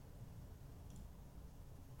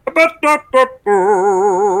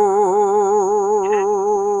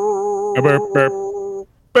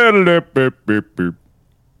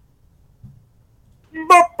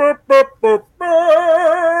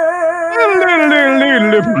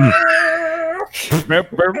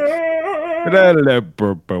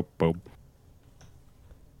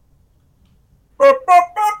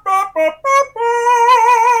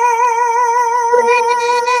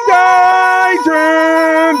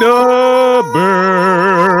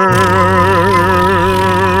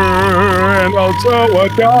And also a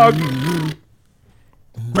dog.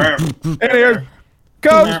 And here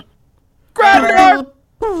goes Grandpa.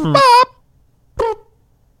 That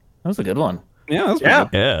was a good one. Yeah, that's Yeah.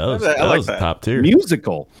 that was that. top tier.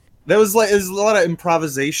 musical. That was like, there's a lot of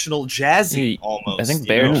improvisational jazzy almost. I think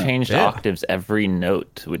Bear you know? changed octaves every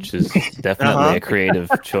note, which is definitely a creative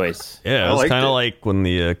choice. Yeah, it I was liked kind it. of like when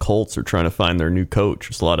the Colts are trying to find their new coach.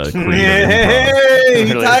 There's a lot of creative improv. Hey,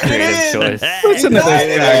 Really tied creative it in. choice. Listen to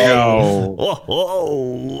this guy go.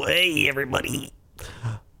 Whoa, hey everybody.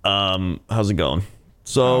 How's it going?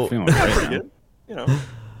 So, Feeling great now. You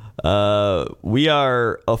know, we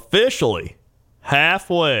are officially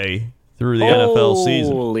halfway through the NFL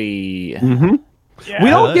season. Holy. We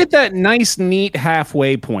don't get that nice, neat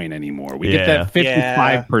halfway point anymore. We get Yeah. that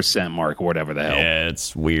 55% mark or whatever the hell. Yeah,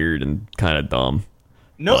 it's weird and kind of dumb.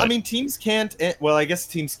 no, But- I mean teams can't. Well, I guess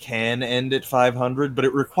teams can end at 500, but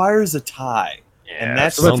it requires a tie, and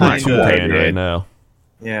that's so the that's kind not of too Can right now,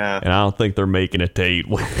 yeah. and I don't think they're making it to 8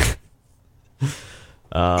 wins.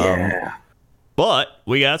 But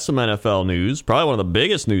we got some NFL news. Probably one of the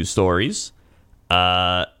biggest news stories.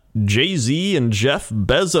 Jay-Z and Jeff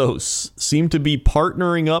Bezos seem to be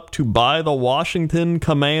partnering up to buy the Washington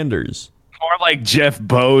Commanders. More like Jeff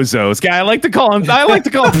Bezos. Guy, I like to call him Jeff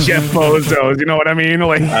Bezos. You know what I mean?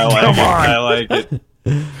 Like, I like come it. on. I like it.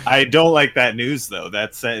 I don't like that news though.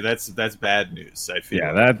 That's bad news. I feel.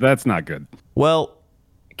 Yeah, that's not good. Well,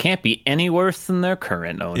 It can't be any worse than their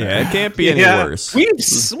current owner. yeah, it can't be any Yeah. worse. We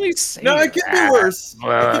say No, it could be worse. It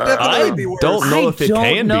could definitely be worse. don't know if it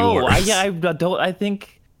can be worse. I don't. I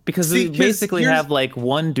think because See, we 'cause basically here's- have like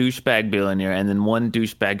one douchebag billionaire and then one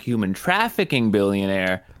douchebag human trafficking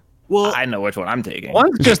billionaire. Well, I know which one I'm taking.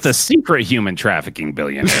 One's just a secret human trafficking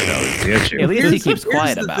billionaire, though. Is the issue. At least he keeps here's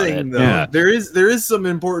quiet the about thing, it. Though. Yeah. There is some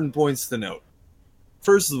important points to note.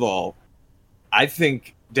 First of all, I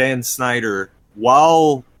think Dan Snyder,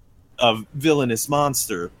 while a villainous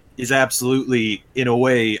monster, is absolutely, in a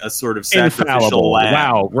way, a sort of sacrificial Infallible. lamb.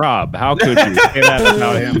 Wow, Rob, how could you say that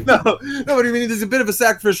about him? No, but I mean, there's a bit of a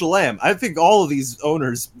sacrificial lamb. I think all of these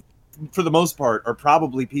owners, for the most part, are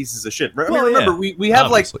probably pieces of shit. I mean, Well, remember, yeah, we have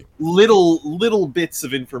obviously. like little bits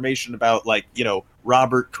of information about, like, you know,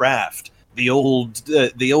 Robert Kraft, the old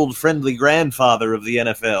friendly grandfather of the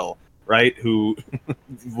NFL, right? Who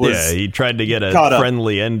was Yeah, he tried to get a caught up.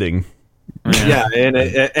 friendly ending. yeah,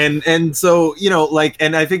 and so, you know, like,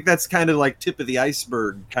 and I think that's kind of like tip of the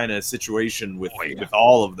iceberg kind of situation with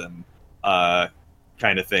all of them,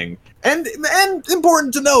 kind of thing. And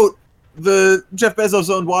important to note, the Jeff Bezos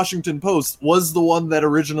owned Washington Post was the one that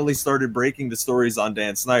originally started breaking the stories on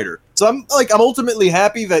Dan Snyder. So I'm ultimately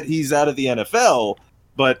happy that he's out of the NFL,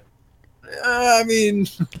 but I mean,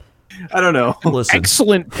 I don't know. Listen,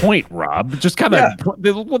 Excellent point, Rob. Just kind of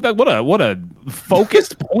what a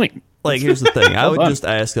focused point. like, here's the thing. I Well would done. just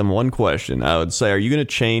ask him one question. I would say, are you going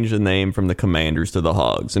to change the name from the Commanders to the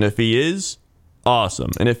Hogs? And if he is,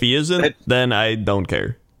 awesome. And if he isn't, then I don't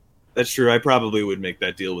care. That's true. I probably would make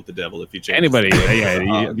that deal with the devil if he changed. Anybody, it.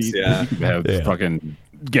 you could have Yeah. fucking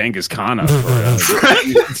Genghis Khan up for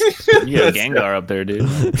You got Gengar up there, dude.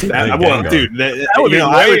 That, well, dude, that would you be know,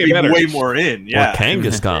 I would way be better. way more in. Yeah, Or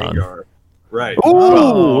Kangaskhan. Gengar. Right.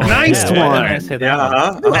 Ooh, nice Yeah, why didn't I one. say that?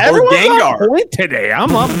 Yeah, one? or Everyone's on Gengar. point today.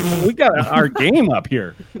 I'm up. We got our game up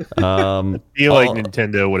here. Um, I feel like Oh.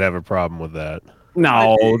 Nintendo would have a problem with that.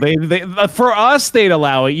 No, they for us they'd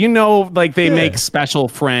allow it. You know, like they Yeah. make special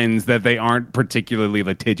friends that they aren't particularly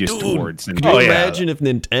litigious towards. And Can you imagine if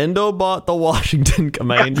Nintendo bought the Washington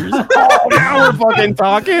Commanders? oh, now we're fucking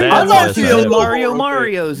talking. That I'm is not just feeling a- Mario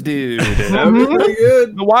Mario's, dude. That was pretty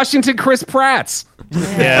good. The Washington Chris Pratts.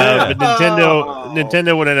 Yeah, but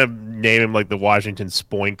Nintendo would end up naming like the Washington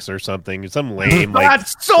Spoinks or something, some lame like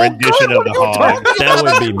That's so rendition good. of the What are you Hog. talking about? That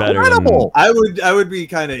would be better than- Incredible. I would be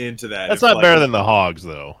kind of into that. That's if, not like, better than the Hogs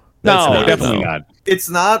though. That's No, not, definitely no. not. It's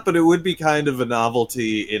not, but it would be kind of a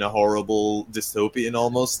novelty in a horrible dystopian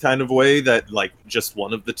almost kind of way that like just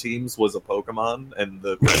one of the teams was a Pokemon and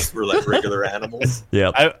the rest were like regular animals.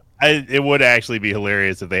 Yeah. It would actually be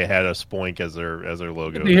hilarious if they had a Spoink as their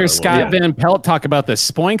logo. You hear Scott Van Pelt talk about the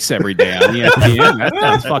Spoinks every day on ESPN. That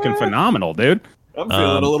sounds fucking phenomenal, dude. I'm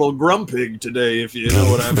feeling a little grumpig today, if you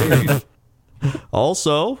know what I mean.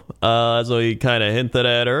 Also, as we kind of hinted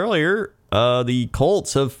at earlier, the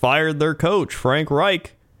Colts have fired their coach, Frank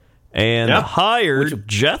Reich, and hired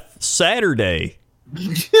Jeff Saturday.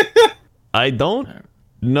 I don't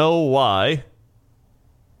know why.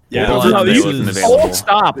 Yeah, Well, Saturday wasn't available.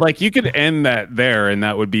 Stop. Like, you could end that there, and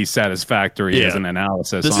that would be satisfactory as an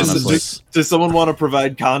analysis. This is honestly. Does someone want to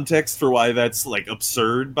provide context for why that's like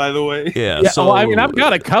absurd? By the way, Yeah, Yeah, so well, I mean, I've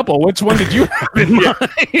got a couple. Which one did you have in mind?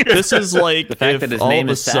 this is like The fact if that his all name of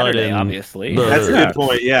a is Saturday, sudden obviously. that's a Yeah. good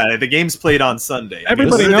point. Yeah, the game's played on Sunday.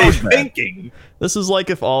 Everybody what are knows they that. thinking? This is like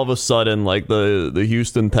if all of a sudden, like the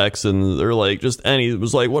Houston Texans, or like just it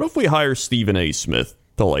was like, what if we hire Stephen A. Smith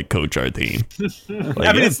to like coach our team? Like,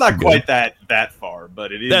 I mean, yeah, it's not good. quite that far,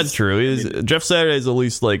 but it is. That's true. Jeff Saturday's at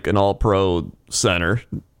least like an all-pro center.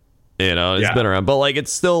 You know, it's Yeah. been around, but like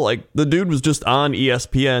it's still like the dude was just on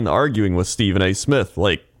ESPN arguing with Stephen A. Smith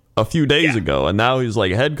like a few days ago, and now he's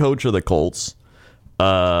like head coach of the Colts.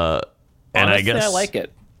 And Honestly, I guess I like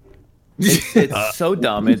it. It's so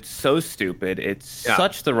dumb. It's so stupid. It's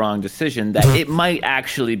such the wrong decision that it might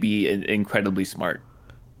actually be incredibly smart.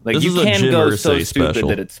 Like, This you is a can Jim go so Irsay stupid special.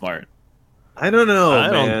 that it's smart. I don't know, I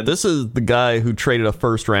don't. man. This is the guy who traded a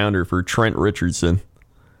first rounder for Trent Richardson.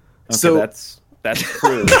 Okay, So- that's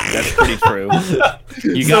true. That's pretty true.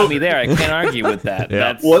 You got me there. I can't argue with that.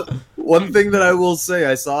 Yeah. That's One thing that I will say,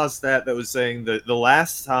 I saw a stat that was saying that the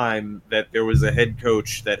last time that there was a head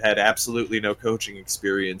coach that had absolutely no coaching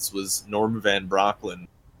experience was Norm Van Brocklin.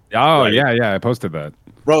 Oh, Right. yeah, I posted that.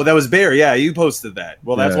 Bro, that was Bear. Yeah, you posted that.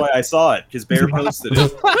 Well, that's Yeah. why I saw it, because Bear posted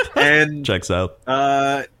it. And Checks out.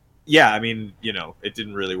 yeah, I mean, it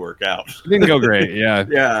didn't really work out. It didn't go great. Yeah.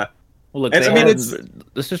 Yeah. Well, look, And, they I mean, had-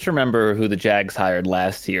 let's just remember who the Jags hired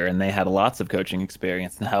last year, and they had lots of coaching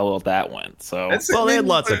experience and how well that went. So Well, they had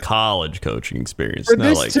lots of college coaching experience, For not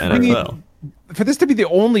this like to be- NFL. For this to be the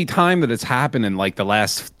only time that it's happened in like the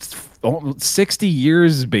last 60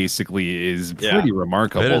 years, basically, is Yeah. pretty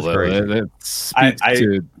remarkable. It is though. crazy. It speaks I-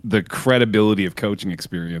 to the credibility of coaching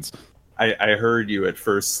experience. I heard you at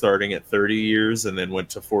first starting at 30 years and then went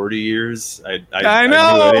to 40 years. I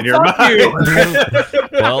know, knew it in your fuck mind.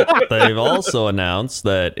 Well, they've also announced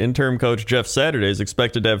that interim coach Jeff Saturday is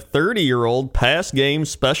expected to have 30-year-old pass game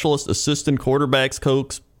specialist assistant quarterbacks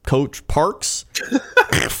coach Parks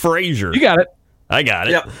Frazier. You got it. I got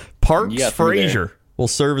it. Yep. Parks You got me there. Frazier will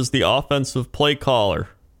serve as the offensive play caller.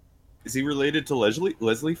 Is he related to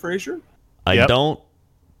Leslie Frazier? I Yep. don't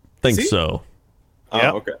think Is he? so. Yep.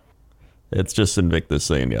 Oh, okay. It's just Invictus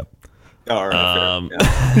saying yep. All right. Um,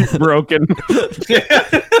 Broken. fair.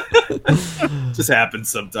 Just happens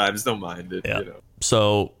sometimes. Don't mind it. Yeah.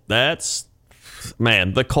 So that's,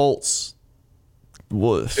 man, the Colts.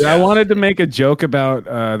 Woof. I wanted to make a joke about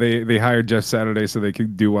they hired Jeff Saturday so they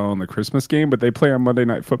could do well in the Christmas game, but they play on Monday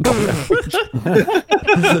Night Football.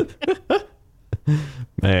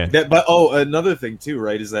 Man. But another thing too,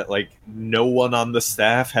 right? Is that like no one on the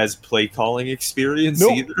staff has play calling experience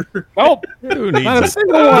Nope. either. Nope, Who needs not a it?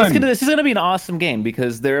 single one. this is gonna be an awesome game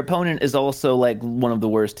because their opponent is also like one of the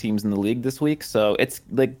worst teams in the league this week. So it's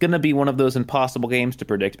like gonna be one of those impossible games to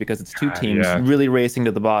predict because it's two teams yeah. really racing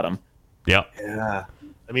to the bottom. Yep. Yeah.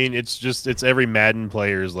 I mean, it's every Madden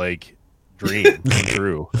player's like dream come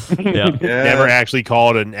true. Yeah. Yeah. Never actually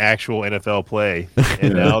called an actual NFL play,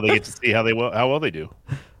 and now they get to see how well they do.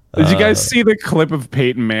 Did you guys see the clip of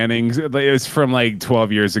Peyton Manning? It was from like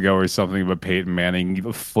 12 years ago or something, but Peyton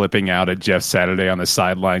Manning flipping out at Jeff Saturday on the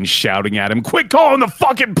sideline, shouting at him, "Quit calling the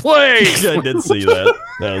fucking plays!" I did see that.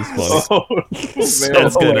 That was funny. Oh, So man.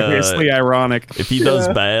 That's gonna- hilariously ironic. If he does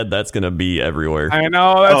bad, that's going to be everywhere. I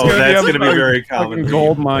know that's that's gonna gonna be a very fucking common.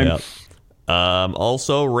 gold mine. Yeah.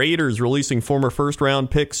 Also, Raiders releasing former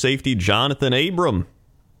first-round pick safety Jonathan Abram.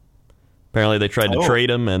 Apparently, they tried to Oh. trade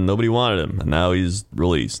him, and nobody wanted him, and now he's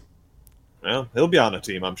released. Well, he'll be on a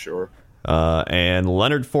team, I'm sure. And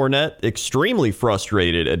Leonard Fournette extremely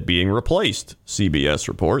frustrated at being replaced, CBS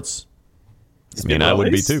reports. I mean, I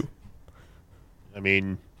would be too. I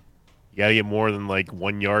mean, you got to get more than like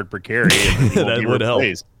 1 yard per carry. And That he would help.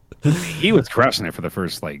 replaced. He was crushing it for the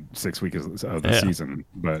first like 6 weeks of the Yeah. season,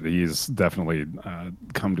 but he's definitely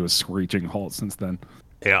come to a screeching halt since then.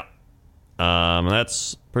 Yeah.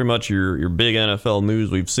 That's pretty much your big NFL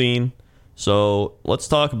news we've seen. So let's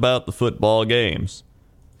talk about the football games.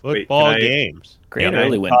 Wait, Football can I- games. Great Can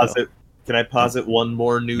early I window. posit one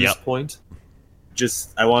more news Yep. point?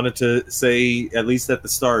 Just, I wanted to say, at least at the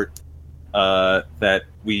start, that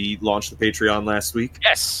we launched the Patreon last week.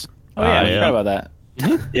 Yes. Oh yeah, I yeah. forgot about that.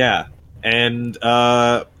 Yeah. And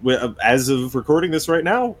as of recording this right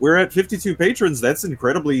now, we're at 52 patrons. That's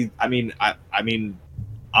incredibly. I mean,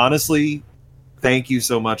 honestly, thank you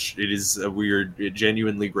so much. We're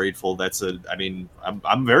genuinely grateful.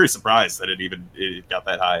 I'm very surprised that it got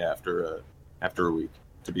that high after a week,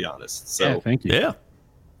 to be honest. So yeah, thank you. Yeah.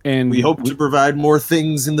 And we hope to provide more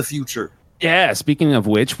things in the future. Yeah, speaking of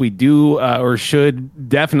which, we do or should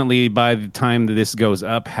definitely, by the time that this goes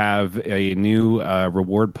up, have a new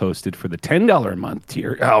reward posted for the $10 a month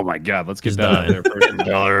tier. Oh my God, let's get that out there for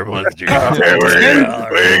 $10 a month tier. We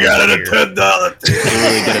got it at $10. You're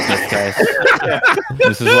really good at this, guys.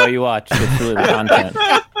 This is why you watch. It's really the content.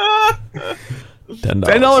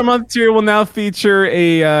 $10 a month tier will now feature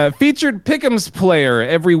a featured Pick'ems player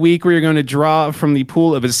every week, where you're going to draw from the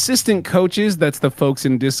pool of assistant coaches. That's the folks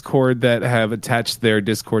in Discord that have attached their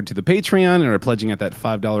Discord to the Patreon and are pledging at that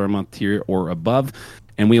 $5 a month tier or above.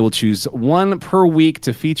 And we will choose one per week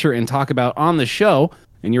to feature and talk about on the show.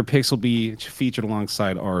 And your picks will be featured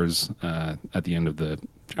alongside ours at the end of the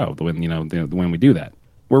show, when we do that.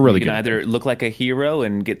 We're really good. You can either look like a hero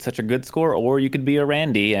and get such a good score, or you could be a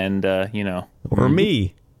Randy and, Or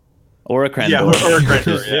me. Or a Krendor. Yeah, or a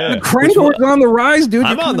Krendor, yeah. Krendor's on the rise, dude.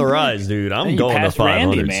 I'm on the rise, dude. I'm going to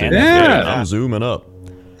 500. Randy, man. Yeah. I'm zooming up.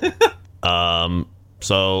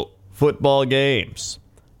 So, football games.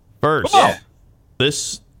 First,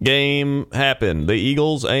 this game happened. The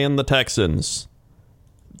Eagles and the Texans.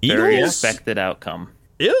 Very expected outcome.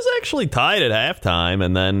 It was actually tied at halftime,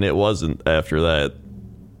 and then it wasn't after that.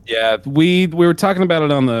 Yeah, we were talking about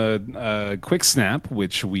it on the Quick Snap,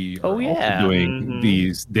 which we are also doing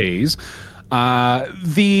these days.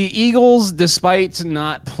 The Eagles, despite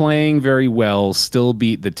not playing very well, still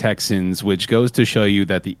beat the Texans, which goes to show you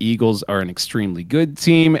that the Eagles are an extremely good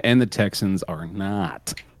team and the Texans are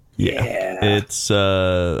not. Yeah. It's,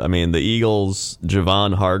 the Eagles,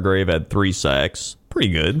 Javon Hargrave had 3 sacks. Pretty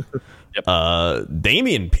good. Yep.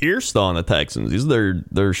 Damian Pierce, though, on the Texans, he's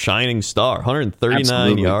their shining star.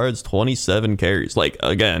 139 yards, 27 carries. Like,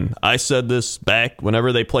 again, I said this back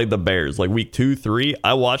whenever they played the Bears, like week 2, 3.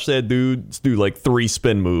 I watched that dude do like 3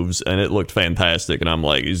 spin moves, and it looked fantastic. And I'm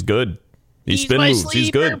like, he's good. He's spin moves.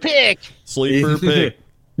 He's good. Sleeper pick.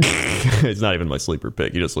 It's not even my sleeper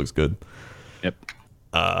pick. He just looks good. Yep.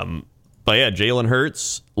 But yeah, Jalen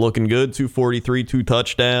Hurts looking good. 243, 2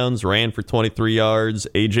 touchdowns, ran for 23 yards.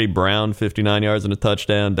 AJ Brown, 59 yards and a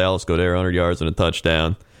touchdown. Dallas Goedert, 100 yards and a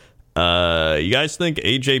touchdown. You guys think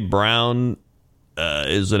AJ Brown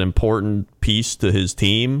is an important piece to his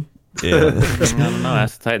team? Yeah. I don't know.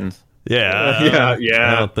 Ask the Titans. Yeah.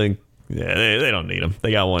 I don't think. Yeah, they don't need him.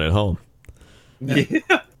 They got one at home.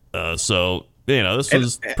 Yeah. So this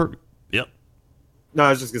was. Yep. No, I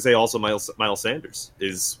was just gonna say also Miles Sanders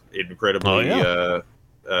is incredibly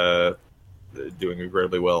doing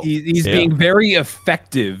incredibly well. He's being very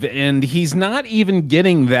effective, and he's not even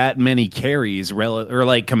getting that many carries, or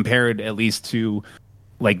like compared at least to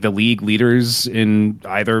like the league leaders in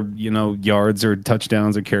either yards or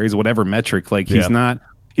touchdowns or carries, whatever metric. Like he's not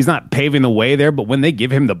paving the way there, but when they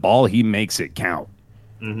give him the ball, he makes it count.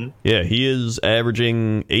 Mm-hmm. Yeah, he is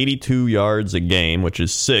averaging 82 yards a game, which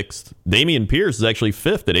is 6th. Damian Pierce is actually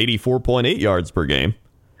 5th at 84.8 yards per game.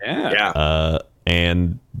 Yeah.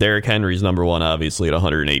 And Derrick Henry's number 1, obviously, at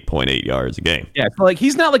 108.8 yards a game. Yeah, so like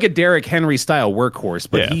he's not like a Derrick Henry style workhorse,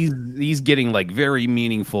 but he's getting like very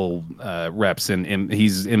meaningful reps, and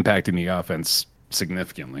he's impacting the offense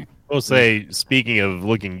significantly. We'll say, speaking of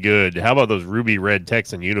looking good, how about those ruby red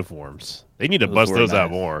Texan uniforms? They need to bust those out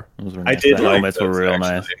more. I did the like helmets those, were real actually.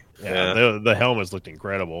 nice. Yeah, the helmets looked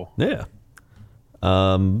incredible. Yeah.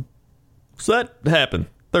 So that happened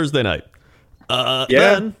Thursday night.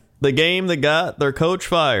 Then the game that got their coach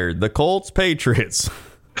fired, the Colts Patriots.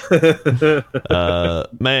 Man, you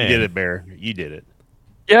did it, Bear. You did it.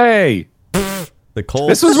 Yay! The Colts.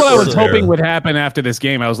 This was what I was hoping would happen after this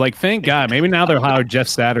game. I was like, thank God. Maybe now they'll hire Jeff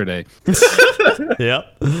Saturday.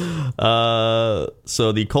 Yep.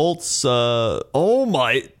 So the Colts.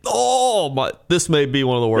 This may be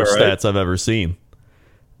one of the worst stats I've ever seen.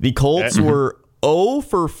 The Colts were 0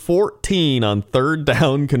 for 14 on 3rd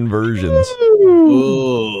down conversions.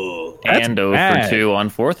 Ooh. And 0 for 2 on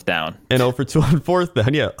 4th down. And 0 for 2 on 4th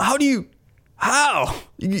down. Yeah. How? You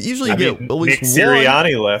usually get at least Nick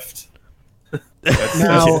Sirianni left.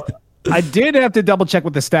 Now, I did have to double check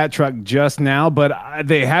with the stat truck just now, but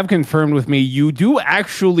they have confirmed with me you do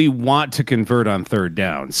actually want to convert on 3rd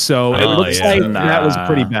down. So it looks like that was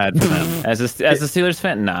pretty bad for them. As a Steelers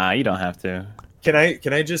fan, you don't have to. Can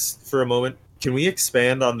I just for a moment? Can we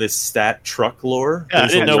expand on this stat truck lore? Yeah, I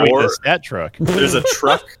didn't know we had a stat truck. There's a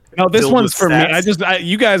truck No, this filled one's with for me. stats.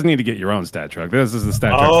 you guys need to get your own stat truck. This is the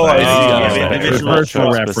stat truck. Oh, that I see. Yeah, Individual personal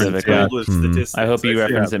truck reference. specifically. Yeah. Filled with statistics. I hope you see.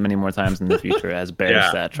 reference it many more times in the future as Bear Yeah.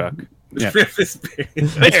 Stat Truck. Yeah. It's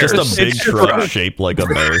just a big truck shaped like a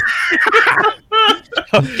bear.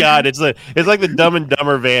 Oh God, it's like the Dumb and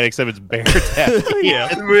Dumber van, except it's bear tattoo. Yeah.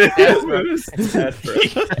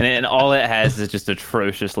 And all it has is just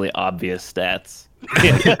atrociously obvious stats.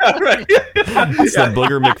 It's the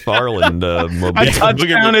Booger McFarland A mobile.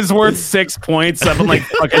 touchdown is worth 6 points. Up in like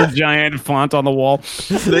fucking giant font on the wall.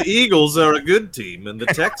 The Eagles are a good team, and the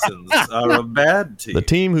Texans are a bad team. The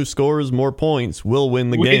team who scores more points will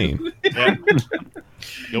win the game. Yeah.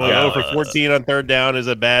 Going 0 for 14 on third down is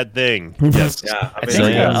a bad thing. Yes. Yeah, I I mean,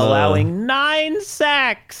 think Sam, allowing 9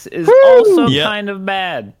 sacks is also Yep. kind of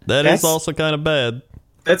bad. That That's- is also kind of bad.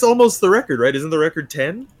 that's almost the record, right? Isn't the record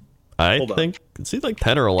 10? I Hold on. think it seems like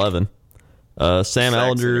 10 or 11. Sam Sacks in a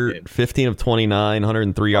Ellinger, game. 15 of 29,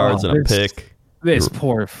 103 yards and a this- pick. This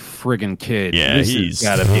poor friggin' kid. Yeah, this he's-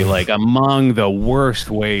 got to be like among the worst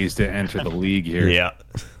ways to enter the league here. Yeah.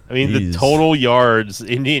 I mean, He's- the total yards,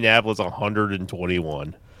 Indianapolis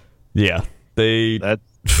 121. Yeah. They That's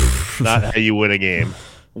not how you win a game.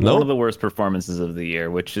 Nope. One of the worst performances of the year,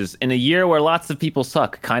 which is in a year where lots of people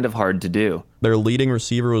suck, kind of hard to do. Their leading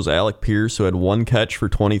receiver was Alec Pierce, who had 1 catch for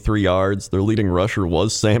 23 yards. Their leading rusher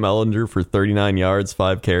was Sam Ellinger for 39 yards,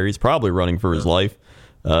 5 carries, probably running for his life.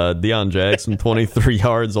 Deion Jackson, 23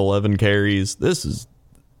 yards, 11 carries. This was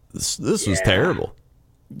terrible.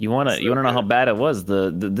 You wanna know how bad it was?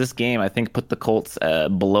 This game, I think, put the Colts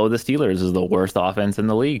below the Steelers as the worst offense in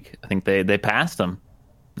the league. I think they passed them.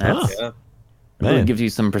 That's, Yeah. it really Man. gives you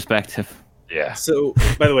some perspective. Yeah. So,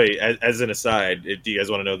 by the way, as an aside, do you guys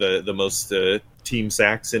want to know the most team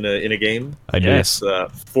sacks in a game? I do. Yes.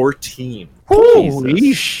 14. Holy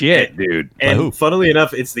Jesus. shit, dude. And who? funnily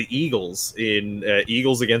enough, it's the Eagles in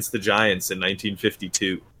Eagles against the Giants in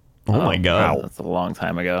 1952. Oh my God. That's a long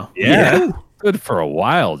time ago. Yeah. Good for a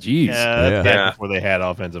while. Jeez. Yeah, that's Yeah. back before they had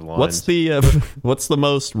offensive lines. What's the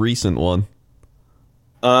most recent one?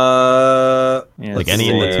 Yeah, Like let's any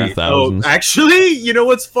in the see. 2000s? Oh, actually, you know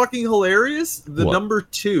what's fucking hilarious? The What? number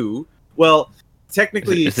 2. Well,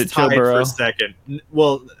 technically, Is it it's tied Joe for Burrow? a second.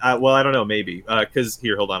 Well, I don't know, maybe because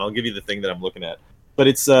here, hold on, I'll give you the thing that I'm looking at. But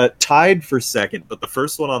it's tied for second. But the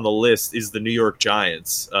first one on the list is the New York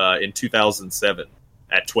Giants in 2007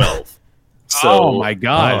 at 12. So, oh my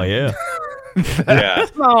god. Oh yeah, yeah.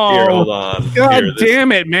 Oh, Here, hold on. God Here, this-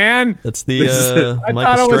 damn it, man. that's the This is- I Michael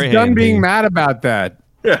thought I was Strahan done being team. mad about that.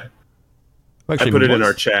 Yeah, Actually, I put it in was-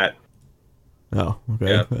 our chat. Oh,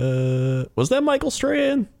 okay. Was that Michael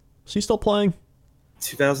Strahan? Is he still playing?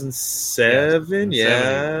 2007, yeah.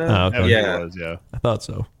 Oh, That okay. was Yeah. what it was, yeah. I thought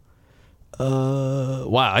so.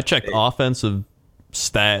 Wow, I checked offensive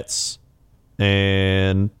stats,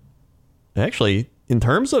 and actually, in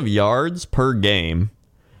terms of yards per game,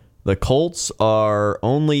 the Colts are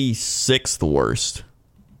only 6th worst.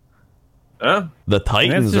 Huh? The And that's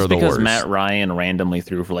Titans just are the because worst. Matt Ryan randomly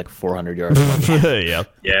threw for like 400 yards. Yeah.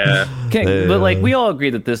 Yeah. Okay, but like we all agree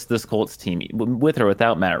that this Colts team, with or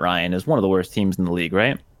without Matt Ryan, is one of the worst teams in the league,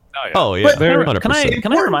 right? Oh yeah. But they're- 100%.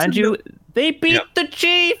 Can I remind to you, they beat Yeah. the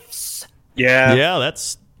Chiefs. Yeah. Yeah,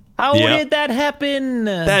 that's How Yeah. did that happen?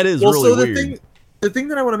 that is Well, really so weird. the thing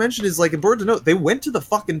that I want to mention is like important to note. They went to the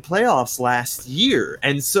fucking playoffs last year,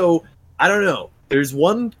 and so I don't know. There's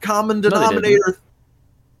one common they didn't. denominator,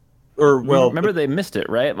 or well, remember they missed it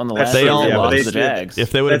right on the That's last They year almost- they lost they to the did. Jags.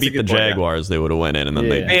 If they would have That's a beat the good point, yeah. Jaguars, they would have went in, and then Yeah.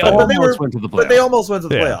 They But they almost were- went to the playoffs. but they almost went to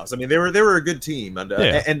the Yeah. playoffs. I mean, they were a good team, and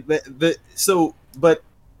Yeah. and so but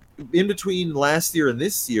in between last year and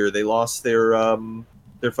this year, they lost their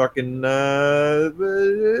fucking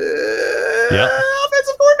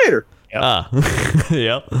offensive coordinator,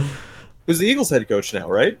 Yep. who's the Eagles head coach now,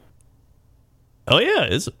 right? Oh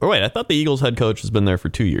yeah. Wait, I thought the Eagles head coach has been there for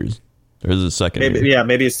 2 years. Or is it second Maybe year?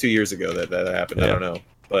 maybe it's 2 years ago that happened. I Yeah. don't know,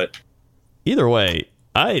 but Either way,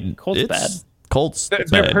 Colts bad. Colts Their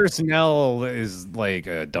bad. personnel is like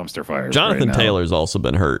a dumpster fire. Jonathan right now. Taylor's also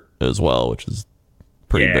been hurt as well, which is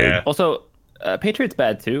pretty Yeah. big. Also, Patriots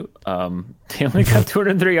bad too. They only got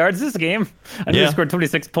 203 yards this game. And Yeah. they scored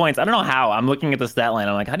 26 points. I don't know how. I'm looking at the stat line.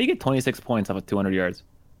 I'm like, how do you get 26 points off of 200 yards?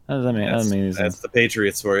 How does that mean? That doesn't mean any That's sense. the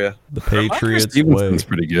Patriots for you. The Patriots way. Stevenson's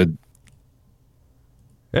pretty good.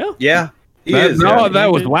 Yeah. Yeah, he That, is. no, yeah.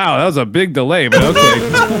 that was wow. That was a big delay, but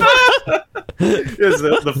okay. Is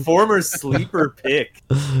the former sleeper pick.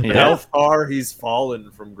 Yeah. How far he's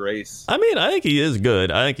fallen from grace. I mean, I think he is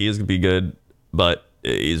good. I think he is going to be good, but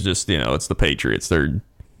he's just, it's the Patriots. They're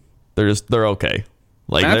okay.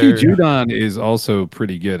 Like Matthew Judon is also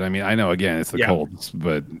pretty good. I mean, I know again it's the Colts,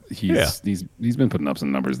 but he's been putting up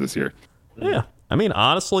some numbers this year. Yeah. I mean,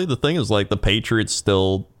 honestly, the thing is, like, the Patriots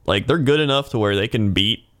still, like, they're good enough to where they can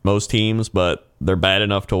beat most teams, but they're bad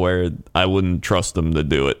enough to where I wouldn't trust them to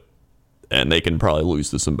do it. And they can probably lose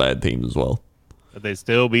to some bad teams as well. But they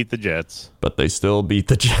still beat the Jets.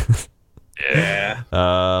 Yeah.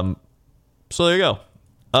 So there you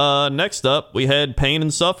go. Next up, we had pain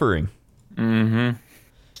and suffering. Mm-hmm.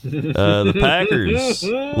 The Packers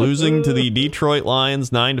losing to the Detroit Lions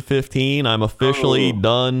 9-15. I'm officially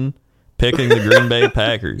done picking the Green Bay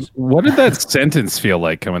Packers. What did that sentence feel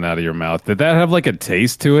like coming out of your mouth? Did that have like a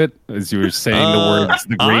taste to it as you were saying the words,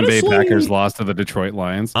 the Green Bay Packers lost to the Detroit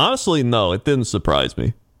Lions? Honestly, no, it didn't surprise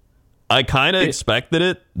me. I kind of expected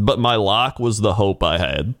it, but my lock was the hope I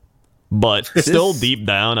had. But still deep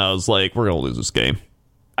down, I was like, we're going to lose this game.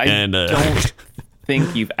 I don't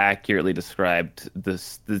think you've accurately described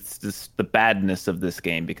the badness of this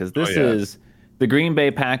game, because this is the Green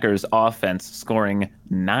Bay Packers offense scoring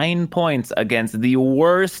 9 points against the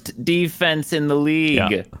worst defense in the league.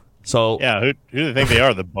 Yeah. So who do they think they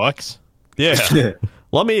are? The Bucks? Yeah.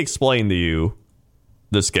 Let me explain to you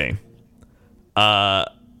this game.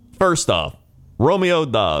 First off, Romeo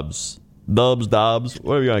Dobbs,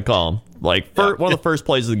 whatever you want to call him. Like, one of the first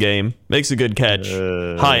plays of the game, makes a good catch,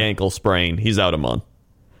 high ankle sprain. He's out a month.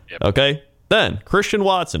 Yep. Okay? Then, Christian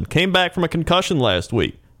Watson came back from a concussion last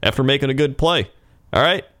week after making a good play. All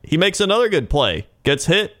right? He makes another good play, gets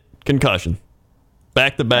hit, concussion.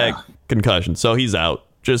 Back-to-back concussion. So he's out.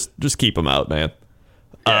 Just keep him out, man.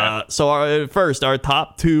 Yeah. So our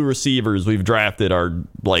top two receivers we've drafted are,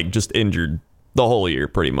 like, just injured the whole year,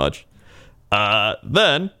 pretty much.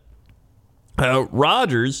 Then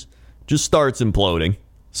Rodgers just starts imploding.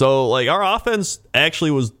 So, like, our offense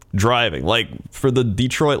actually was driving. Like, for the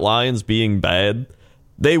Detroit Lions being bad,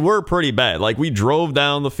 they were pretty bad. Like, we drove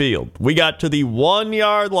down the field. We got to the 1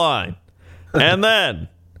 yard line and then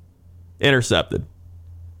intercepted.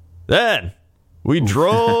 Then we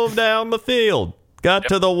drove down the field, got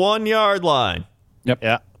to the 1 yard line. Yep.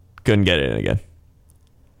 Yeah. Couldn't get it in again.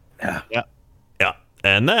 Yeah.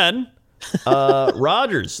 And then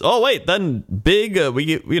Rodgers. Oh wait, then big.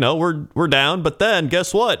 We're down, but then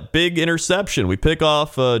guess what? Big interception. We pick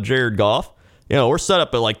off Jared Goff. We're set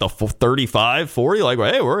up at like the 35, 40. Like,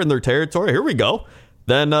 hey, we're in their territory. Here we go.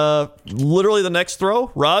 Then literally the next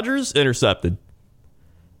throw, Rodgers intercepted.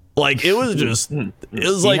 Like, it was just, it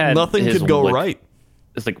was like nothing could go right.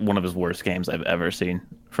 It's like one of his worst games I've ever seen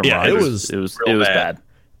from Rodgers. It was bad.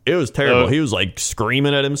 It was terrible. He was like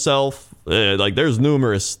screaming at himself. Like, there's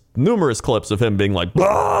numerous clips of him being like,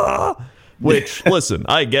 bah! Which, listen,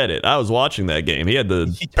 I get it. I was watching that game. He had to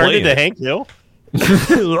turned into Hank Hill. This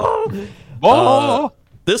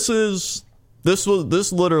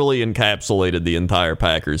literally encapsulated the entire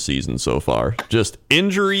Packers season so far. Just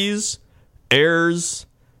injuries, errors,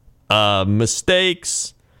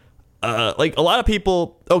 mistakes. Like, a lot of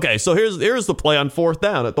people. Okay, so here's the play on fourth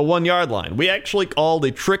down at the 1 yard line. We actually called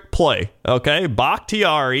a trick play. Okay,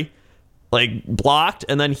 Bakhtiari blocked,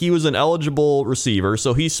 and then he was an eligible receiver,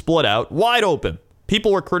 so he split out wide open.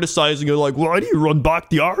 People were criticizing it, like, why do you run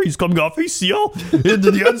Bakhtiari? He's coming off ACL into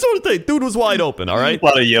the end zone. Dude was wide open, all right? A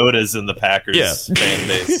lot of Yodas in the Packers fan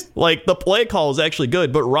base. Like, the play call is actually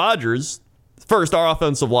good, but Rodgers, first, our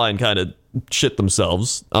offensive line kind of shit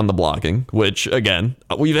themselves on the blocking, which, again,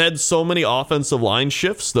 we've had so many offensive line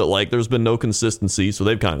shifts that, like, there's been no consistency, so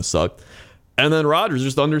they've kind of sucked. And then Rodgers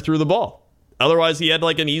just underthrew the ball. Otherwise, he had,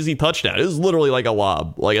 like, an easy touchdown. It was literally like a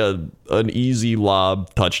lob, like an easy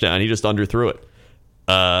lob touchdown. He just underthrew it.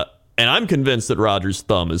 And I'm convinced that Rodgers'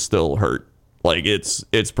 thumb is still hurt. Like, it's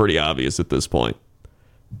pretty obvious at this point.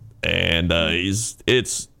 And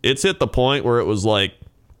it's hit the point where it was like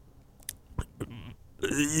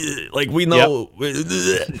we know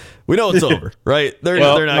it's over, right? They're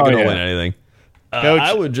not going to win anything.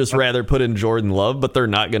 I would just rather put in Jordan Love, but they're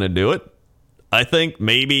not going to do it. I think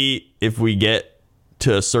maybe if we get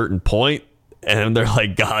to a certain point and they're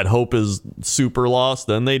like, God, hope is super lost,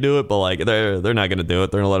 then they do it. But like, they're not going to do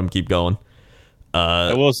it. They're going to let them keep going.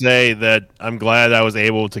 I will say that I'm glad I was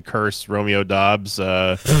able to curse Romeo Dobbs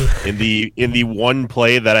in the one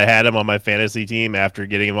play that I had him on my fantasy team after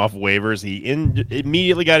getting him off waivers. He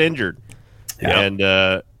immediately got injured, and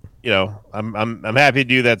I'm happy to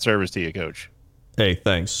do that service to you, Coach. Hey,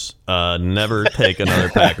 thanks. Never take another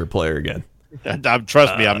Packer player again.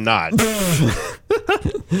 Trust me, I'm not.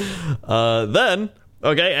 Then,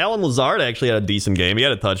 okay, Alan Lazard actually had a decent game. He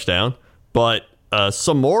had a touchdown. But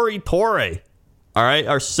Samori Toure, all right,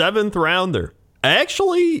 our 7th rounder,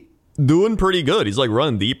 actually doing pretty good. He's like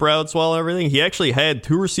running deep routes while everything. He actually had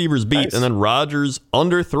 2 receivers beat, and then Rodgers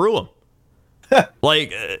underthrew him.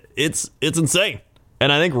 Like, it's insane.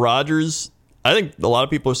 And I think a lot of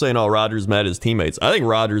people are saying, oh, Rodgers mad at his teammates. I think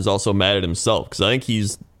Rodgers also mad at himself, because I think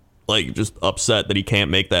he's like just upset that he can't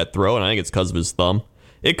make that throw, and I think it's because of his thumb.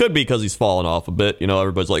 It could be because he's fallen off a bit. You know,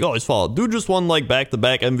 everybody's like, oh, he's fallen. Dude just won like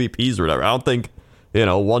back-to-back MVPs or whatever. I don't think,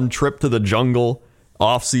 one trip to the jungle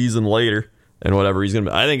off season later and whatever he's going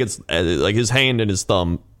to be. I think it's like his hand and his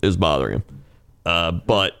thumb is bothering him.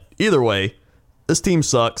 But either way, this team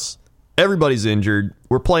sucks. Everybody's injured.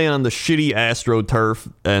 We're playing on the shitty Astro turf,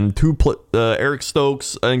 and Eric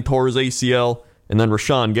Stokes, I think, tore his ACL, and then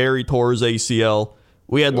Rashawn Gary tore his ACL.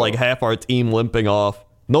 We had like half our team limping off.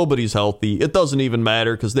 Nobody's healthy. It doesn't even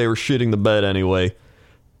matter because they were shitting the bed anyway.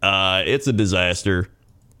 It's a disaster.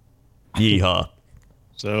 Yeehaw.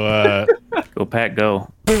 So, go Pack,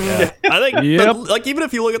 go. Yeah. I think, like, even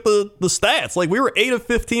if you look at the stats, like, we were 8 of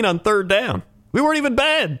 15 on third down. We weren't even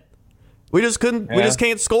bad. We just couldn't. We just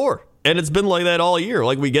can't score. And it's been like that all year.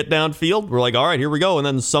 Like, we get downfield, we're like, all right, here we go. And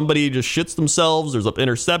then somebody just shits themselves. There's an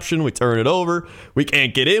interception. We turn it over. We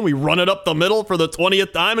can't get in. We run it up the middle for the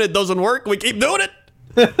 20th time, and it doesn't work. We keep doing it.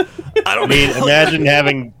 I mean, imagine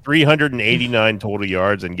having 389 total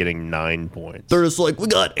yards and getting 9 points. They're just like, we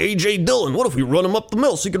got A.J. Dillon. What if we run him up the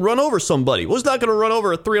middle so he can run over somebody? Well, he's not going to run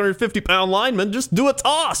over a 350-pound lineman. Just do a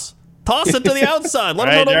toss. Toss it to the outside. Let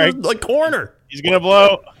him run over the corner. He's going to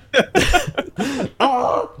blow.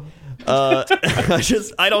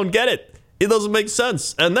 I don't get it. It doesn't make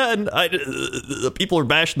sense. And then the people are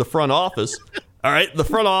bashing the front office. All right, the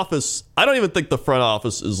front office. I don't even think the front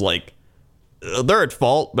office is like they're at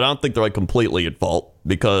fault, but I don't think they're like completely at fault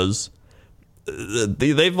because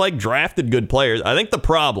they've like drafted good players. I think the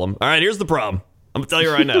problem. All right, here's the problem. I'm gonna tell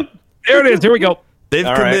you right now. There it is. Here we go. They've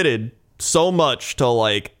committed so much to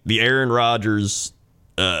like the Aaron Rodgers.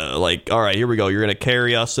 Like, all right, here we go. You're gonna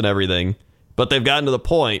carry us and everything. But they've gotten to the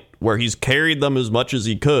point where he's carried them as much as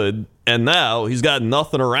he could, and now he's got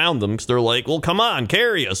nothing around them because they're like, well, come on,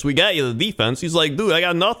 carry us. We got you the defense. He's like, dude, I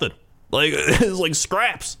got nothing. Like, it's like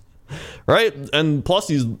scraps, right? And plus,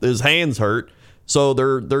 his hands hurt, so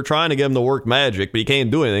they're trying to get him to work magic, but he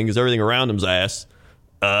can't do anything because everything around him's ass.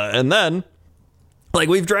 And then, like,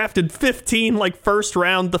 we've drafted 15, like,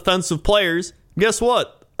 first-round defensive players. Guess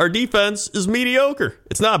what? Our defense is mediocre.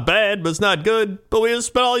 It's not bad, but it's not good. But we just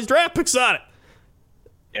spent all these draft picks on it.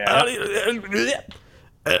 Yeah.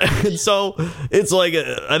 And so it's like,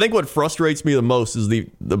 I think what frustrates me the most is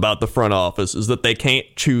about the front office is that they can't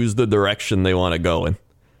choose the direction they want to go in.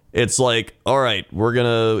 It's like, all right, we're going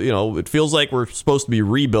to, it feels like we're supposed to be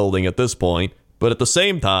rebuilding at this point. But at the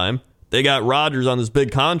same time, they got Rodgers on this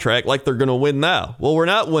big contract like they're going to win now. Well, we're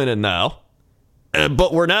not winning now,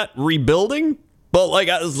 but we're not rebuilding. But, like,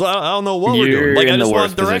 I don't know what we're doing. Like, in I just the want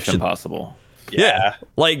worst direction position possible. Yeah.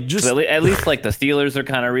 Like, just... At least, like, the Steelers are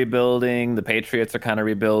kind of rebuilding. The Patriots are kind of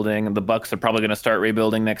rebuilding. The Bucks are probably going to start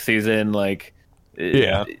rebuilding next season. Like,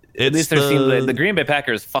 yeah. At least the Green Bay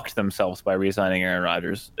Packers fucked themselves by re-signing Aaron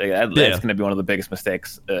Rodgers. That's going to be one of the biggest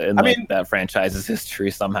mistakes in that franchise's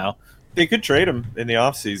history somehow. They could trade him in the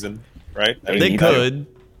offseason, right? They could.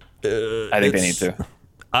 I think they need to.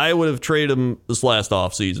 I would have traded him this last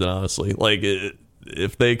offseason, honestly. Like,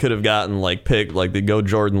 if they could have gotten, like, pick, like, they go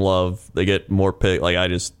Jordan Love, they get more pick, like,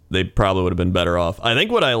 they probably would have been better off. I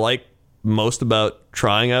think what I like most about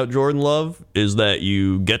trying out Jordan Love is that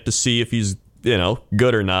you get to see if he's,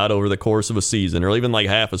 good or not over the course of a season, or even, like,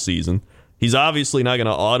 half a season. He's obviously not going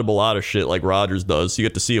to audible out of shit like Rodgers does, so you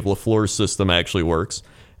get to see if LaFleur's system actually works.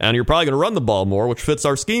 And you're probably going to run the ball more, which fits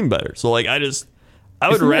our scheme better. So, like, I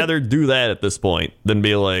would rather do that at this point than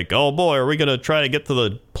be like, oh boy, are we going to try to get to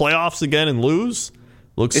the playoffs again and lose?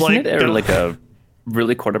 Isn't it like a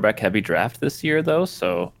really quarterback heavy draft this year though?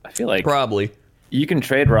 So I feel like probably you can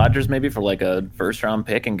trade Rodgers maybe for like a first round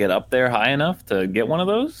pick and get up there high enough to get one of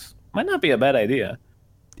those. Might not be a bad idea.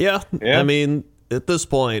 Yeah. I mean, at this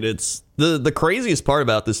point, it's the craziest part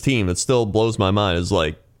about this team that still blows my mind is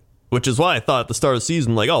like, which is why I thought at the start of the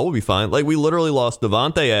season, like, oh, we'll be fine. Like, we literally lost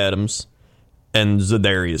Devontae Adams and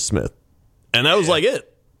Zadarius Smith, and that was like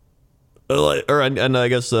it. And I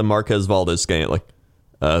guess Marquez Valdes-Scantling,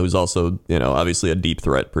 who's also obviously a deep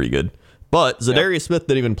threat, pretty good. But Zadarius Smith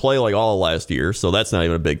didn't even play like all last year, so that's not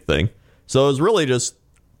even a big thing. So it was really just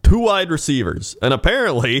 2 wide receivers, and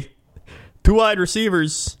apparently 2 wide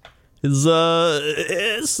receivers is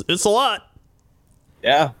it's a lot.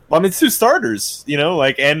 Yeah, well, I mean, it's 2 starters,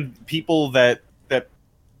 and people that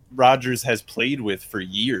Rodgers has played with for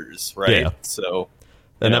years, right? Yeah. So,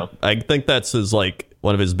 and I think that's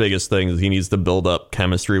one of his biggest things. He needs to build up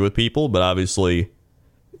chemistry with people, but obviously,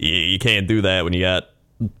 You can't do that when you got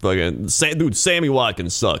fucking dude. Sammy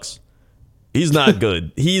Watkins sucks. He's not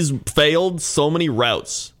good. He's failed so many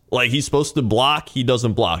routes. Like, he's supposed to block, he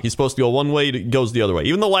doesn't block. He's supposed to go one way, he goes the other way.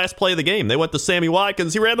 Even the last play of the game, they went to Sammy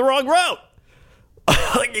Watkins, he ran the wrong route.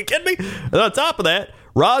 Like, you kidding me? And on top of that,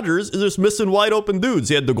 Rodgers is just missing wide open dudes.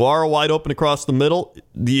 He had DeGuara wide open across the middle.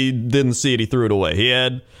 He didn't see it, he threw it away. He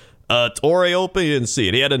had Torre open, he didn't see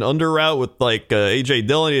it. He had an under route with, like, A.J.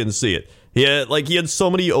 Dillon, he didn't see it. He had so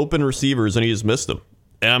many open receivers, and he just missed them.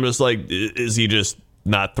 And I'm just like, is he just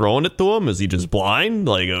not throwing it to him? Is he just blind?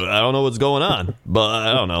 Like, I don't know what's going on, but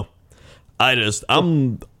I don't know. I'm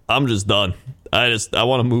just done. I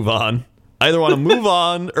want to move on. I either want to move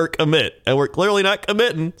on or commit, and we're clearly not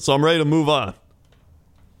committing, so I'm ready to move on.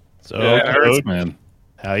 So, it hurts, man.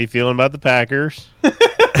 How you feeling about the Packers?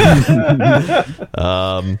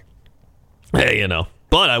 Hey, you know,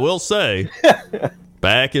 but I will say,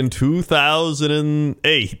 back in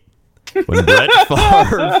 2008. When Brett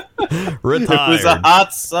Favre retired. It was a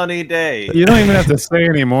hot, sunny day. You don't even have to say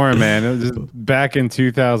anymore, man. It was just back in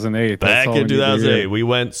 2008. Back in 2008, we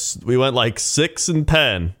went like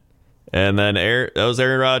 6-10, and then that was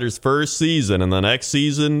Aaron Rodgers' first season. And the next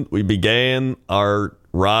season, we began our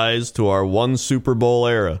rise to our one Super Bowl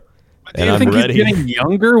era. Do you think he's getting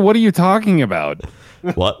younger? What are you talking about?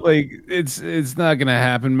 What? Like, it's not gonna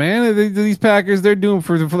happen, man. These Packers, they're doing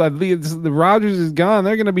for the Rodgers is gone.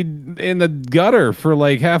 They're gonna be in the gutter for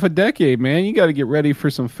like half a decade, man. You got to get ready for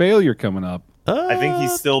some failure coming up. I think he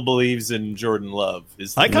still believes in Jordan Love.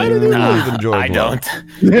 I kind of do believe in Jordan Love.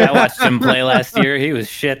 I don't. I watched him play last year. He was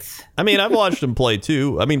shit. I mean, I've watched him play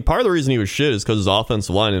too. I mean, part of the reason he was shit is because his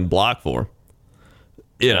offensive line didn't block for him.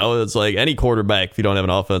 You know, it's like any quarterback, if you don't have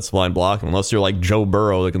an offensive line blocking, unless you're like Joe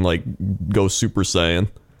Burrow that can like go Super Saiyan,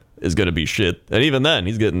 is going to be shit. And even then,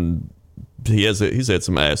 he's had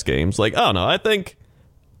some ass games. Like, I don't know. I think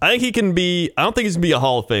he can be. I don't think he's going to be a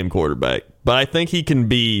Hall of Fame quarterback, but I think he can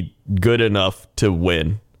be good enough to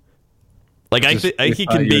win. Like, I think he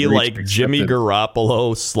can be like Jimmy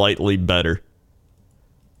Garoppolo, slightly better.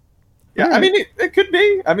 Yeah, I mean, it could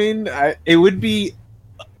be. I mean, it would be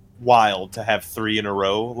wild to have 3 in a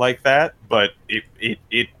row like that, but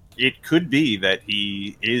it could be that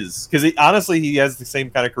he is, because honestly he has the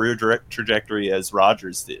same kind of career trajectory as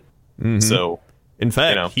Rodgers did. Mm-hmm. So in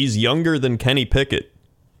fact, he's younger than Kenny Pickett.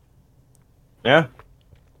 Yeah,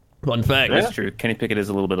 fun fact. That's true. Kenny Pickett is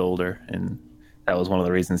a little bit older, and that was one of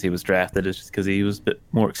the reasons he was drafted, is just because he was a bit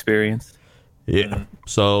more experienced. Yeah.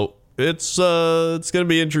 So it's gonna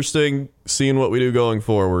be interesting seeing what we do going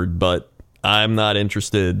forward, but I'm not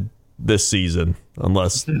interested this season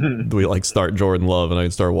unless we like start Jordan Love and I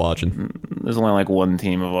can start watching. There's only like one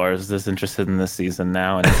team of ours that's interested in this season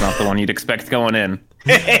now, and it's not the one you'd expect going in.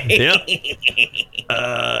 Yep.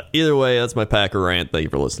 Either way, that's my Packer rant. Thank you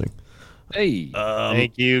for listening. Hey,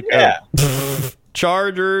 thank you. Yeah.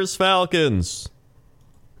 Chargers, Falcons.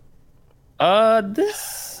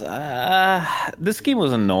 This game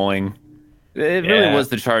was annoying. It really was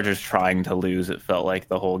the Chargers trying to lose. It felt like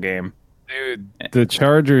the whole game. Dude, the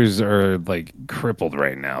Chargers are like crippled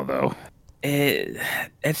right now, though.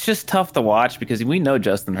 It's just tough to watch because we know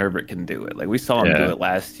Justin Herbert can do it. Like, we saw him do it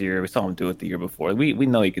last year. We saw him do it the year before. We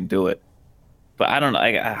know he can do it. But I don't know.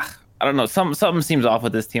 I don't know. Something seems off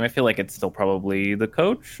with this team. I feel like it's still probably the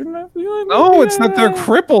coach. And I feel like, no, it's not they're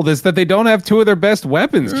crippled. It's that they don't have 2 of their best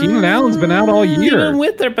weapons. Keenan Allen's been out all year. Even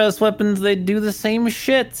with their best weapons, they do the same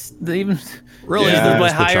shit. They even really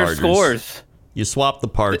play higher scores. You swap the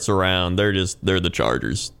parts around. They're the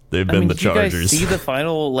Chargers. They've been the Chargers. Did you guys see the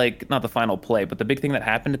final, not the final play, but the big thing that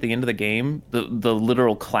happened at the end of the game? The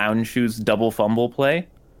literal clown shoes double fumble play?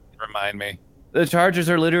 Remind me. The Chargers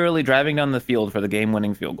are literally driving down the field for the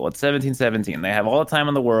game-winning field goal. It's 17-17. They have all the time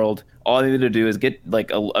in the world. All they need to do is get like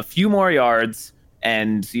a few more yards,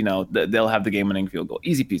 and they'll have the game-winning field goal.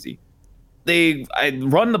 Easy peasy. I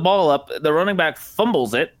run the ball up. The running back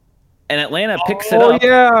fumbles it. And Atlanta picks it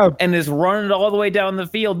up and is running all the way down the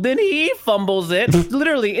field. Then he fumbles it,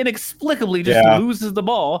 literally inexplicably just loses the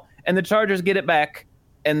ball. And the Chargers get it back,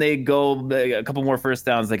 and they go a couple more first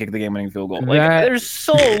downs. They kick the game-winning field goal. Like, they're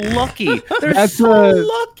so lucky. They're so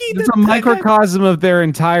lucky. It's a microcosm of their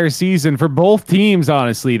entire season for both teams,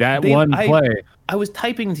 honestly, one play. I was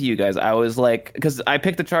typing to you guys. I was like, because I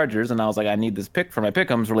picked the Chargers, and I was like, I need this pick for my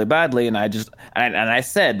pick'ems really badly, and I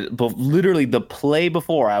said, but literally the play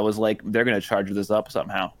before, I was like, they're gonna charge this up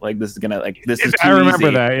somehow. Like, this is gonna this is too I remember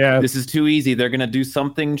easy. that. Yeah, this is too easy. They're gonna do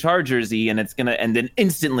something Chargers-y, and it's gonna, and then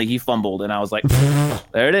instantly he fumbled, and I was like,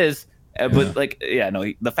 there it is. But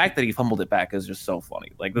the fact that he fumbled it back is just so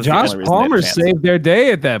funny. Like Josh Palmer saved their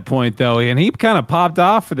day at that point, though, and he kind of popped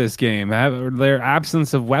off for this game. Their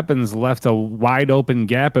absence of weapons left a wide open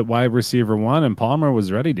gap at wide receiver 1, and Palmer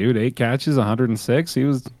was ready, dude. 8 catches, 106. He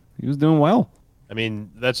was doing well. I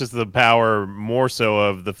mean, that's just the power more so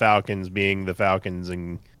of the Falcons being the Falcons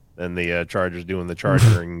and the Chargers doing the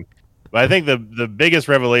Chargering. But I think the biggest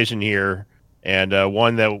revelation here, and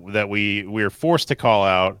one that we're forced to call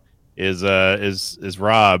out, is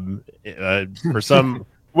Rob for some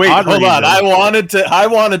wait hold reason. on I wanted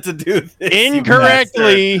to do this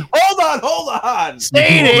incorrectly. Hold on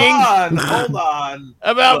Stating hold on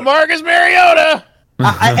about Marcus Mariota.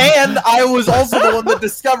 I was also the one that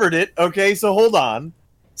discovered it. Okay, so hold on.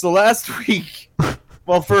 So last week,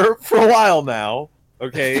 well, for a while now,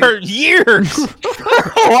 okay, for years, for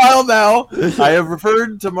a while now, I have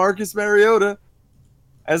referred to Marcus Mariota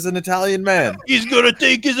as an Italian man. He's gonna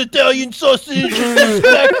take his Italian sausage and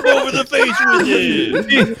smack him over the face with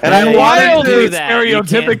it. And I wanted to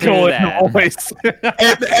stereotypical and always.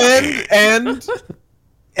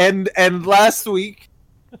 And last week,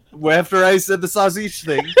 after I said the sausage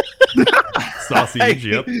thing,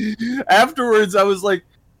 yep. Afterwards, I was like,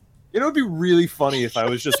 it'd be really funny if I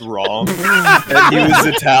was just wrong and he was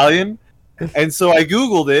Italian. And so I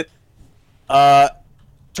Googled it.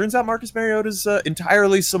 Turns out Marcus Mariota's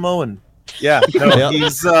entirely Samoan. Yeah, no,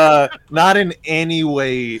 he's not in any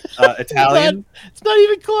way Italian. It's not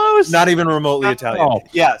even close. Not even remotely Italian. Oh.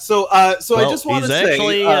 Yeah, so I just want to say...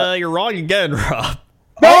 actually, you're wrong again, Rob.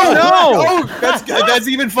 Oh, no! That's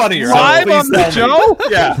even funnier. Live on the show?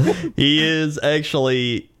 Yeah. He is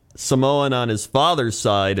actually Samoan on his father's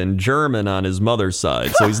side and German on his mother's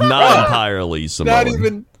side, so he's not entirely Samoan. Not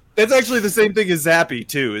even... That's actually the same thing as Zappy,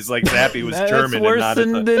 too. It's like Zappy was German. That's worse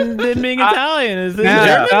and not than being Italian, is it?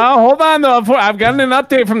 Hold on, though. I've gotten an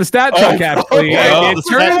update from the stat check, actually. Okay. It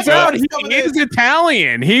turns out he is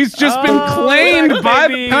Italian. He's just been claimed by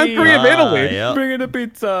the country of Italy. Yep. Bring in a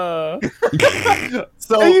pizza.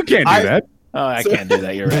 So you can't do that. Oh, I can't do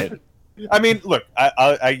that. You're right. I mean, look,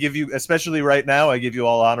 I give you, especially right now, I give you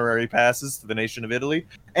all honorary passes to the nation of Italy.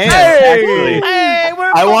 And actually,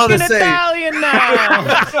 we're want to say, Italian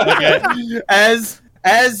now.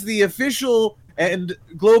 as the official and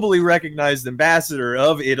globally recognized ambassador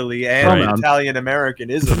of Italy and Italian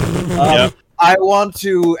Americanism, I want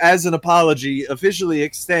to, as an apology, officially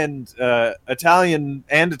extend Italian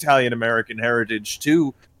and Italian American heritage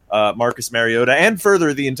to Marcus Mariota and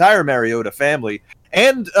further the entire Mariota family.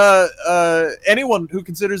 And anyone who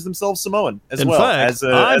considers themselves Samoan as well. In fact,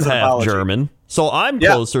 I'm as half apology. German, so I'm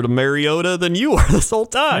closer to Mariota than you are this whole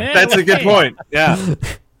time. That's a good point. Yeah. So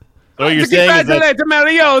what you're saying is that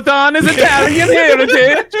Mariota on his Italian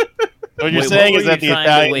heritage. what you're saying is that the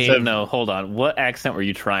Italians have... No, hold on. What accent were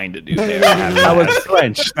you trying to do there? That was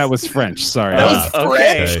French. That was French. Sorry. That was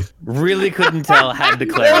French. Okay. Really couldn't tell. Had to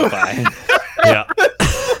clarify. Yeah.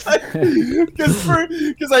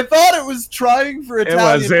 Because I thought it was trying for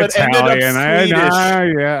Italian, but ended up Swedish.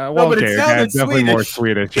 Well, but it okay, sounded definitely more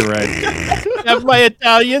Swedish. Swedish. You're right. have my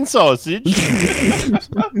Italian sausage.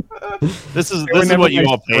 This is what you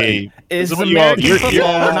all pay. Is American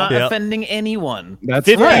football? We're not offending anyone. That's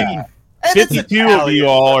 50, right. 52 of you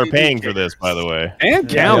all are paying for this, by the way. And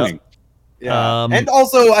counting. Yeah. And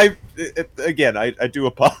also, I do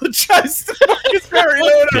apologize to Marcus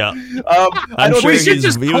Mariota. I'm sure we should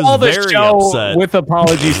just call the show with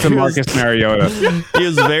apologies to Marcus Mariota. He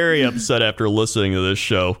is very upset after listening to this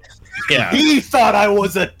show. Yeah. He thought I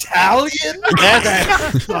was Italian?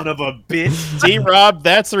 That son of a bitch. See, Rob,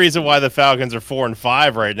 that's the reason why the Falcons are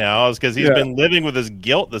 4-5 right now, is because he's been living with his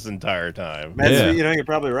guilt this entire time. You're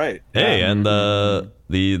probably right. Hey, and the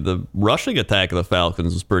rushing attack of the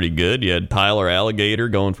Falcons was pretty good. You had Tyler Alligator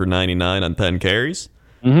going for 99 on 10 carries.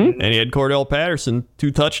 Mm-hmm. And he had Cordell Patterson,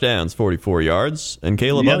 2 touchdowns, 44 yards, and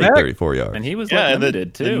Caleb Huntley, 34 yards. And he was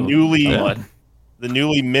limited, too. The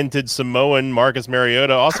newly minted Samoan Marcus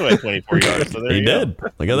Mariota also had 24 yards. So he did.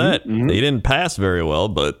 Look at that. Mm-hmm. He didn't pass very well,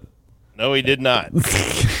 but... No, he did not.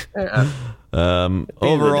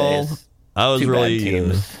 Overall, I was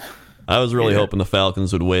really hoping the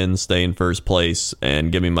Falcons would win, stay in first place,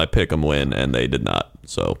 and give me my pick'em win, and they did not.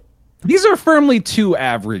 So these are firmly 2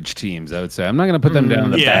 average teams, I would say. I'm not going to put them down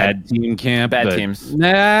in the bad team camp. Bad teams.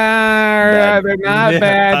 Nah, they're not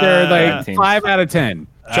bad. They're like 5 out of 10.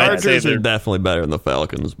 Chargers are definitely better than the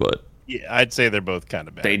Falcons, but I'd say they're both kind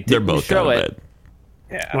of bad. They're both kind of bad.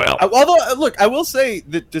 Yeah. Well, although look, I will say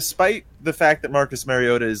that despite the fact that Marcus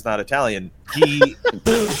Mariota is not Italian,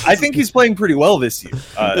 I think he's playing pretty well this year.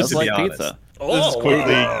 This to like be honest.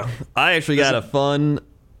 pizza. I actually got a fun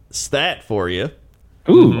stat for you.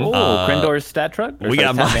 Ooh. Krendor's stat truck? We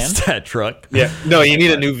got my stat truck. Yeah. No, you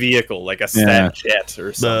need a new vehicle, like a stat jet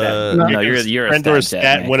or something. No, you're a Krendor's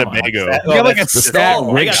stat Winnebago. You got like a stat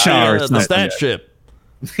rickshaw or the something. stat ship.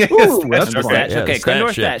 Ooh, that's Okay, fun. Yeah, Krendor's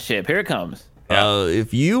stat ship. stat ship. Here it comes.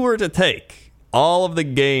 If you were to take all of the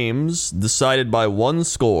games decided by one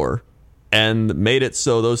score and made it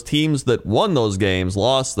so those teams that won those games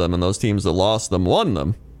lost them, and those teams that lost them won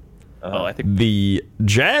them, I think the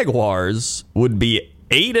Jaguars would be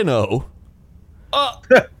 8-0,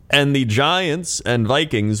 and the Giants and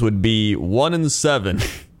Vikings would be 1-7.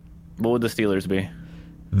 what would the Steelers be?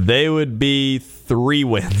 They would be 3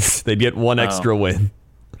 wins. They'd get one extra win.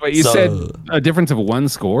 Wait, you So- said a difference of one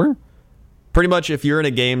score? Pretty much, if you're in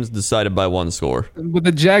a game decided by one score, But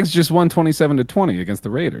the Jags just won 27-20 against the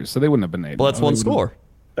Raiders, so they wouldn't have been 8. well, that's one score.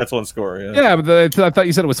 That's one score. Yeah. Yeah, but I thought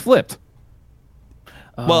you said it was flipped.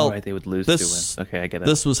 Oh, Well, right, they would lose this- 2 wins. Okay, I get it.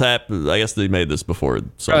 This was happening. I guess they made this before.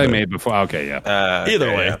 Probably Sunday. made before. Okay, yeah. Either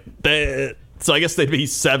Okay, way, yeah. so I guess they'd be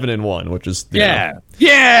 7-1, which is Yeah.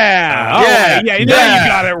 Yeah. Oh, Yeah. yeah. You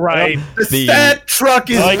got it right. The The- stat truck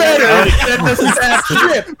is I like- better I like- than the stat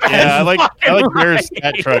ship. Yeah, I like Bear's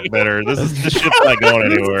stat truck better. This ship's not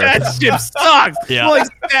going anywhere. That ship sucks. Yeah. Like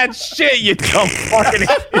that shit, you dumb fucking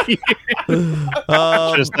idiot.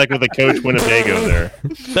 Um, Just like with the coach Winnebago there.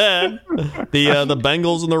 then the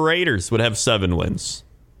Bengals and the Raiders would have 7 wins.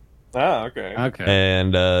 Ah, okay. Okay.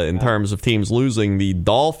 And in terms of teams losing, the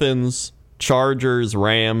Dolphins, Chargers,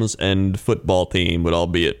 Rams, and football team would all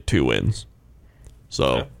be at 2 wins.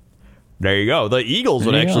 So there you go. The Eagles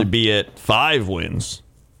would There you actually go. be at 5 wins.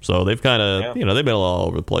 So they've kind of, Yeah. they've been all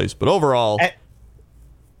over the place. But overall, Eh.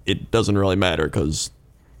 it doesn't really matter because,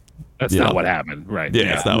 That's you not know. what happened, right?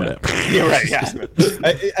 yeah, it's not what happened. You're right.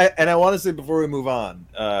 Yeah. And I want to say before we move on,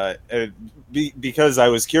 because I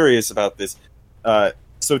was curious about this.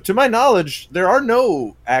 So to my knowledge, there are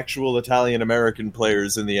no actual Italian American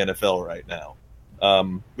players in the NFL right now,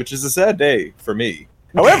 which is a sad day for me.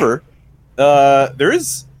 However, there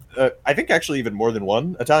is, I think, actually even more than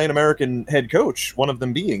one Italian American head coach. One of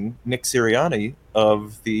them being Nick Sirianni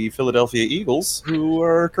of the Philadelphia Eagles, who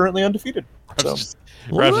are currently undefeated. So.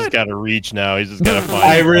 Russ has got to reach now. He's just got to find.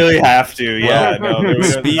 I really have to. Yeah. No, there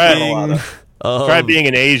was- I had a lot Speaking of- of, Try being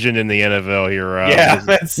an Asian in the NFL here, Rob. Yeah, This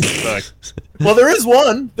that's sucks. well. There is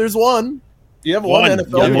one. There's one. You have one One.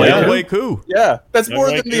 NFL Young player. Younghoe Koo. Yeah, that's Young more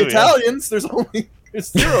Wei than the Koo, yeah. Italians. There's 0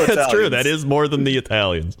 Italians. That's true. That is more than the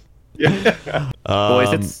Italians. Yeah.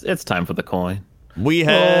 Boys, it's time for the coin. We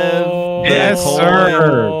have the Yes,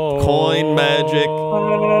 sir. coin magic.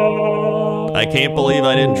 I can't believe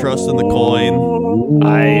I didn't trust in the coin.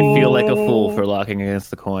 I feel like a fool for locking against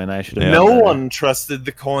the coin. I should have. Yeah. No done better. one trusted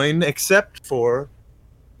the coin except for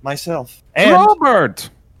myself. And Robert.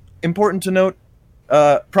 important to note,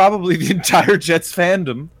 probably the entire Jets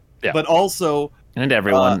fandom, Yeah. but also And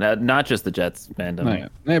everyone, not just the Jets fandom. Oh,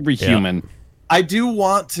 yeah. Every human. I do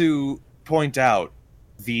want to point out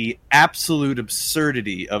the absolute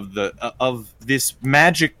absurdity of of this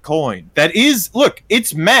magic coin. That is, look,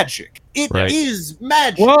 it's magic. It is Right.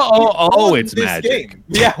 magic. Whoa, It it's won this magic. game.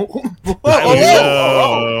 Yeah.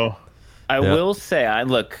 Oh, I Yeah. will say, I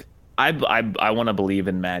want to believe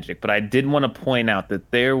in magic, but I did want to point out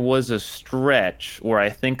that there was a stretch where I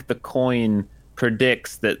think the coin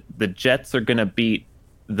predicts that the Jets are going to beat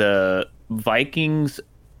the Vikings,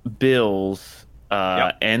 Bills,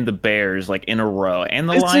 and the Bears like in a row, and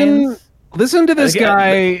the Lions. Listen to this Again,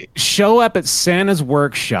 guy show up at Santa's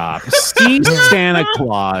workshop, see Santa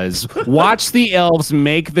Claus, watch the elves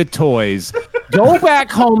make the toys, go back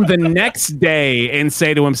home the next day and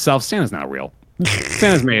say to himself, Santa's not real.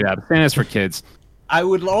 Santa's made up. Santa's for kids. I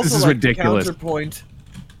would also This is like ridiculous. to counterpoint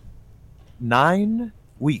 9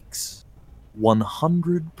 weeks,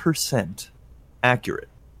 100% accurate.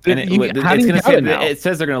 And it, You- it's how do you gonna know say, it now? it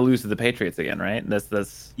says they're going to lose to the Patriots again, right?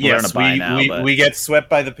 That's Yes, we're on a bye now. but we get swept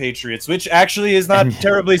by the Patriots, which actually is not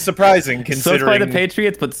terribly surprising swept by considering the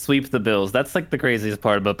Patriots, but sweep the Bills. That's like the craziest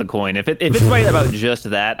part about the coin. If it's right about just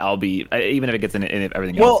that, I'll be even if it gets in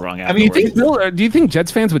everything Well, else wrong. I mean, Afterwards. Do you think Jets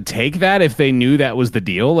fans would take that if they knew that was the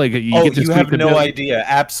deal? Like you Oh, get to you sweep have the no bill? idea.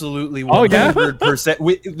 Absolutely, Oh, yeah?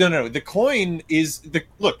 100%. No. The coin is the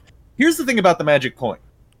look. Here's the thing about the magic coin.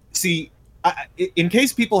 See, in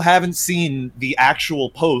case people haven't seen the actual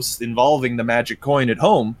posts involving the magic coin at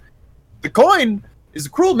home, the coin is a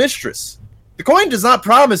cruel mistress. The coin does not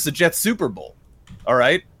promise the Jets Super Bowl. All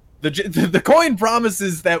right. The coin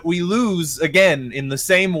promises that we lose again in the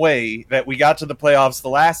same way that we got to the playoffs the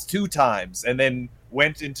last 2 times, and then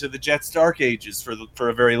went into the Jets' dark ages for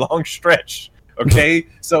a very long stretch. Okay,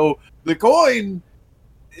 so the coin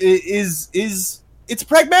is it's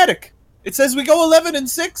pragmatic. It says we go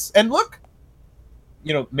 11-6, and look,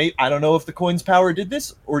 I don't know if the coin's power did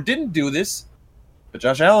this or didn't do this, but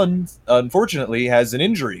Josh Allen unfortunately has an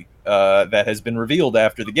injury that has been revealed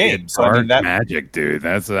after the game. So I mean, that magic, dude.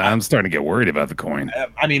 I'm starting to get worried about the coin.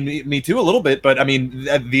 I mean, me too a little bit, but I mean,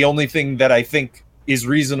 the only thing that I think is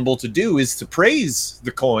reasonable to do is to praise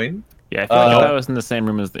the coin. Yeah, I feel like if I was in the same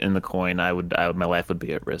room as in the coin, my life would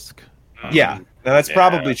be at risk. That's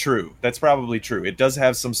probably true. That's probably true. It does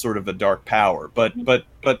have some sort of a dark power, but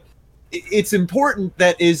it's important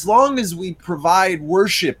that as long as we provide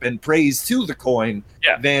worship and praise to the coin,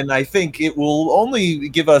 then I think it will only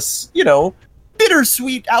give us,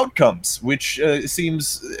 bittersweet outcomes, which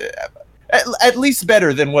seems at least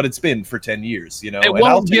better than what it's been for 10 years. It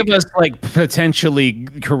won't give us like potentially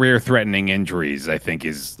career-threatening injuries. I think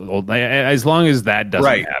is as long as that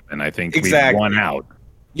doesn't happen. I think we've won out.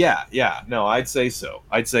 Yeah. No, I'd say so.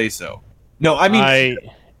 No, I mean,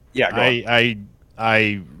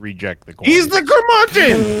 I reject the coin. He's the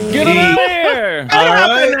curmudgeon. Get him out of here. I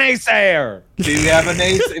have a naysayer. Do you have a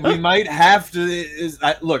naysayer? We might have to.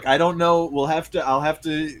 Look, I don't know. I'll have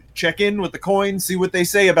to check in with the coin, see what they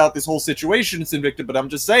say about this whole situation. It's Invicta, but I'm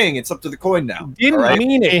just saying it's up to the coin now. Didn't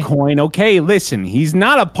mean it, coin. Okay, listen, he's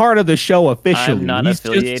not a part of the show officially. I'm not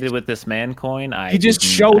affiliated with this man, coin. He just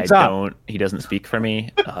shows up. He doesn't speak for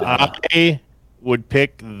me. I would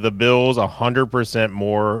pick the Bills 100%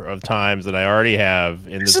 more of times than I already have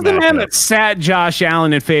in this. This is the man that sat Josh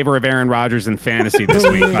Allen in favor of Aaron Rodgers in fantasy this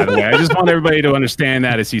week, by the way. I just want everybody to understand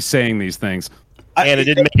that as he's saying these things. And it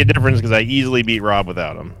didn't make a difference because I easily beat Rob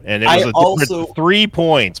without him. And it was a 3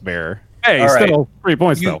 points, Bear. Hey, still 3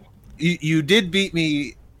 points, though. You did beat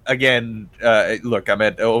me again. Look, I'm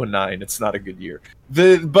at 0-9. It's not a good year.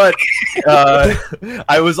 But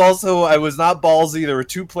I was not ballsy. There were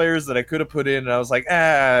 2 players that I could have put in, and I was like,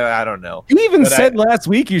 I don't know. You even said last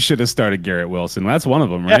week you should have started Garrett Wilson. That's one of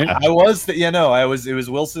them, right? Yeah, I was. It was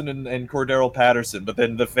Wilson and Cordero Patterson. But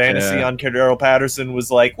then the fantasy on Cordero Patterson was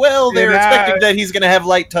like, well, they're expecting that he's going to have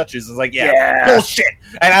light touches. I was like, bullshit.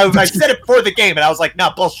 And I said it before the game, and I was like,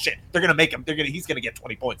 no, bullshit. They're going to make him. He's going to get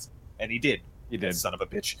 20 points, and he did. He did. Son of a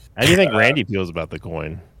bitch. How do you think Randy feels about the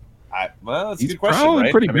coin? That's a He's good question. Probably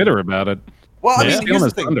pretty bitter about it. Well, I mean, here's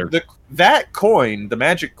the thing. That coin, the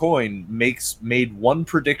magic coin, made one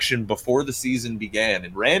prediction before the season began,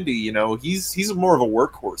 and Randy, he's more of a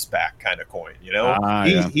workhorse back kind of coin.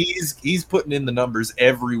 He's putting in the numbers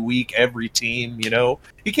every week, every team.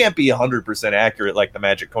 He can't be 100% accurate like the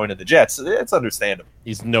magic coin of the Jets. It's understandable.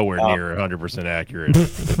 He's nowhere near 100% accurate.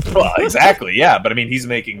 Well, exactly, yeah. But I mean, he's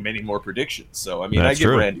making many more predictions. So I mean, I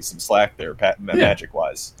give Randy some slack there, magic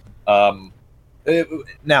wise.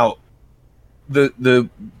 Now. The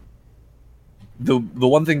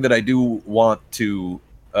one thing that I do want to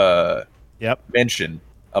mention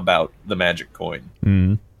about the magic coin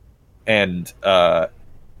and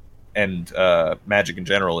magic in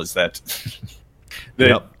general is that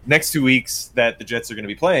the next 2 weeks that the Jets are going to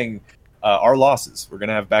be playing are losses. We're going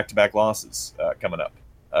to have back-to-back losses coming up,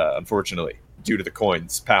 unfortunately, due to the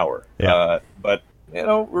coin's power. But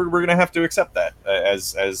we're going to have to accept that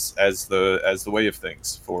as the way of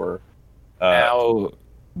things for. Now,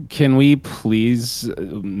 can we please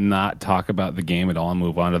not talk about the game at all and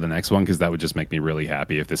move on to the next one? Because that would just make me really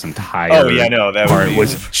happy if this entire part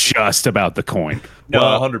was just about the coin. No,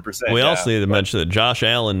 100%. We also need to mention that Josh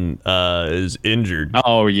Allen is injured.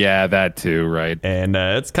 Oh, yeah, that too, right. And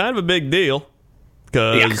it's kind of a big deal.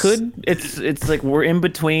 It's like we're in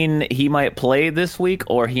between. He might play this week,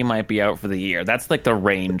 or he might be out for the year. That's like the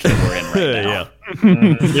range that we're in right now.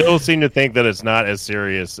 People seem to think that it's not as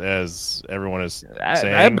serious as everyone is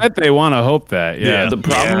saying. I bet they want to hope that. Yeah. The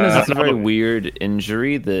problem is it's a very weird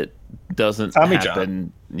injury that doesn't happen.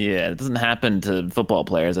 John. Yeah, it doesn't happen to football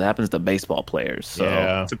players. It happens to baseball players.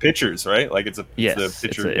 So to pitchers, right? Like it's a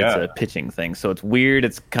pitching thing. So it's weird.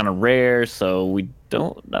 It's kind of rare. So I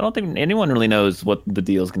don't think anyone really knows what the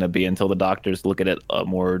deal is going to be until the doctors look at it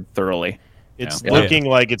more thoroughly. It's looking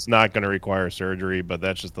like it's not going to require surgery, but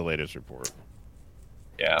that's just the latest report.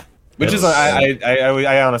 Yeah. Which is,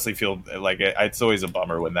 I honestly feel like it's always a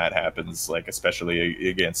bummer when that happens, like especially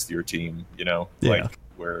against your team, like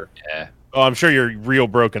where. Yeah. Oh, I'm sure you're real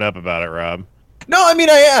broken up about it, Rob. No, I mean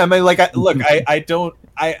I am. I don't.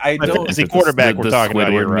 As a quarterback, we're talking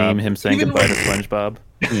about here, Rob. Him saying goodbye to SpongeBob.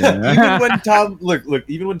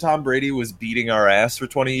 Even when Tom Brady was beating our ass for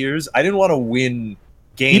 20 years, I didn't want to win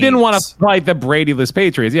games. You didn't want to fight the Brady-less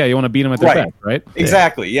Patriots. Yeah, you want to beat them at their best, right?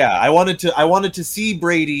 Exactly. Yeah, I wanted to see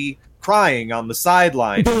Brady crying on the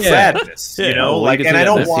sideline, sadness. And I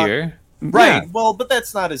don't want. Right. Well, but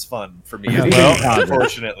that's not as fun for me. Well,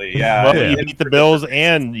 unfortunately, yeah. Well, you beat the Bills,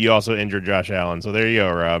 and you also injured Josh Allen. So there you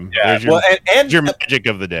go, Rob. Yeah. There's your, and your magic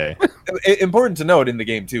of the day. Important to note in the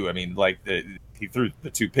game too. I mean, like he threw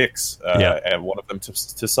the 2 picks, and one of them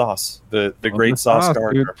to Sauce, the great Sauce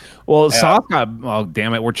Gardner. Dude. Well, Sauce got. Oh,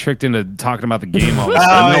 damn it! We're tricked into talking about the game all of a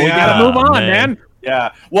sudden. No, we gotta move on, man.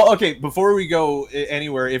 Yeah. Well, okay. Before we go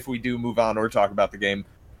anywhere, if we do move on or talk about the game,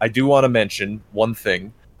 I do want to mention one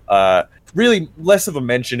thing. Really less of a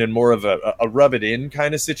mention and more of a rub it in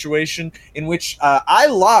kind of situation in which I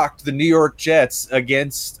locked the New York Jets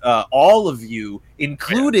against all of you,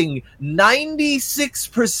 including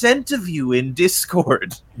 96% of you in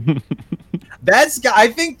Discord. I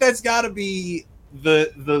think that's got to be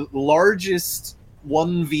the largest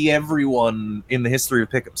 1v everyone in the history of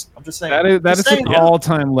pick'ems. I'm just saying. That is an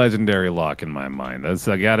all-time legendary lock in my mind. That's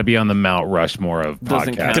got to be on the Mount Rushmore of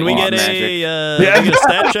podcasts. Can we get a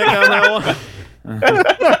stat check on that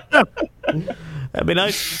one? That'd be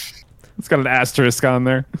nice. It's got an asterisk on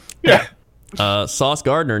there. Yeah. Sauce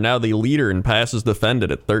Gardner now the leader in passes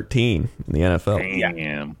defended at 13 in the NFL.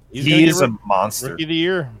 Damn. He is a monster. Rookie of the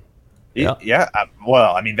year. Yeah.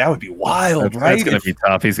 Well, I mean, that would be wild, right? That's going to be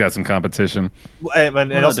tough. He's got some competition.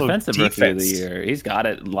 And also defensive rookie of the year. He's got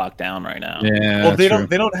it locked down right now. Yeah. Well, they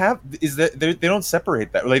don't have. They don't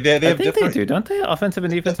separate that. Like they have think different. They do, don't they? Offensive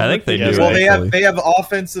and defensive. I think they do. Well, they have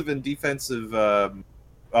offensive and defensive.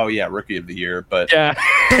 Rookie of the year, but yeah.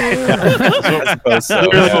 I suppose so.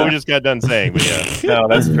 Literally what we just got done saying, but yeah. No,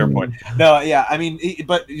 that's a fair point. No, yeah, I mean,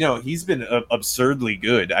 but he's been absurdly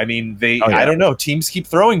good. I mean, I don't know, teams keep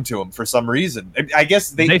throwing to him for some reason. I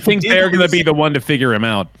guess they think they're going to be the one to figure him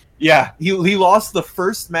out. Yeah, he lost the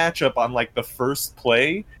first matchup on like the first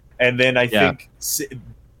play, and then I think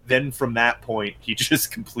then from that point he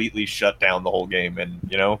just completely shut down the whole game, and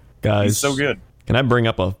guys, he's so good. Can I bring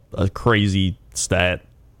up a crazy stat?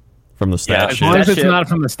 From the stat ship. As long as it's not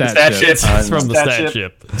from the stat ship. It's from the stat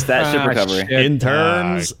ship. Stat ship recovery. Shit. In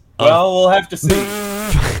terms well, we'll have to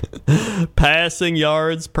see. Passing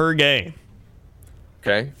yards per game.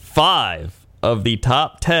 Okay. 5 of the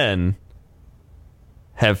top 10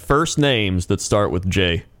 have first names that start with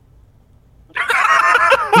J.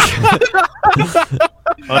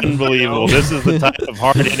 Unbelievable. This is the type of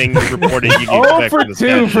hard-hitting reporting you can expect for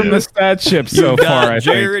 2 from the stat ship so far, I think.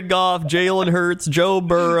 Jared Goff, Jalen Hurts, Joe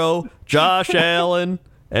Burrow, Josh Allen,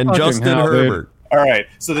 and Fucking Justin hell, Herbert. All right.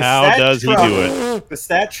 So How does he do it? The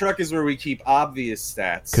stat truck is where we keep obvious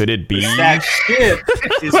stats. Could it be? The stat ship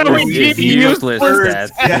is where we keep useless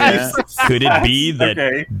stats. Yes. Could it be that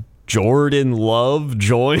Okay. Jordan Love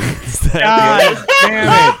joins that? God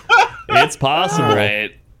damn it. It's possible.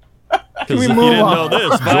 Right. Because if you move didn't on? know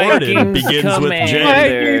this, Jordan Vikings begins with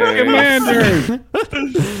J. Vikings Commanders.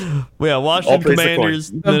 Yeah, Washington praise the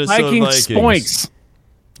Commanders, The Minnesota Vikings Vikings. Spoinks.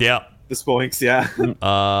 Yeah. The Spoinks,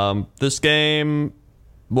 yeah. This game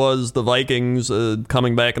was the Vikings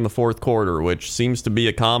coming back in the fourth quarter, which seems to be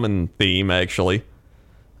a common theme, actually.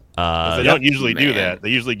 They don't usually do that. They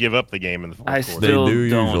usually give up the game in the fourth I quarter. still They do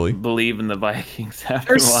don't usually. believe in the Vikings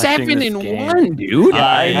after They're watching this 7-1, game. dude.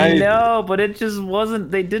 I know, but it just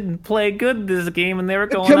wasn't. They didn't play good this game, and they were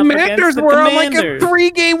going up Commanders against the were on like a Commanders.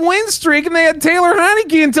 3-game win streak, and they had Taylor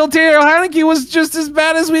Heineke until Taylor Heineke was just as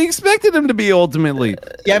bad as we expected him to be ultimately.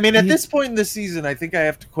 Yeah, I mean, at this point in the season, I think I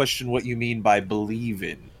have to question what you mean by believe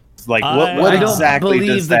in. Like, what I don't exactly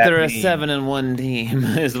believe does that that they're mean? a 7-1 team.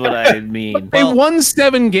 Is what I mean. They won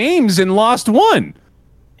 7 games and lost 1.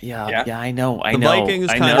 Yeah, I know. The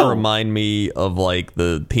Vikings kind of remind me of like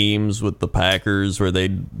the teams with the Packers where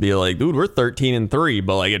they'd be like, dude, we're 13-3,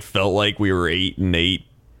 but like it felt like we were 8-8.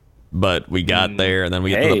 But we got there, and then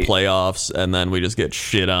we get to the playoffs, and then we just get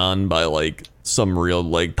shit on by like some real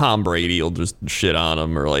like Tom Brady will just shit on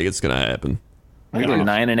them, or like it's gonna happen. We were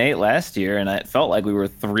 9-8 last year, and it felt like we were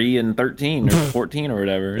 3-13 or 14 or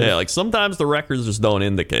whatever. Yeah, like sometimes the records just don't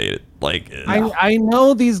indicate it. Like I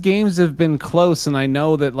know these games have been close, and I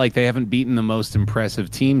know that like they haven't beaten the most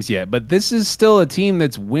impressive teams yet, but this is still a team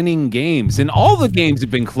that's winning games, and all the games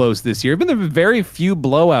have been close this year. There have been very few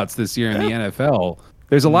blowouts this year in the NFL.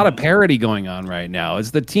 There's a lot of parity going on right now.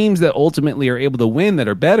 It's the teams that ultimately are able to win that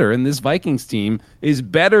are better, and this Vikings team is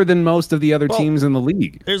better than most of the other teams in the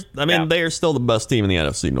league. They are still the best team in the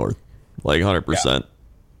NFC North, like 100%.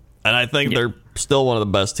 And I think they're still one of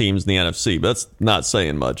the best teams in the NFC, but that's not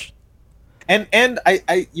saying much. And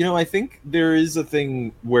I think there is a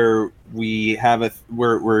thing where we have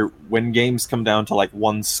where when games come down to like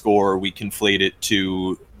one score, we conflate it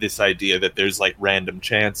to this idea that there's like random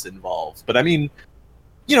chance involved. But I mean,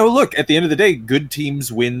 look, at the end of the day, good teams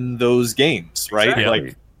win those games, right? Exactly.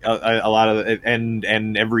 Like a lot of it,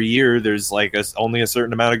 and every year there's like only a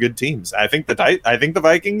certain amount of good teams. I think the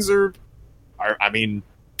Vikings are I mean,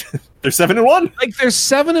 they're 7-1. Like they're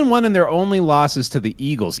 7-1, and their only losses to the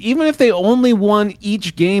Eagles. Even if they only won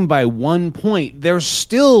each game by 1 point,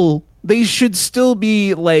 they should still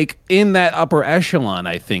be like in that upper echelon,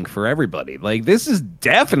 I think, for everybody. Like this is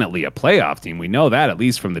definitely a playoff team. We know that, at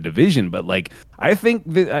least from the division. But like I think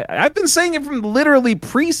that I've been saying it from literally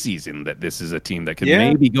preseason that this is a team that could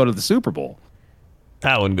maybe go to the Super Bowl.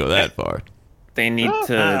 I wouldn't go that far. They need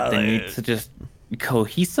to just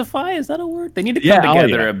cohesify. Is that a word? They need to come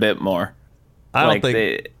together a bit more. I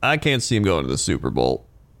can't see them going to the Super Bowl.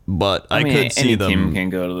 But I could see them. Any team can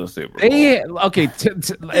go to the Super Bowl.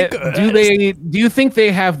 Do you think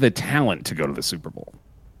they have the talent to go to the Super Bowl?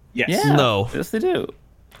 Yes. Yeah. No. Yes, they do.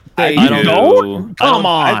 I don't. Come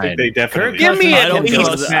on. I think they definitely. Give me at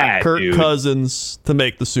least that, Kirk dude. Cousins to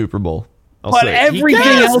make the Super Bowl. But everything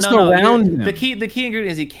else around him. The key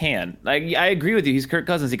ingredient is he can. Like I agree with you. He's Kirk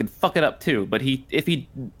Cousins. He can fuck it up too. But if he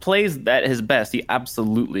plays at his best, he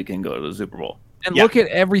absolutely can go to the Super Bowl. And look at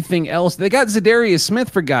everything else. They got Zadarius Smith,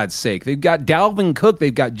 for God's sake. They've got Dalvin Cook.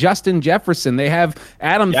 They've got Justin Jefferson. They have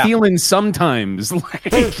Adam Thielen sometimes.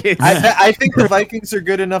 I think the Vikings are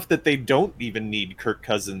good enough that they don't even need Kirk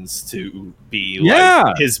Cousins to be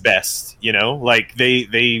his best. You know, like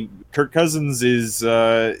Kirk Cousins is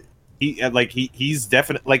he's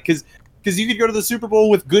definitely like because you could go to the Super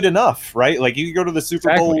Bowl with good enough, right? Like you could go to the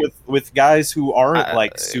Super Bowl with guys who aren't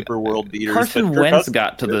like super world beaters. Carson Wentz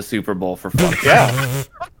got to the Super Bowl for fun.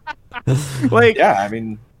 I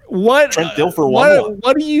mean, Trent Dilfer won.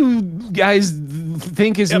 What do you guys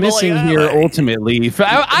think is missing here ultimately?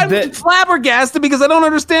 I'm flabbergasted because I don't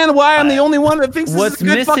understand why I'm the only one that thinks this is a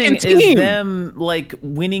good fucking team. What's missing is them like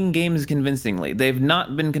winning games convincingly. They've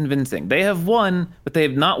not been convincing. They have won, but they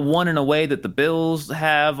have not won in a way that the Bills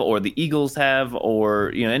have, or the Eagles have,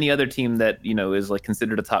 or any other team that is like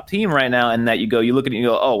considered a top team right now. And that you look at it and you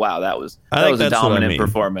go, oh wow, that was a dominant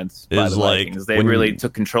performance by the Vikings. They really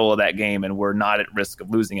took control of that game and were not at risk of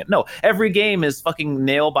losing it. No, every game is fucking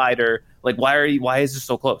nail biter. Like, why is this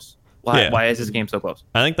so close? Why is this game so close?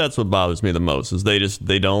 I think that's what bothers me the most is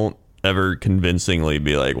they don't ever convincingly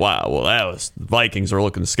be like, wow, well, Vikings are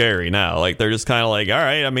looking scary now. Like, they're just kind of like, all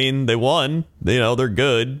right, I mean, they won. They're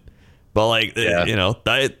good. But, like,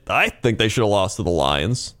 I think they should have lost to the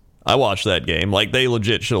Lions. I watched that game. Like, they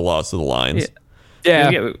legit should have lost to the Lions.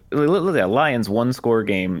 Yeah. Look at Lions 1-score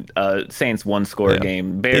game, Saints 1-score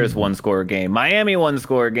game, Bears 1-score game, Miami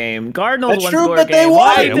 1-score game, Cardinals 1-score game. They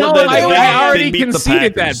won. I already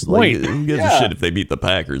conceded that point. Who gives a shit if they beat the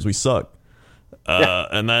Packers? We suck.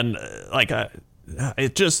 And then they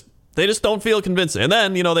just don't feel convincing. And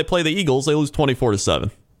then they play the Eagles. They lose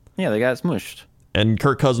 24-7. Yeah, they got smushed. And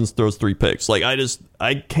Kirk Cousins throws 3 picks. Like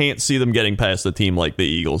I can't see them getting past a team like the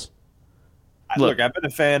Eagles. Look, I've been a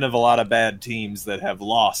fan of a lot of bad teams that have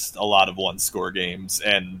lost a lot of 1-score games,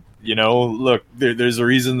 and look, there's a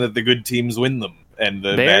reason that the good teams win them and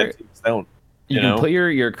the bad teams don't. You can put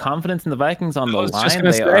your confidence in the Vikings on the line. Just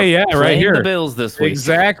gonna say, right here, the Bills this week.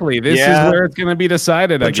 Exactly. This is where it's going to be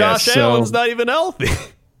decided. But Josh Allen's not even healthy.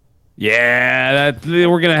 Yeah,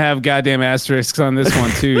 we're gonna have goddamn asterisks on this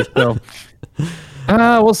one too. So.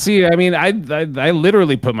 We'll see. I mean, I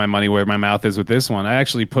literally put my money where my mouth is with this one. I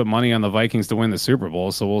actually put money on the Vikings to win the Super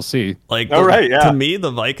Bowl, so we'll see. To me,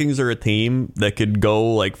 the Vikings are a team that could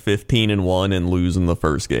go like 15-1 and lose in the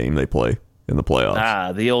first game they play in the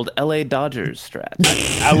playoffs. The old LA Dodgers strat.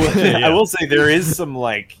 I will say there is some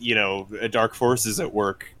dark forces at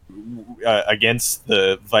work against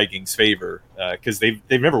the Vikings' favor because they've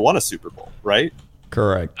never won a Super Bowl, right?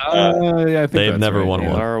 Correct. I think they've never won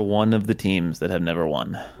one. one. They are one of the teams that have never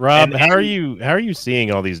won. Rob, how are you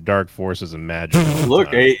seeing all these dark forces and magic? Look,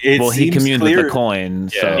 he communed with the coin,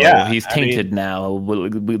 so he's tainted now. We'll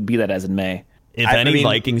be that as in May. If any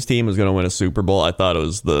Vikings team was going to win a Super Bowl, I thought it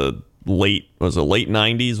was the late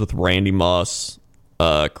 90s with Randy Moss,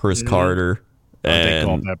 Chris Carter, and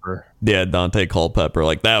Culpepper. Yeah, Dante Culpepper.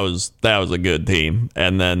 Like that was a good team,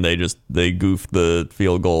 and then they goofed the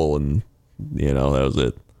field goal and. That was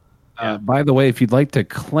it. By the way, if you'd like to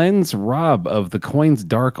cleanse Rob of the coin's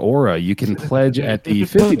dark aura, you can pledge at the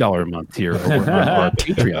 $50 a month tier over on our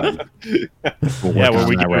Patreon. Where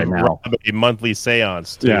we can Rob a monthly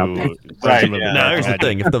seance to. Now, here's the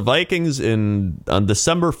thing: if the Vikings on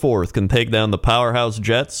December 4th can take down the powerhouse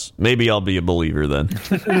Jets, maybe I'll be a believer then.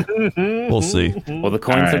 We'll see. Well, the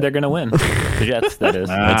coin said they're going to win. The Jets, that is.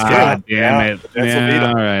 God damn it! Jets will beat them.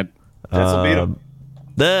 All right. Jets will beat them.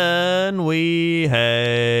 Then we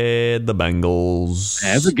had the Bengals.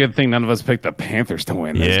 That's a good thing none of us picked the Panthers to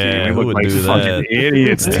win this game. Who We would look like do fucking that?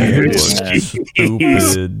 idiots, dude.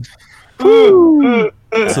 Stupid. So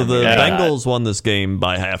the Bengals won this game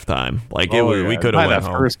by halftime. Like we could have By went that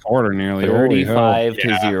home. first quarter nearly. Holy hell.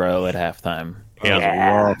 35-0 at halftime.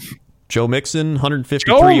 Yeah. Joe Mixon,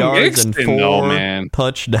 153 Joe yards and Mixon, 4 though, man.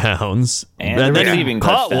 touchdowns. And then the he receiving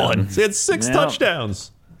caught touchdown. one. He had 6 Yeah.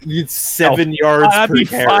 touchdowns. It's 7 yards That'd per be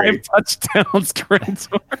carry. 5 touchdowns, Chris.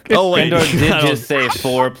 Oh, wait. Fendor did just say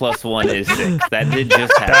 4 + 1 is 6. That did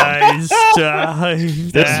just happen.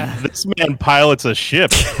 This man pilots a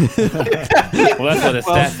ship. Well, that's why the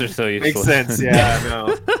stats are so useful. Makes sense. Yeah, I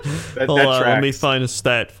know. Hold on, let me find a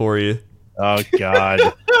stat for you. Oh God!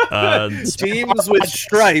 Teams with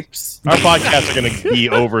stripes. Our podcasts are going to be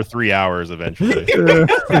over 3 hours eventually.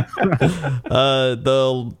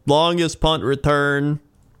 The longest punt return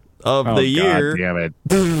of the year Damn it.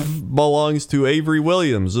 belongs to Avery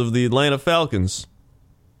Williams of the Atlanta Falcons.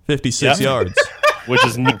 56 Yep. yards. Which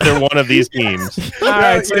is neither one of these teams. All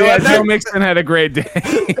right, so yeah, Joe Mixon had a great day.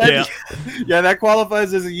 Yeah. Yeah, that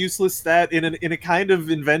qualifies as a useless stat in a kind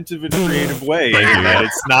of inventive and creative way. In that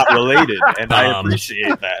it's not related, and I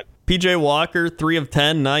appreciate that. PJ Walker, 3 of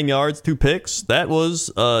 10, 9 yards, 2 picks. That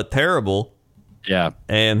was terrible. Yeah.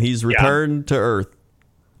 And he's returned to earth.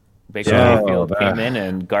 Baker Yeah. Mayfield came in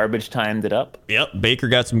and garbage timed it up. Yep. Baker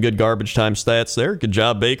got some good garbage time stats there. Good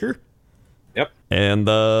job, Baker. Yep. And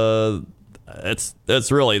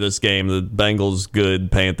that's really this game. The Bengals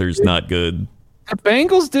good, Panthers not good. The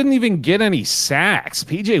Bengals didn't even get any sacks.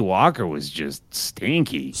 PJ Walker was just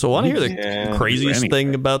stinky. So want to hear the Yeah. craziest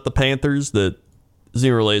thing about the Panthers that isn't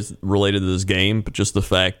even related to this game, but just the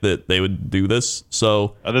fact that they would do this.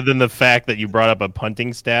 So Other than the fact that you brought up a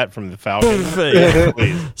punting stat from the Falcons. Yeah.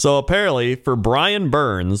 Please. So apparently, for Brian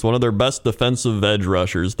Burns, one of their best defensive edge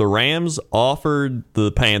rushers, the Rams offered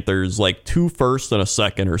the Panthers like 2 firsts and a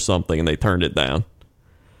second or something, and they turned it down.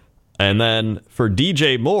 And then for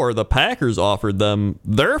DJ Moore, the Packers offered them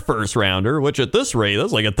their first rounder, which at this rate,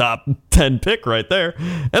 that's like a top 10 pick right there,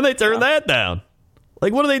 and they turned that down.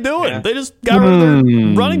 Like, what are they doing? Yeah. They just got rid of their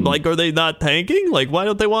running. Like, are they not tanking? Like, why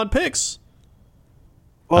don't they want picks?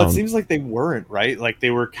 Well, it seems like they weren't, right? Like they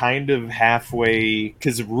were kind of halfway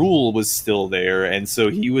because Rule was still there, and so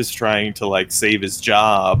he was trying to like save his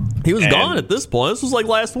job. He was And- gone at this point. This was like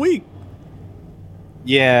last week.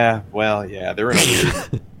 Yeah, well, yeah, they're in a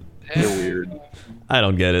weird. They're weird. I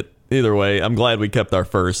don't get it. Either way, I'm glad we kept our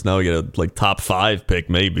first. Now we get a like top 5 pick,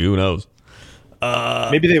 maybe. Who knows?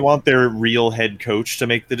 Maybe they want their real head coach to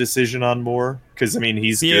make the decision on Moore because I mean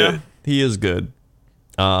he's good. He is good.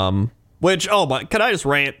 Which can I just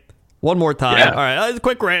rant one more time? Yeah. All right, a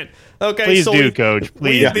quick rant. Okay, Please so do, Coach.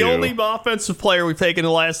 Please the do. only offensive player we've taken in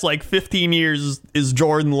the last like 15 years is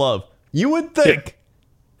Jordan Love. You would think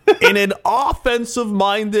in an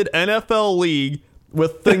offensive-minded NFL league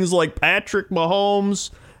with things like Patrick Mahomes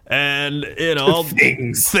and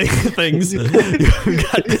Things. things you've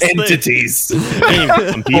got this thing. Entities.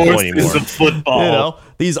 Some people anymore. Forces of football.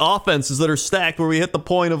 These offenses that are stacked where we hit the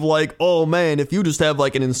point of like, oh man, if you just have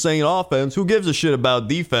like an insane offense, who gives a shit about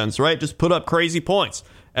defense, right? Just put up crazy points.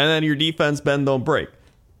 And then your defense bend, don't break.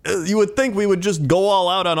 You would think we would just go all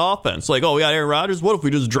out on offense. Like, oh, we got Aaron Rodgers. What if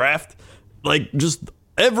we just draft like just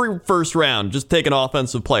every first round, just take an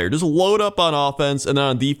offensive player, just load up on offense, and then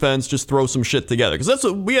on defense, just throw some shit together. Because that's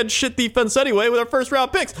what we had shit defense anyway with our first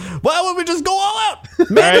round picks. Why would we just go all out?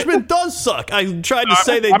 Management does suck. I tried to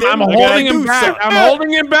say they didn't. I'm holding him back. Suck. I'm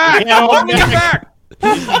holding him back. I'm holding him back.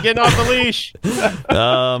 He's getting off the leash.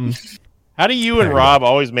 How do you and Rob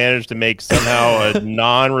always manage to make somehow a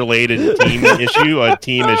non-related team issue a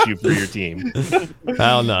team issue for your team? I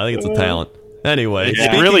don't know. I think it's a talent. Anyway,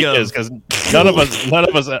 It really is because none of us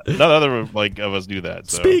do that.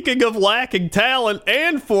 So. Speaking of lacking talent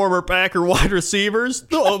and former Packer wide receivers,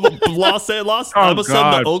 the Oakland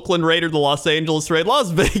Raiders, the Los Angeles Raiders,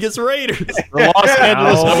 Las Vegas Raiders. The Los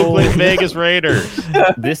Angeles Oakland Vegas Raiders.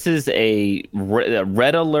 This is a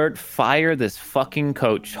red alert. Fire this fucking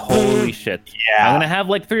coach. Holy shit. Yeah. I'm going to have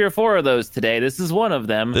like 3 or 4 of those today. This is one of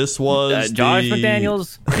them. This was Josh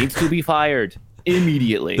McDaniels needs to be fired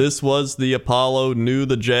immediately. This was the Apollo knew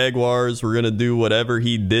the Jaguars were going to do whatever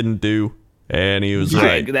he didn't do, and he was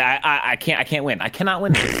right. I can't win. I cannot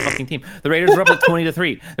win with this fucking team. The Raiders are up like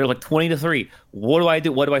 20-3. They're like 20-3. What do I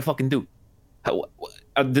do? What do I fucking do?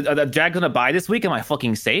 Are the Jags gonna buy this week? Am I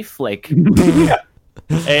fucking safe? Like,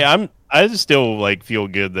 Hey, I just still like feel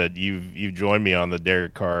good that you've joined me on the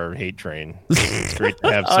Derek Carr hate train. It's great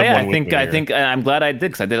to have someone. I think I'm glad I did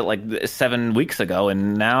because I did it like 7 weeks ago,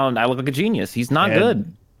 and now I look like a genius. He's not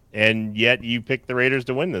good. and yet you picked the Raiders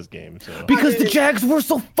to win this game. So. Because the Jags were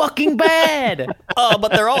so fucking bad. But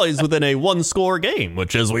they're always within a one-score game,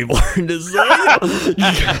 which, as we've learned, is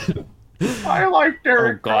I like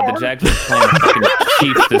Derek. Oh God, the Jags are playing the fucking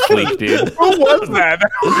Chiefs this week, dude. Who was that?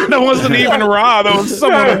 That wasn't even Rob. That was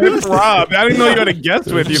someone with Rob. I didn't know you had a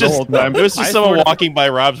guest with you the whole time. It was just someone walking by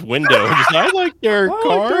Rob's window. Just, I like Derek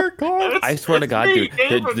Carr. I swear to God, dude,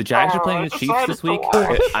 the Jags are playing the Chiefs this week.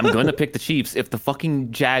 I'm going to pick the Chiefs. If the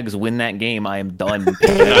fucking Jags win that game, I am done.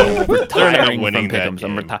 I'm retiring from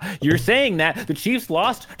Pick'ems. You're saying that the Chiefs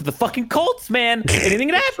lost to the fucking Colts, man. Anything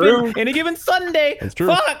can happen any given Sunday. That's true.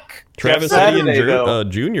 Fuck. Travis Etienne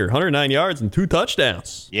Jr., 109 yards and 2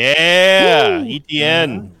 touchdowns. Yeah,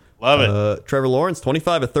 ETN. Love it. Trevor Lawrence,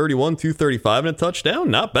 25 of 31, 235 and a touchdown.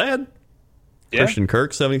 Not bad. Yeah. Christian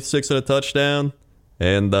Kirk, 76 and a touchdown.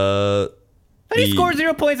 And how do you score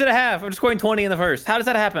 0 points at a half? I'm scoring 20 in the first. How does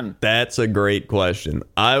that happen? That's a great question.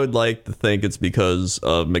 I would like to think it's because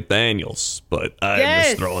of McDaniels, but I'm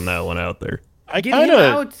just throwing that one out there. Get him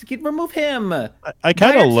out. Remove him. I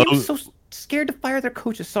kind of love... So scared to fire their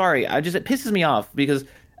coaches. Sorry, it pisses me off because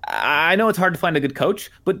I know it's hard to find a good coach,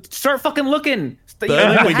 but start fucking looking. We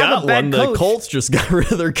got one. The Colts just got rid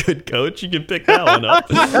of their good coach. You can pick that one up.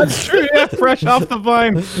 That's true. Yeah, fresh off the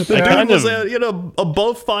vine. The dude was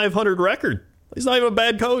above 500 record. He's not even a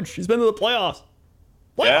bad coach. He's been to the playoffs.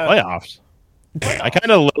 Playoffs. I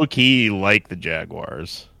kind of low key like the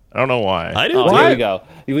Jaguars. I don't know why. I do. Here we go.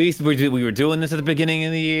 We were doing this at the beginning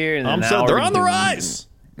of the year, and they're on the rise.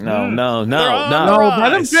 No.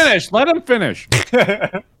 Let him finish. Let him finish.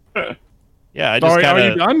 Yeah, Are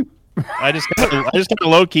you done? I just kind of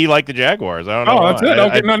low key like the Jaguars. I don't know. Oh, that's it.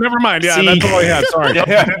 Okay, no, never mind. Yeah, that's all I had. Sorry.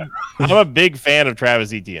 I'm a big fan of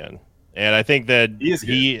Travis Etienne, and I think that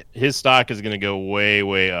his stock is going to go way,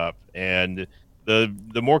 way up. And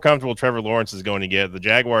the more comfortable Trevor Lawrence is going to get, the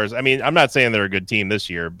Jaguars. I mean, I'm not saying they're a good team this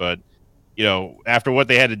year, but after what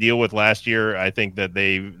they had to deal with last year, I think that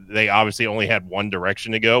they obviously only had one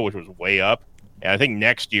direction to go, which was way up. And I think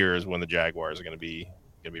next year is when the Jaguars are going to be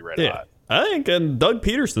red hot. I think Doug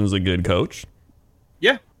Peterson's a good coach.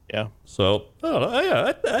 Yeah. So,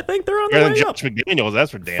 I think they're on the way up. Josh McDaniels,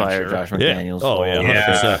 that's for damn Fire sure. Josh McDaniels. Yeah. Oh,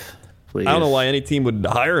 yeah, 100%. Please. I don't know why any team would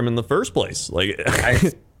hire him in the first place. Like,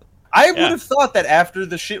 I would have thought that after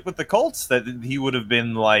the shit with the Colts that he would have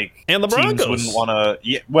been like, and the Broncos teams wouldn't want to.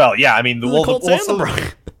 Yeah, I mean the Colts and the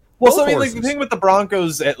Broncos. Well, so I mean, like, the thing with the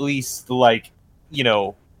Broncos, at least, like, he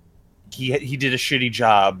did a shitty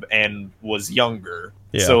job and was younger.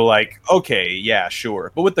 Yeah. So, like, okay, yeah,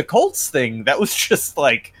 sure. But with the Colts thing, that was just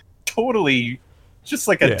like totally, just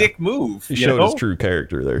like a dick move. He showed his true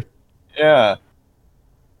character there. Yeah.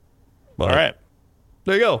 But, all right,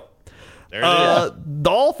 there you go. There it is.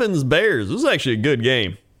 Dolphins Bears. This was actually a good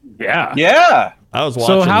game. Yeah. I was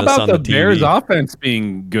watching. So how this about on the Bears offense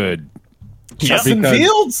being good? Justin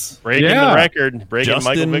Fields breaking the record,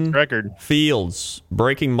 Michael Vick record. Fields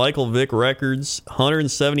breaking Michael Vick records,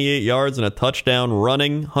 178 yards and a touchdown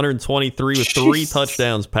running, 123 with 3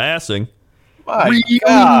 touchdowns passing. My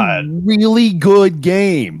God, really good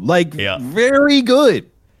game, like very good.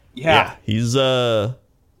 Yeah. He's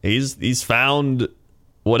found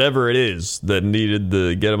whatever it is that needed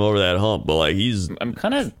to get him over that hump, but like I'm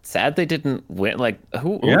kind of sad they didn't win. Like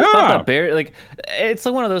who thought the Bears? Like it's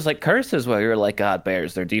like one of those like curses where you're like, God,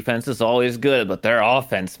 Bears, their defense is always good, but their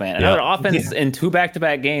offense, man, and their offense in 2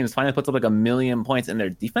 back-to-back games finally puts up like 1 million points, and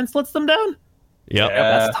their defense lets them down. Yeah,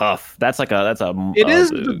 that's tough. It is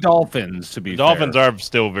the Dolphins, to be fair. Dolphins are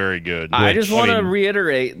still very good. I just want to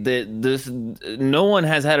reiterate that no one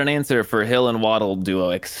has had an answer for Hill and Waddle duo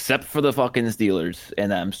except for the fucking Steelers,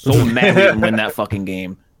 and I'm so mad we didn't win that fucking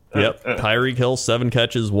game. Yep, Tyreek Hill 7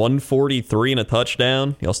 catches, 143 and a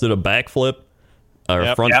touchdown. He also did a backflip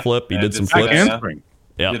or front flip. He did some flips.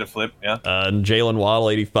 Yeah, did a flip. Yeah, and Jalen Waddle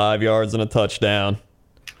 85 yards and a touchdown.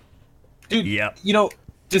 Dude,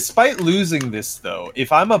 despite losing this, though, if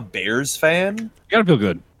I'm a Bears fan, you gotta feel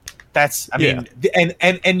good. I mean,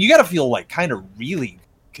 and you gotta feel like kind of really,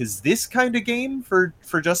 because this kind of game for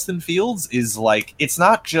Justin Fields is like, it's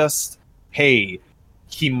not just, hey,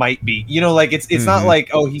 he might be, like it's not like,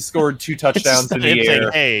 oh, he scored 2 touchdowns in the air.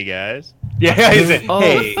 Like, hey guys,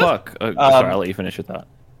 hey, fuck. Sorry, I'll let you finish your thought.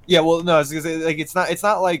 Yeah, well, no, I was gonna say, like, it's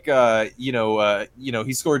not like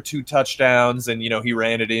he scored 2 touchdowns and he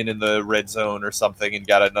ran it in the red zone or something and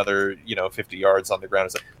got another 50 yards on the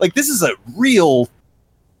ground. Like, this is a real.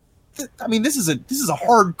 I mean, this is a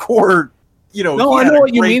hardcore. No, I know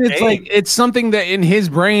what you mean. It's like it's something that in his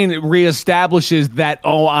brain reestablishes that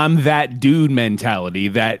I'm that dude mentality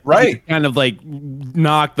that kind of like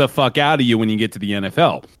knock the fuck out of you when you get to the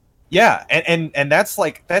NFL. Yeah, and that's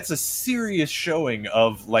a serious showing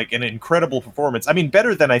of like an incredible performance. I mean,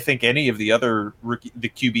 better than I think any of the other the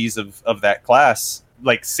QBs of that class.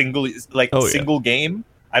 Like single game.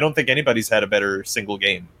 I don't think anybody's had a better single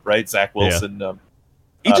game, right? Zach Wilson. Yeah.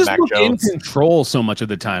 He just Mac looked Jones. In control so much of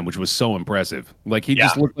the time, which was so impressive. Like he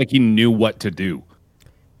just looked like he knew what to do.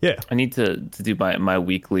 Yeah, I need to do my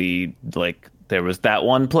weekly. Like there was that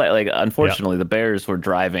one play. Like unfortunately, the Bears were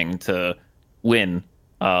driving to win.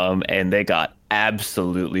 And they got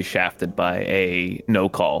absolutely shafted by a no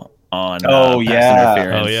call on pass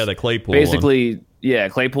interference. Oh yeah, the Claypool basically one. Yeah,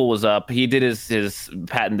 Claypool was up. He did his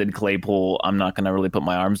patented Claypool. I'm not going to really put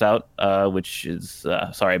my arms out, which is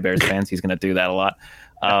sorry, Bears fans. He's going to do that a lot.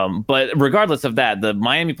 But regardless of that, the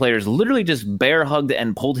Miami players literally just bear hugged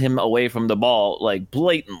and pulled him away from the ball, like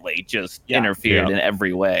blatantly just interfered in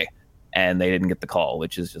every way, and they didn't get the call,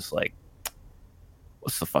 which is just like,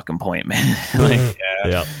 what's the fucking point, man? But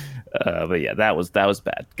yeah, that was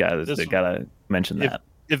bad. Gotta mention that.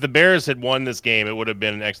 If the Bears had won this game, it would have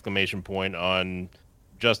been an exclamation point on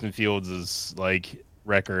Justin Fields' like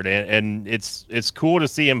record, and it's cool to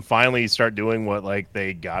see him finally start doing what like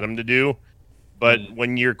they got him to do. But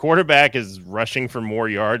when your quarterback is rushing for more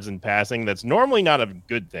yards than passing, that's normally not a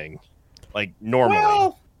good thing. Like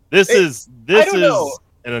normally, this is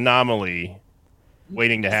an anomaly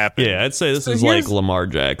waiting to happen. Yeah, I'd say this is like Lamar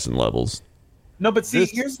Jackson levels. No, but see,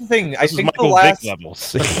 here's the thing. I think Michael the last Vick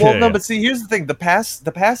levels. Well, no, but see, here's the thing. The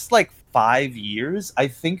past like 5 years, I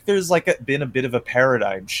think there's been a bit of a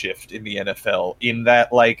paradigm shift in the NFL in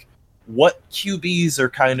that like what QBs are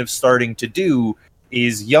kind of starting to do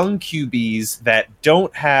is young QBs that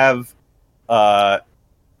don't have that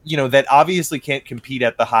obviously can't compete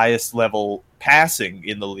at the highest level passing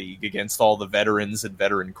in the league against all the veterans and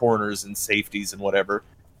veteran corners and safeties and whatever.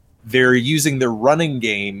 They're using their running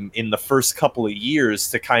game in the first couple of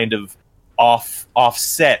years to kind of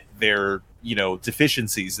offset their,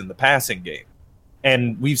 deficiencies in the passing game.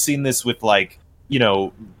 And we've seen this with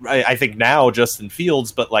I think now Justin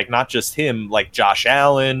Fields, but like not just him, like Josh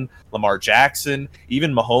Allen, Lamar Jackson,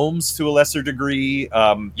 even Mahomes to a lesser degree,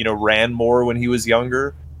 ran more when he was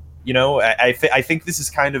younger. I think this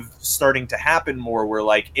is kind of starting to happen more where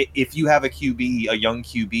like if you have a young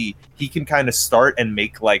QB, he can kind of start and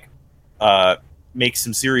make make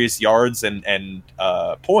some serious yards and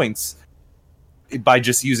points by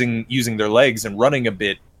just using their legs and running a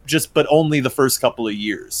bit, but only the first couple of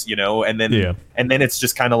years, and then it's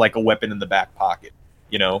just kind of like a weapon in the back pocket,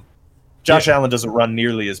 Josh Allen doesn't run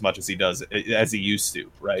nearly as much as he used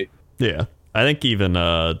to, right? Yeah, I think even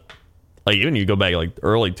you go back like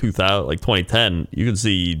early 2000, like 2010, you can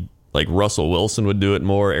see like Russell Wilson would do it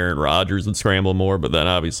more, Aaron Rodgers would scramble more, but then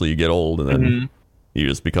obviously you get old and then you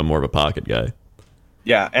just become more of a pocket guy.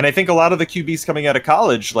 Yeah, and I think a lot of the QBs coming out of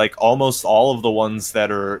college, like almost all of the ones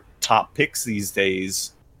that are top picks these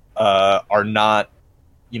days, are not,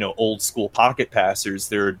 old school pocket passers.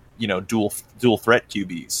 They're, dual threat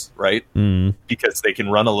QBs, right? Because they can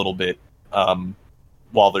run a little bit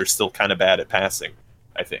while they're still kind of bad at passing,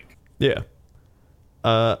 I think. Yeah.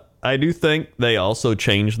 I do think they also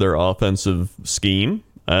changed their offensive scheme.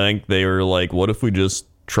 I think they were like, what if we just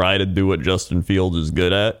try to do what Justin Fields is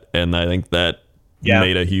good at? And I think that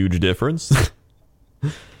made a huge difference.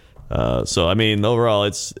 So, I mean, overall,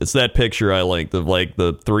 it's that picture I liked of like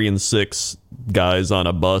the 3 and 6 guys on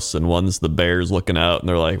a bus, and one's the Bears looking out, and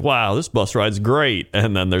they're like, wow, this bus ride's great.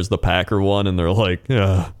 And then there's the Packer one, and they're like,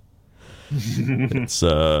 yeah. It's,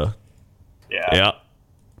 yeah.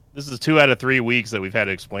 This is 2 out of 3 weeks that we've had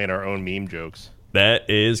to explain our own meme jokes. That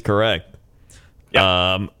is correct.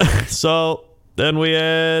 Yep. So then we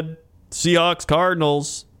had Seahawks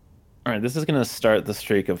Cardinals. All right, this is going to start the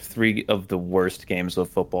streak of 3 of the worst games of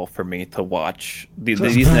football for me to watch. These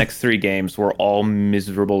next 3 games were all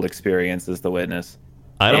miserable experiences to witness.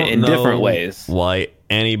 I don't in know different ways. Why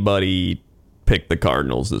anybody picked the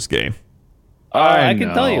Cardinals this game. I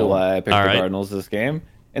can tell you why I picked the Cardinals this game.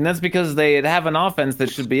 And that's because they have an offense that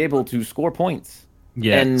should be able to score points.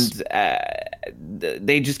 Yes. And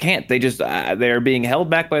they just can't. They're being held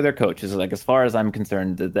back by their coaches. Like, as far as I'm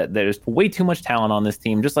concerned, that there's way too much talent on this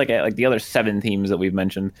team, just like the other 7 teams that we've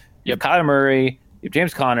mentioned. You have Kyler Murray, you have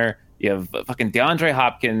James Conner, you have fucking DeAndre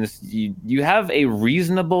Hopkins. You have a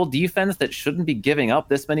reasonable defense that shouldn't be giving up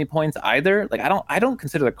this many points either. Like, I don't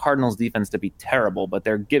consider the Cardinals defense to be terrible, but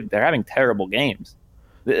they're having terrible games.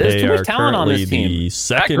 There's too much talent on this team. The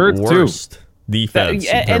second worst defense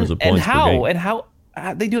in terms of points per game. And how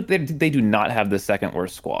they do not have the second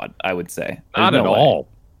worst squad, I would say. Not at all.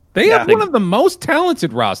 They have one of the most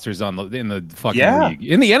talented rosters in the fucking league.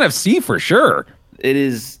 In the NFC for sure. It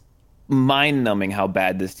is mind-numbing how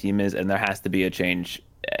bad this team is, and there has to be a change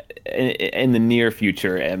in the near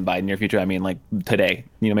future. And by near future, I mean like today.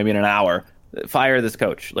 Maybe in an hour. Fire this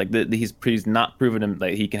coach. Like he's not proven him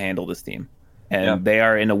that he can handle this team, and they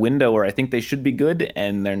are in a window where I think they should be good,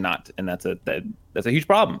 and they're not, and that's a huge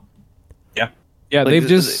problem. Yeah, like, they've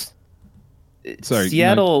just. Sorry,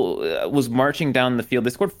 Seattle was marching down the field. They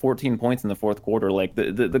scored 14 points in the fourth quarter. Like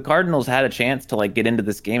the Cardinals had a chance to like get into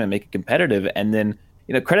this game and make it competitive, and then.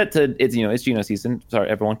 Credit to it's Geno season. Sorry,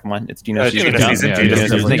 everyone, come on, it's Geno season.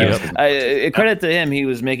 Credit to him, he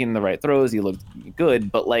was making the right throws. He looked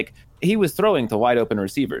good, but like he was throwing to wide open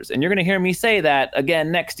receivers, and you're going to hear me say that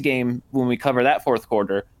again next game when we cover that fourth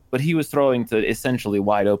quarter. But he was throwing to essentially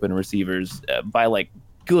wide open receivers by like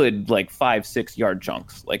good like 5-6 yard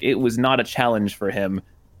chunks. Like it was not a challenge for him.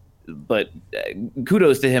 But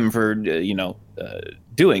kudos to him for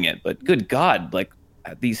doing it. But good God, like.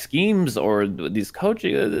 These schemes or these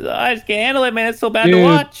coaching, I just can't handle it, man. It's so bad to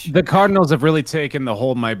watch. The Cardinals have really taken the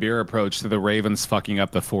hold my beer approach to the Ravens fucking up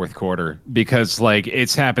the fourth quarter because, like,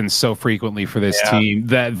 it's happened so frequently for this team.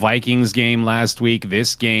 That Vikings game last week,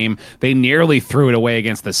 this game, they nearly threw it away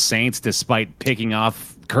against the Saints despite picking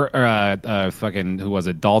off fucking who was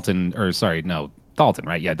it? Dalton,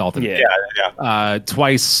 right? Yeah, Dalton. Yeah.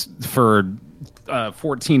 Twice for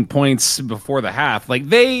 14 points before the half. Like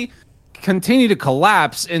they continue to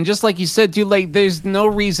collapse, and just like you said, dude, like there's no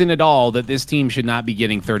reason at all that this team should not be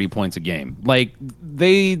getting 30 points a game. Like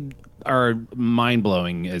they are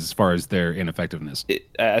mind-blowing as far as their ineffectiveness.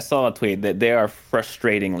 I saw a tweet that they are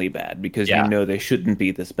frustratingly bad because they shouldn't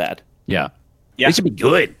be this bad. Yeah. They should be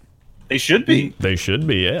good. They should be. They should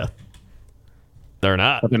be, yeah. They're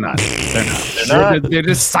not. But they're not. They're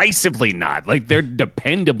decisively not. Like they're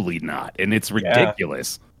dependably not, and it's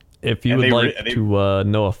ridiculous. If you would like to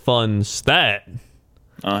know a fun stat.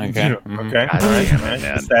 Okay.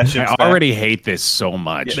 I already hate this so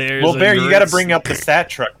much. Well, Bear, you got to bring up the stat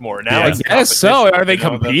truck more. Now I guess so. Are they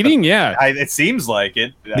competing? It seems like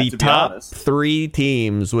it. The top 3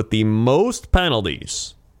 teams with the most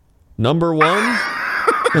penalties. Number 1.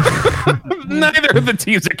 Neither of the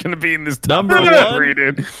teams are going to be in this top. Number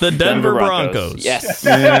 1, the Denver Broncos. Yes.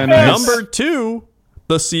 Yeah, nice. Number 2,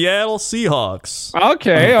 the Seattle Seahawks.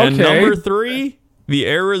 Okay. And number 3, the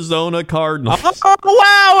Arizona Cardinals. Oh,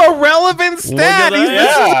 wow, a relevant stat. He's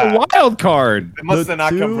a wild card. It must have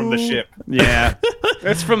not come from the ship. Yeah,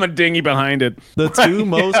 it's from a dinghy behind it. The 2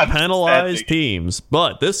 most penalized teams.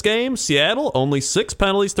 But this game, Seattle, only 6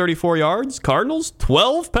 penalties, 34 yards. Cardinals,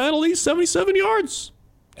 12 penalties, 77 yards.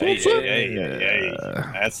 That's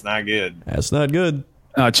not good. That's not good.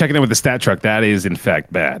 Checking in with the stat truck. That is, in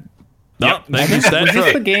fact, bad. Yep. Thank you, stat Was truck.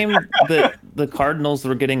 this the game that the Cardinals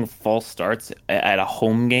were getting false starts at a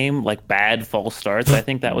home game, like bad false starts? I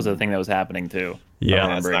think that was the thing that was happening too. Yeah, if I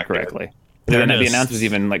remember it correctly. The announcers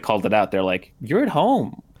even like called it out. They're like, "You're at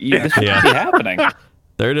home. This should be happening."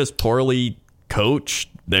 They're just poorly coached.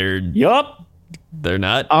 They're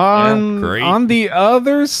not great. On the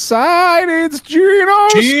other side, it's Geno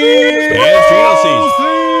season.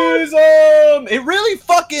 It really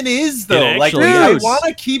fucking is, though. I want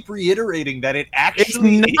to keep reiterating that it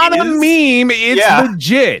actually it's not a meme. It's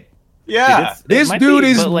legit. Yeah, this dude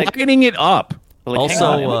is lighting it up. Like,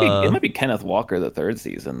 also, it might be Kenneth Walker the third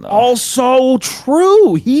season, though. Also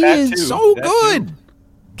true. He is so good.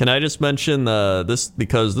 Can I just mention this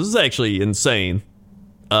because this is actually insane?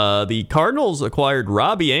 The Cardinals acquired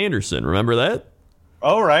Robbie Anderson. Remember that?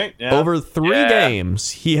 Oh, right. Yeah. Over 3 games,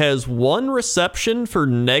 he has 1 reception for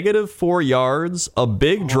 -4 yards, a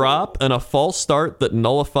big drop, and a false start that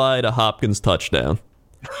nullified a Hopkins touchdown.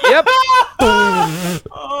 Yep.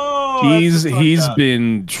 He's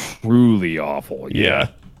been truly awful. Yeah.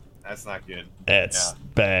 That's not good. That's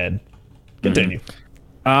bad. Continue.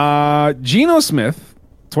 Geno Smith.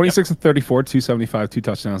 26 and 34, 275, 2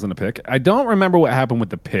 touchdowns and a pick. I don't remember what happened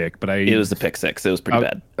with the pick, but it was the pick 6. It was pretty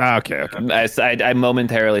bad. Okay. I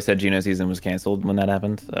momentarily said Geno's season was canceled when that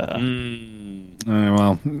happened.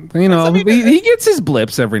 Well, he gets his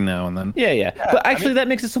blips every now and then. Yeah. But actually, that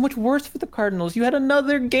makes it so much worse for the Cardinals. You had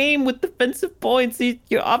another game with defensive points.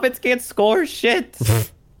 Your offense can't score shit.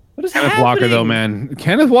 What is Kenneth happening? Walker, though, man.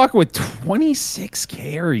 Kenneth Walker with 26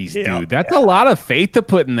 carries, dude. That's a lot of faith to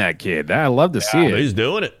put in that kid. I love to see it. He's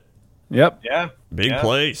doing it. Yep. Yeah. Big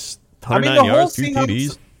plays. 109 yards, 2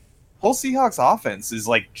 TDs. Whole Seahawks offense is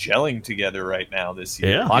like gelling together right now this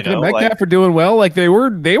year. Yeah, Lockett and Metcalf are doing well. Like they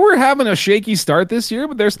were having a shaky start this year,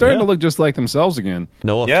 but they're starting to look just like themselves again.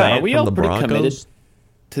 No offense are we from all the pretty Broncos? committed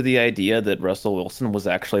to the idea that Russell Wilson was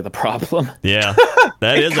actually the problem? Yeah,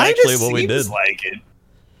 that is actually what we did. Like it.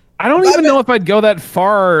 I don't even know if I'd go that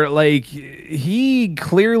far. Like, he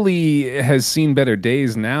clearly has seen better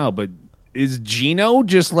days now, but is Geno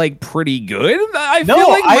just like pretty good? I feel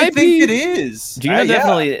like I think it is. Geno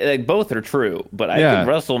definitely, like, both are true, but I think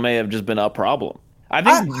Russell may have just been a problem. I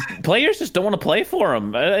think players just don't want to play for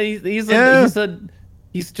him.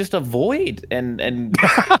 He's just a void, and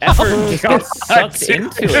effort just gets sucked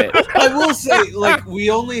into it. I will say, like,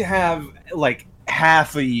 we only have like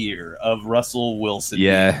half a year of Russell Wilson being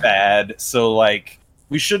bad, so like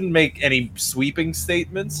we shouldn't make any sweeping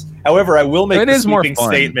statements. However, I will make a sweeping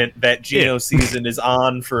statement that Geno's season is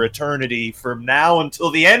on for eternity. From now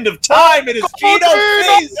until the end of time, it is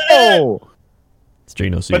Geno's season. It's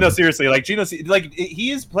Geno's season. But no, seriously, like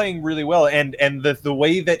he is playing really well, and the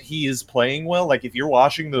way that he is playing well, like if you're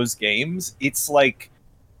watching those games, it's like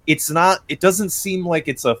it doesn't seem like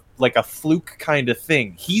it's a fluke kind of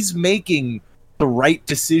thing. He's making the right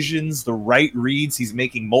decisions, the right reads. He's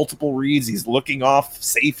making multiple reads. He's looking off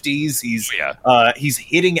safeties. He's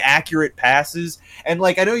hitting accurate passes. And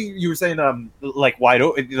like I know you were saying, like wide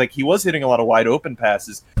open, like he was hitting a lot of wide open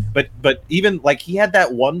passes. But even like he had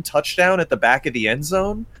that one touchdown at the back of the end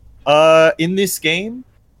zone, in this game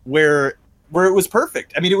where it was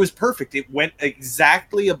perfect. I mean, it was perfect. It went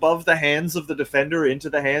exactly above the hands of the defender into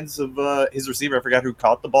the hands of his receiver. I forgot who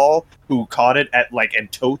caught the ball, who caught it at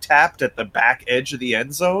and toe tapped at the back edge of the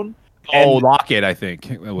end zone. Lockett, I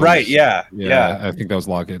think. Right, yeah. I think that was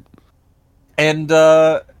Lockett. And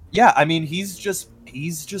I mean, he's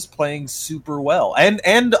just playing super well, and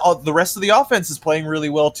the rest of the offense is playing really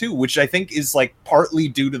well too, which I think is like partly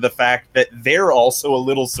due to the fact that they're also a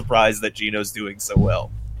little surprised that Geno's doing so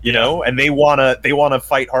well. You know, and they wanna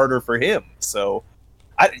fight harder for him. So,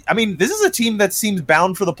 I mean, this is a team that seems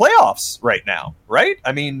bound for the playoffs right now, right?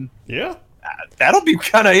 I mean, that'll be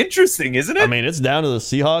kind of interesting, isn't it? I mean, it's down to the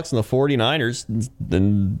Seahawks and the 49ers,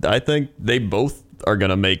 and I think they both are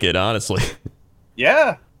gonna make it. Honestly,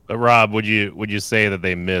 yeah. But Rob, would you say that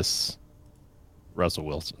they miss Russell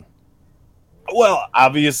Wilson? Well,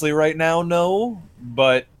 obviously, right now, no.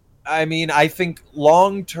 But I mean, I think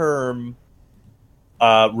long term,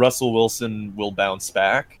 Russell Wilson will bounce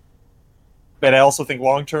back. But I also think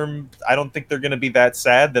long term, I don't think they're going to be that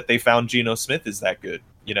sad that they found Geno Smith is that good,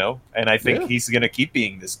 you know. And I think he's going to keep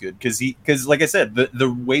being this good because, like I said,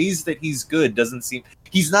 the ways that he's good doesn't seem.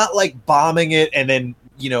 He's not like bombing it and then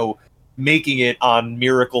making it on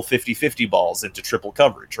miracle 50-50 balls into triple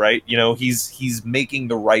coverage, right? He's making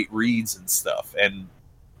the right reads and stuff. And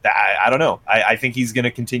I don't know. I think he's going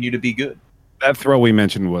to continue to be good. That throw we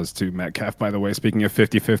mentioned was to Metcalf, by the way. Speaking of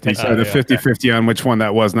 50-50, so the 50-50 on which one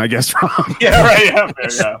that was, and I guess wrong. Yeah, right. Yeah,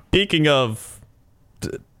 fair, yeah. Speaking of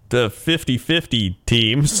the 50-50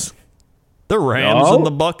 teams, the Rams and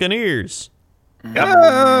the Buccaneers.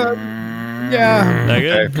 Yeah. That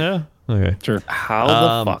good? Yeah. Okay. Sure. How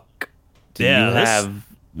the fuck do you have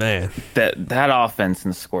that offense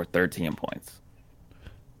and score 13 points?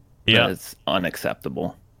 Yeah, it's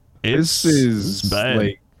unacceptable. This is bad.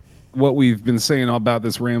 Like what we've been saying about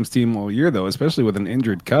this Rams team all year, though, especially with an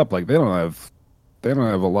injured Kupp. Like they don't have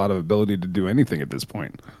a lot of ability to do anything at this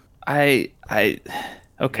point. Okay.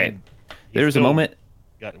 There was a moment.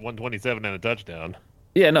 Got 127 and a touchdown.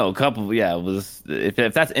 Yeah, no, a couple. Yeah, it was if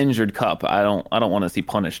that's injured Kupp, I don't want to see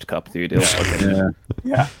punished Kupp, dude.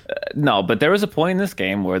 Yeah. No, but there was a point in this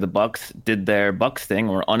game where the Bucs did their Bucs thing,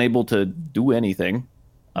 were unable to do anything,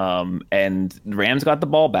 and the Rams got the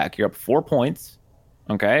ball back. You're up 4 points.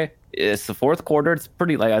 Okay, it's the fourth quarter. It's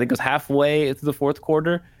pretty I think it was halfway through the fourth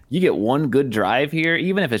quarter. You get one good drive here,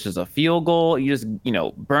 even if it's just a field goal. You just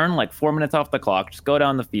burn like 4 minutes off the clock. Just go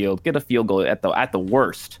down the field, get a field goal at the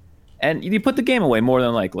worst. And you put the game away more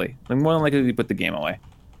than likely. More than likely, you put the game away.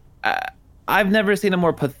 I've never seen a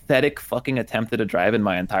more pathetic fucking attempt at a drive in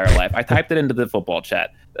my entire life. I typed it into the football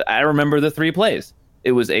chat. I remember the 3 plays.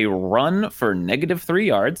 It was a run for -3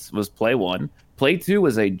 yards, was play 1. Play 2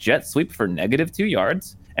 was a jet sweep for -2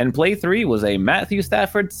 yards. And play 3 was a Matthew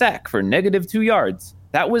Stafford sack for -2 yards.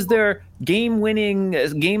 That was their game-winning,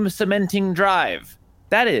 game-cementing drive.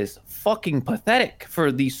 That is fucking pathetic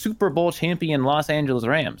for the Super Bowl champion Los Angeles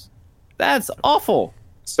Rams. That's awful.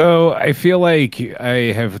 So I feel like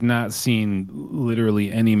I have not seen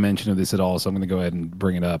literally any mention of this at all, so I'm going to go ahead and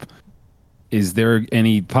bring it up. Is there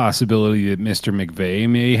any possibility that Mr. McVay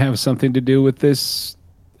may have something to do with this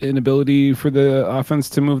inability for the offense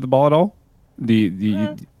to move the ball at all?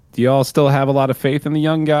 Do y'all still have a lot of faith in the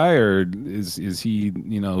young guy, or is he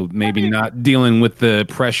maybe not dealing with the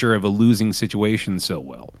pressure of a losing situation so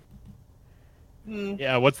well?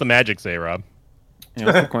 Yeah, what's the magic say, Rob?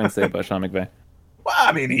 What's the coin say about Sean McVay? Well,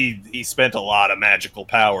 I mean, he spent a lot of magical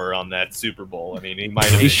power on that Super Bowl. I mean, he might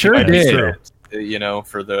have. He sure did.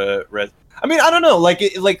 For the rest. I mean, I don't know.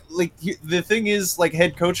 The thing is, like,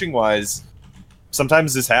 head coaching wise,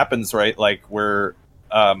 sometimes this happens, right? Like, where,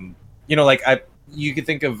 you could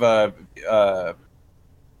think of, I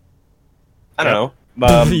don't know.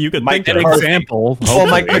 You could Mike think of an example. Well,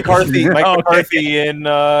 Mike McCarthy, McCarthy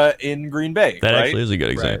in Green Bay. That right? actually is a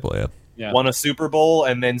good example. Yeah. Won a Super Bowl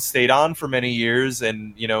and then stayed on for many years,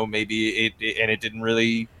 and maybe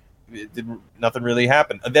nothing really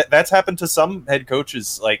happened. That's happened to some head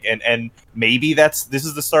coaches, like, and maybe this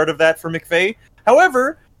is the start of that for McVay.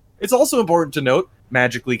 However, it's also important to note,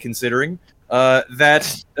 magically considering,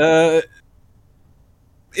 that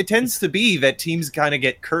it tends to be that teams kind of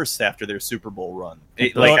get cursed after their Super Bowl run. I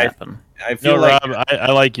feel like Rob,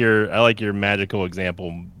 I like your magical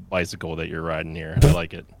example bicycle that you're riding here. I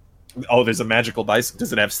like it. Oh, there's a magical bicycle.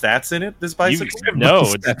 Does it have stats in it? This bicycle?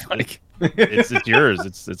 No, it's yours.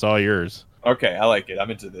 It's all yours. Okay, I like it. I'm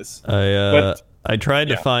into this. I tried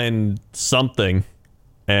to find something,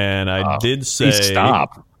 and I did say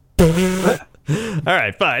stop. All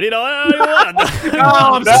right, fine.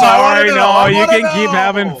 I'm sorry. No, you can keep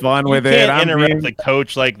having fun with it. I'm interrupt the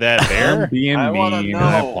coach like that, Bear. I'm being mean.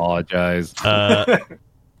 I apologize.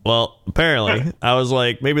 Well, apparently, I was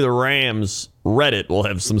like, maybe the Rams Reddit will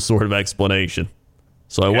have some sort of explanation.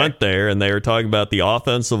 So I went there, and they were talking about the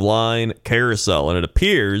offensive line carousel, and it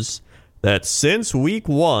appears that since week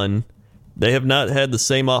 1, they have not had the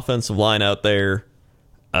same offensive line out there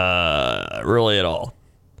really at all.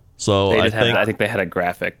 So I think they had a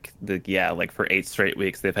graphic. Like for 8 straight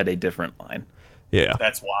weeks, they've had a different line. Yeah,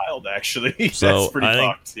 that's wild. Actually, so that's pretty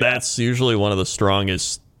fucked. Yeah. That's usually one of the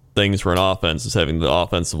strongest things for an offense is having the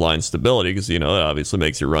offensive line stability, because it obviously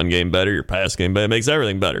makes your run game better, your pass game better, it makes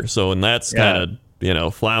everything better. So when that's kind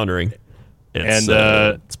of floundering, it's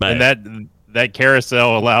bad. And that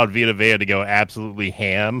carousel allowed Vita Vea to go absolutely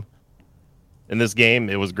ham in this game.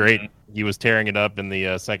 It was great. He was tearing it up in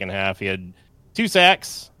the second half. He had 2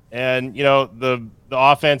 sacks, and the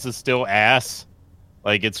offense is still ass.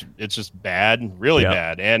 Like it's just bad, really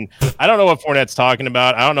bad. And I don't know what Fournette's talking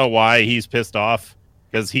about. I don't know why he's pissed off,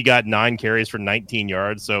 because he got 9 carries for 19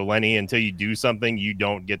 yards. So Lenny, until you do something, you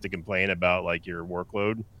don't get to complain about like your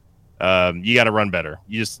workload. You got to run better.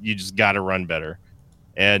 You just got to run better.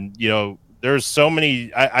 And there's so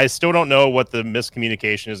many. I still don't know what the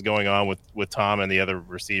miscommunication is going on with Tom and the other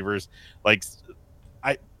receivers. Like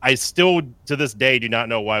I still to this day do not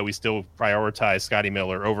know why we still prioritize Scotty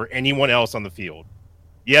Miller over anyone else on the field.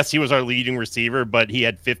 Yes, he was our leading receiver, but he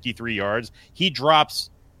had 53 yards. He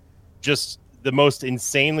drops just the most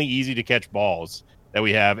insanely easy to catch balls that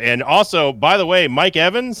we have. And also, by the way, Mike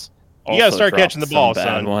Evans, you got to start catching the ball,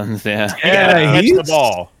 son. Ones, yeah. Catch the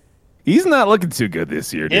ball. He's not looking too good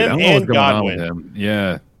this year, dude. Him and Godwin.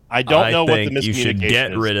 Yeah. I don't know what the miscommunication is. You should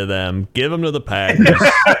get rid of them. Give them to the Packers.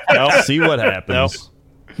 See what happens.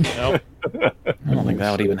 Nope. I don't think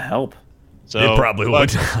that would even help. So it probably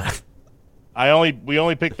would. I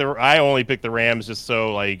only picked the Rams just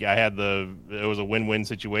so like it was a win-win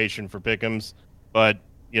situation for Pick'ems, but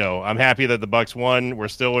I'm happy that the Bucs won. We're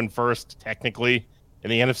still in first technically in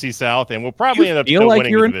the NFC South, and we'll probably end up feel like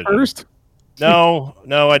winning you're the in division. first. No,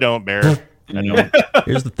 I don't, Bear.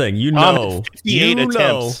 Here's the thing, 58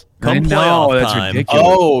 attempts. Come playoff that's time. ridiculous.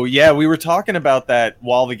 Oh yeah, we were talking about that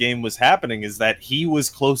while the game was happening. Is that he was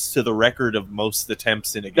close to the record of most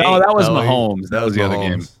attempts in a game? No, that was Mahomes. That was the other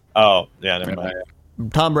game. Oh yeah, never mind.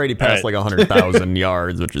 Tom Brady passed like 100,000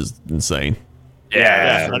 yards, which is insane.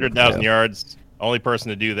 Yeah, 100,000 yards. Only person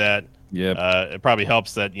to do that. Yeah. It probably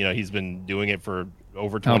helps that he's been doing it for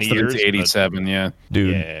over 20 years. 87,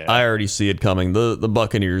 Dude, Yeah. I already see it coming. The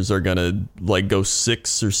Buccaneers are gonna go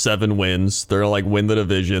 6 or 7 wins. They're gonna win the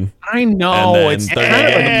division. I know, And it's then kind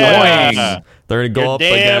of annoying. They're gonna go You're up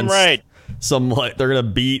damn against right. they're gonna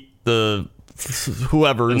beat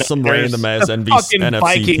whoever, some Bears. random ass Fucking NFC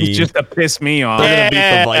Vikings team. just to piss me off. They're gonna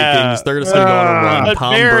beat the Vikings. They're just gonna go on a run. But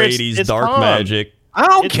Tom Bears, Brady's it's dark Tom. magic. I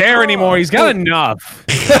don't It's care wrong. anymore. He's got enough.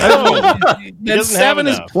 He That doesn't have 7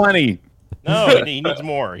 is enough. plenty. No, he needs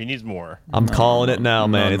more. He needs more. I'm calling it now,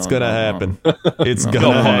 man. It's gonna happen. It's Go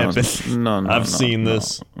gonna Bucks. happen. No, I've seen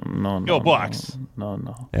this. No, Go Bucks.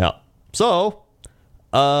 No. Yeah. So,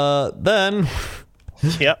 then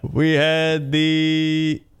Yep. we had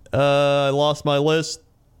the I lost my list.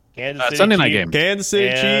 Kansas City Sunday night Chiefs. game. Kansas City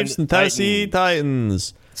And Chiefs and Tennessee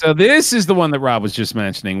Titans. So this is the one that Rob was just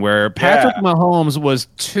mentioning, where Patrick Mahomes was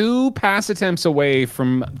 2 pass attempts away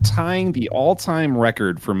from tying the all-time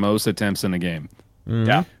record for most attempts in a game.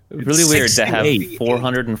 Yeah. Really weird to have 68.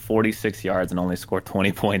 446 yards and only score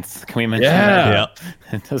 20 points. Can we mention Yeah. that?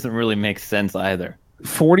 It doesn't really make sense either.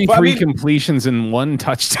 43 completions and 1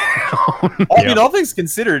 touchdown. I mean, all things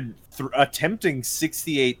considered, attempting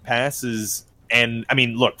 68 passes, and I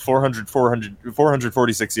mean, look,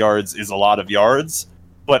 446 yards is a lot of yards,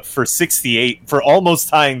 but for 68, for almost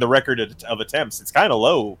tying the record of attempts, it's kind of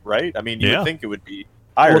low, right? I mean, you would think it would be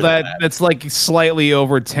higher than that. That's like slightly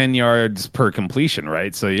over 10 yards per completion,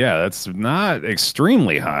 right? So yeah, that's not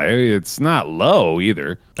extremely high. It's not low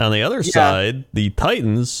either. On the other side, the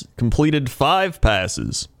Titans completed 5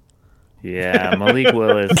 passes. Yeah, Malik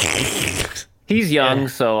Willis. He's young,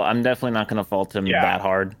 so I'm definitely not going to fault him that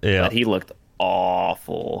hard. Yeah. But he looked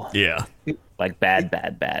awful. Yeah. Like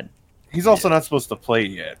bad. He's also not supposed to play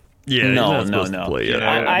yet. Yeah, No. Play yet.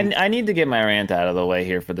 I need to get my rant out of the way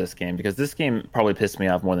here for this game, because this game probably pissed me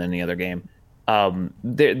off more than any other game.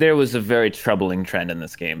 There was a very troubling trend in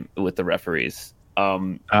this game with the referees.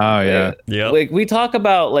 Yeah. Like we talk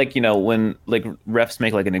about, like, you know, when like refs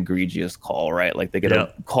make like an egregious call, right? Like they get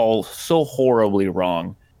a call so horribly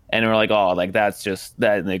wrong, and we're like, oh, like that's just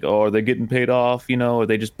that. And they go, oh, are they getting paid off? You know, are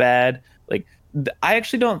they just bad? Like, I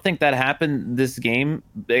actually don't think that happened this game.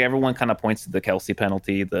 Everyone kind of points to the Kelsey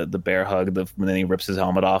penalty, the bear hug, when then he rips his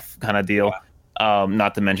helmet off kind of deal.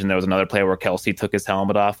 Not to mention there was another play where Kelsey took his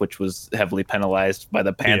helmet off, which was heavily penalized by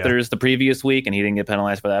the Panthers the previous week, and he didn't get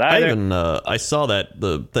penalized for that either. I saw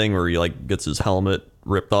the thing where he like gets his helmet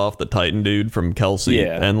ripped off, the Titan dude from Kelsey,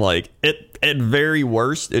 and like at very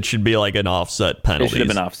worst, it should be like an offset penalty. It should have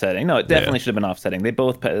been offsetting. No, it definitely should have been offsetting. They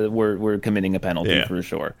both were committing a penalty for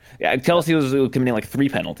sure. Yeah, Kelsey was committing like 3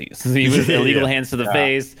 penalties. He was illegal hands to the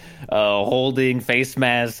face, holding face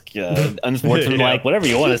mask, unsportsmanlike, whatever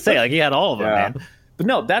you want to say. Like he had all of them, man. But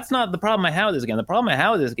no, that's not the problem I have with this game. The problem I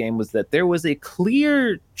have with this game was that there was a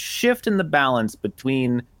clear shift in the balance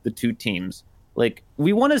between the two teams. Like,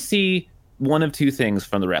 we want to see one of two things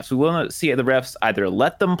from the refs. We want to see the refs either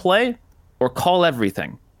let them play or call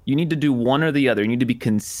everything. You need to do one or the other. You need to be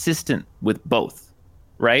consistent with both,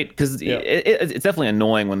 right? Because it's definitely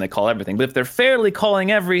annoying when they call everything. But if they're fairly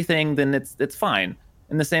calling everything, then it's fine.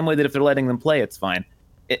 In the same way that if they're letting them play, it's fine.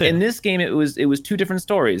 In this game, it was 2 different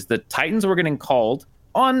stories. The Titans were getting called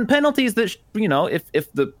on penalties that, you know, if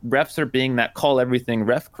the refs are being that call everything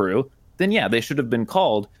ref crew, then yeah, they should have been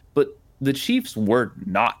called. But the Chiefs were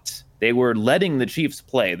not. They were letting the Chiefs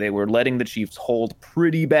play. They were letting the Chiefs hold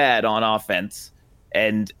pretty bad on offense.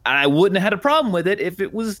 And I wouldn't have had a problem with it if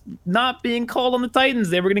it was not being called on the Titans.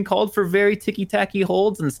 They were getting called for very ticky-tacky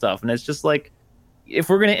holds and stuff. And it's just like, if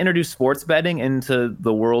we're going to introduce sports betting into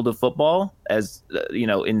the world of football, as you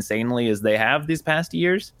know, insanely as they have these past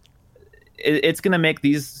years, it's going to make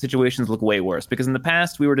these situations look way worse. Because in the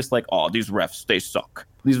past, we were just like, oh, these refs, they suck.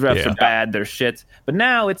 These refs are bad. They're shit. But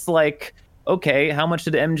now it's like, okay, how much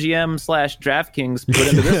did MGM/DraftKings put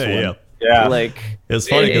into this one? Yeah, like it's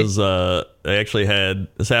funny because they actually had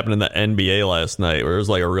this happen in the NBA last night where it was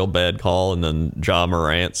like a real bad call, and then Ja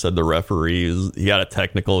Morant said the referee he got a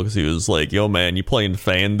technical because he was like, "Yo, man, you playing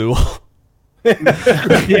FanDuel?"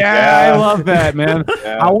 I love that, man.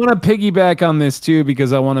 I want to piggyback on this too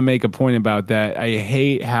because I want to make a point about that. I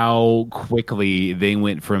hate how quickly they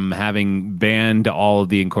went from having banned all of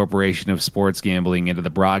the incorporation of sports gambling into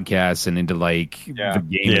the broadcast and into like the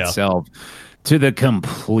game itself to the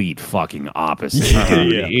complete fucking opposite.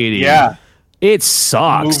 It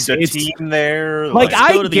sucks. Moved a team there. Like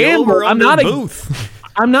I gamble. I'm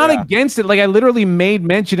not against it. Like I literally made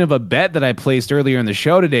mention of a bet that I placed earlier in the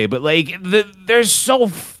show today, but like they're so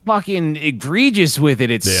fucking egregious with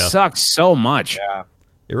it. It sucks so much. Yeah,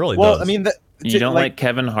 it really does. I mean, you don't like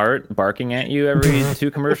Kevin Hart barking at you every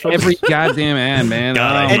 2 commercials? Every goddamn ad, man.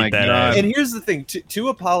 God, oh my god. And here's the thing: to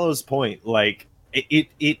Apollo's point, like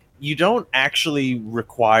it you don't actually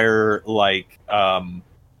require like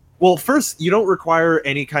well, first you don't require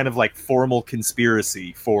any kind of like formal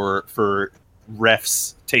conspiracy for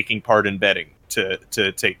refs taking part in betting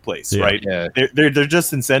to take place, right? Yeah. They're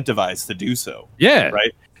just incentivized to do so. Yeah.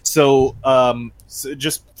 Right. So, so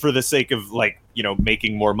just for the sake of like, you know,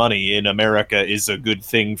 making more money in America is a good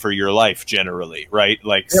thing for your life generally, right?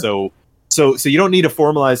 Like, so you don't need a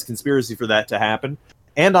formalized conspiracy for that to happen.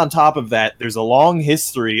 And on top of that, there's a long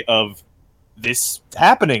history of this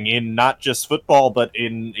happening in not just football, but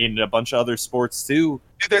in a bunch of other sports too.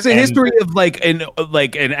 There's a history of like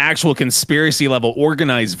an actual conspiracy level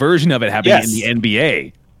organized version of it happening in the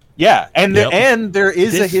NBA. Yeah, and there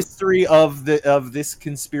is a history of this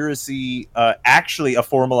conspiracy, actually a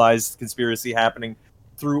formalized conspiracy happening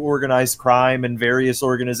through organized crime and various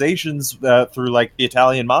organizations through like the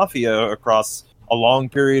Italian mafia across a long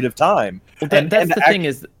period of time. Well, that's the thing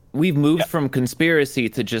is we've moved from conspiracy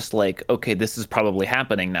to just like, okay, this is probably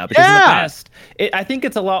happening now. Because in the past, I think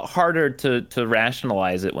it's a lot harder to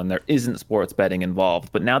rationalize it when there isn't sports betting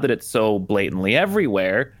involved. But now that it's so blatantly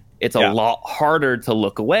everywhere, it's a lot harder to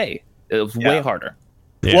look away. It was way harder.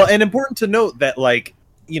 Yeah. Well, and important to note that, like,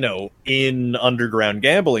 you know, in underground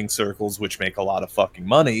gambling circles, which make a lot of fucking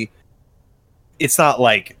money, it's not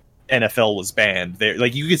like NFL was banned. There,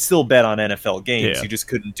 like, you could still bet on NFL games. Yeah. You just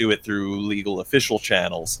couldn't do it through legal official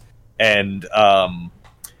channels. And I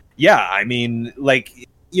mean, like,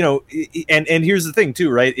 you know, and here's the thing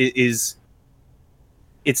too, right? It's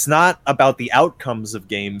not about the outcomes of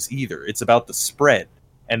games either. It's about the spread.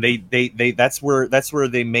 And they that's where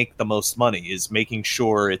they make the most money, is making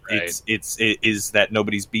sure it is that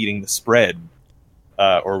nobody's beating the spread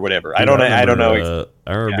or whatever. I don't know.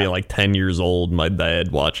 I remember being like 10 years old, my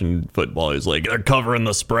dad watching football. He's like, they're covering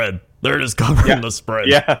the spread. They're just covering the spread.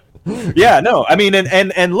 Yeah. Yeah, no. I mean,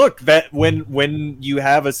 and look, that when you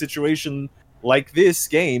have a situation like this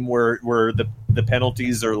game where the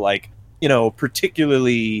penalties are, like, you know,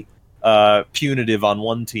 particularly punitive on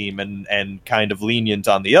one team and kind of lenient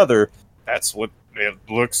on the other, that's what it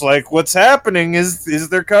looks like. What's happening is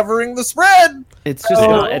they're covering the spread. It's just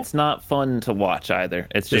it's not fun to watch either.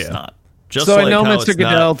 It's just not. Just so like I know Mr.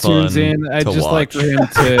 Goodell tunes in. I'd just like for him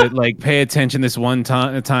to like pay attention this one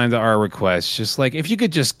time to our request. Just like, if you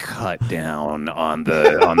could just cut down on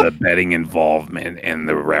the betting involvement and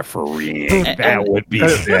the refereeing, that would be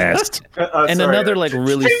best. And another like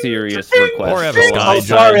really serious request. Or have a Sky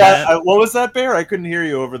sorry, what was that, Bear? I couldn't hear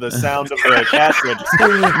you over the sound of the cash register.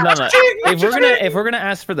 No. If we're gonna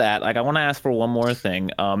ask for that, like, I want to ask for one more thing.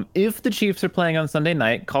 If the Chiefs are playing on Sunday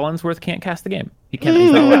night, Collinsworth can't cast the game. He can't.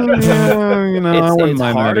 He's not allowed. It's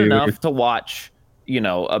hard enough to watch, you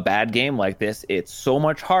know, a bad game like this. It's so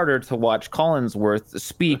much harder to watch Collinsworth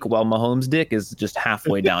speak while Mahomes' dick is just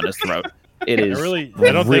halfway down his throat. It is I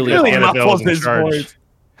don't think the NFL is in charge.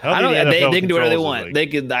 They can do whatever they want. They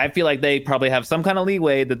could. I feel like they probably have some kind of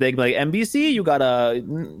leeway that they can be like, NBC, you gotta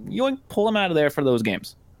pull them out of there for those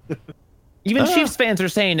games. Even Chiefs fans are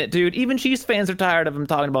saying it, dude. Even Chiefs fans are tired of him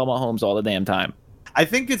talking about Mahomes all the damn time. I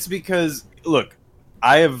think it's because, look,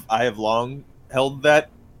 I have long held that.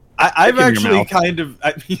 I've actually kind of.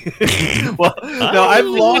 I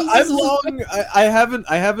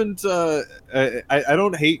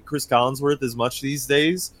don't hate Chris Collinsworth as much these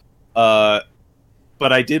days, but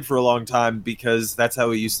I did for a long time, because that's how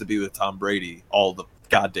he used to be with Tom Brady all the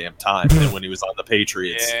goddamn time, and when he was on the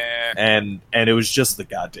Patriots, and it was just the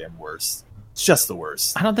goddamn worst. It's just the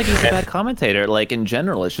worst. I don't think he's a bad commentator. Like, in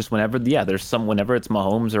general, it's just whenever whenever it's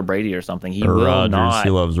Mahomes or Brady or something, he will Rodgers. Not. He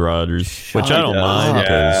loves Rodgers, which I don't mind,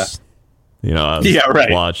 because you know, I was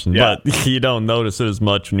watching, but you don't notice it as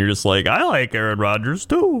much when you're just like, I like Aaron Rodgers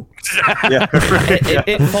too.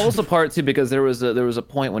 It falls apart too, because there was a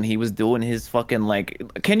point when he was doing his fucking, like,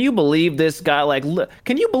 can you believe this guy? Like,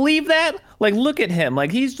 can you believe that? Like, look at him.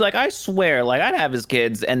 Like, he's like, I swear, like, I'd have his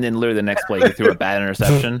kids, and then literally the next play he threw a bad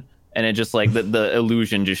interception. And it just, like, the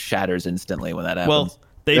illusion just shatters instantly when that happens. Well,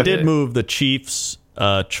 they did move the Chiefs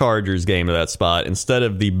Chargers game to that spot instead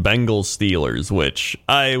of the Bengals Steelers, which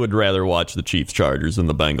I would rather watch the Chiefs Chargers than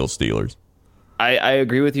the Bengals Steelers. I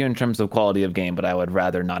agree with you in terms of quality of game, but I would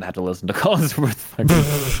rather not have to listen to Collinsworth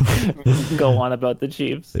go on about the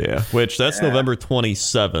Chiefs. Yeah, which that's November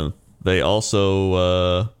 27th. They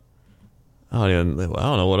also I don't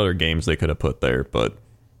know what other games they could have put there, but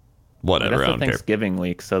whatever. That's the Thanksgiving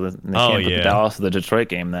week, so they can't put the Dallas or the Detroit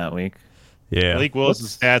game that week. Yeah, Malik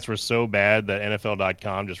Willis' stats were so bad that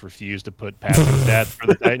NFL.com just refused to put passing stats for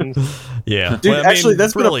the Titans. Yeah, dude. Well, actually,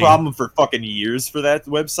 that's been a problem for fucking years for that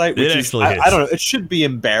website. Which is, I don't know. It should be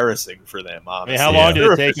embarrassing for them. Honestly. I mean, how long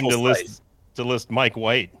did it take them to list Mike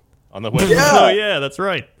White on the website? Oh yeah, that's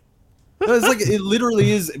right. It's like, it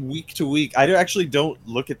literally is week to week. I actually don't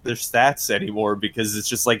look at their stats anymore, because it's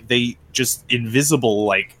just like they just invisible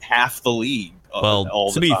like half the league.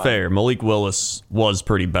 Well, to be fair, Malik Willis was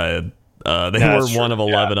pretty bad. They were 1 of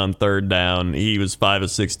 11 on third down. He was 5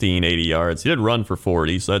 of 16, 80 yards. He did run for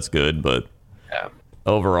 40, so that's good. But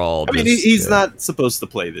overall, I mean, he's not supposed to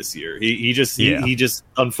play this year. He just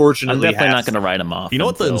unfortunately. I'm definitely not going to write him off. You know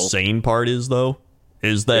what the insane part is, though?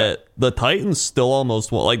 Is that the Titans still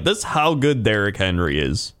almost won. Like, that's how good Derrick Henry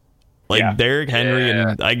is. Like, Derrick Henry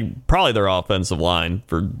and probably their offensive line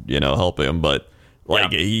for, helping him. But, like,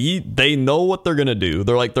 they know what they're going to do.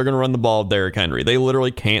 They're going to run the ball with Derrick Henry. They literally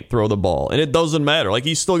can't throw the ball. And it doesn't matter. Like,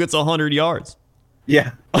 he still gets 100 yards.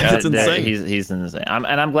 Yeah. It's insane. He's insane.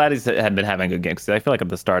 I'm glad he had been having a good game, because I feel like at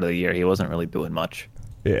the start of the year, he wasn't really doing much.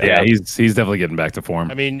 Yeah, he's definitely getting back to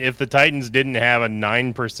form. I mean, if the Titans didn't have a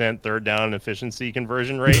 9% third down efficiency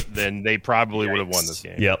conversion rate, then they probably would have won this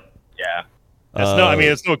game. Yep. Yeah.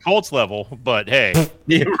 It's no Colts level, but hey.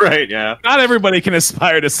 Yeah, right, yeah. Not everybody can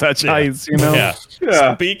aspire to such heights, you know?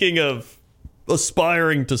 Yeah. Speaking of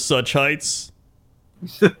aspiring to such heights,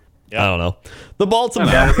 I don't know. The Baltimore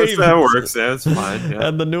Ravens that works. That's fine. Yeah.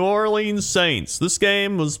 and the New Orleans Saints. This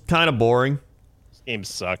game was kind of boring. This game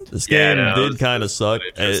sucked. This game it did was kind of suck.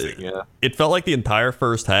 It felt like the entire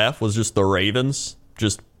first half was just the Ravens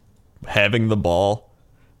just having the ball.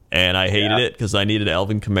 And I hated it because I needed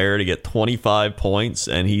Alvin Kamara to get 25 points,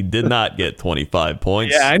 and he did not get 25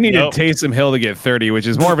 points. Yeah, I needed Taysom Hill to get 30, which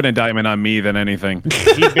is more of an indictment on me than anything.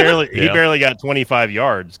 He barely got 25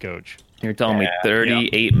 yards, Coach. You're telling me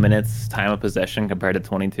 38 minutes time of possession compared to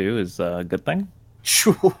 22 is a good thing?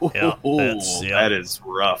 That is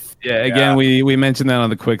rough. Yeah, again, we mentioned that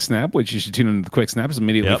on the Quick Snap, which you should tune into the Quick Snaps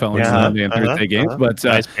immediately following Sunday and Thursday games. But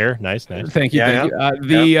Nice pair. Nice. Thank you.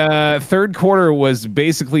 The third quarter was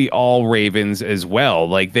basically all Ravens as well.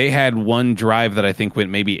 Like, they had one drive that I think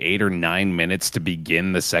went maybe 8 or 9 minutes to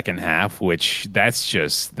begin the second half, which that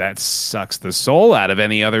sucks the soul out of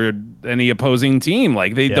any opposing team.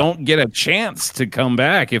 Like, they don't get a chance to come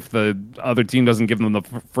back if the other team doesn't give them the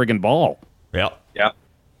friggin' ball. Yeah. Yeah.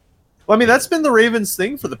 Well, I mean, that's been the Ravens'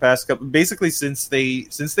 thing for the past couple, basically since they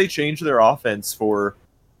changed their offense for,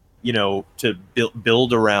 to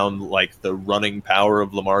build around like the running power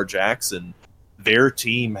of Lamar Jackson. Their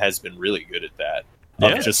team has been really good at that,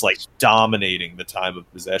 of just like dominating the time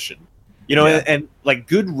of possession. And like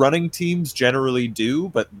good running teams generally do,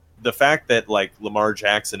 but the fact that like Lamar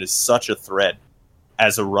Jackson is such a threat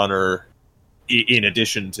as a runner, in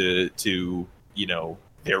addition to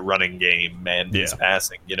their running game and his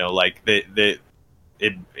passing, like it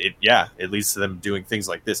leads to them doing things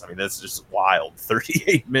like this. I mean, that's just wild.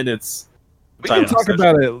 38 minutes. We can talk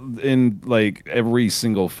about it in like every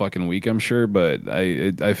single fucking week, I'm sure, but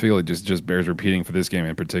I feel it just bears repeating for this game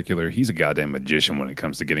in particular. He's a goddamn magician when it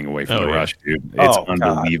comes to getting away from the rush, dude. It's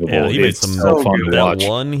unbelievable. Yeah, he made it's some so fun to watch. That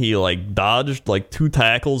one, he like dodged like 2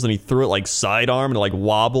 tackles and he threw it like sidearm and like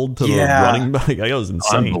wobbled to the running back. That was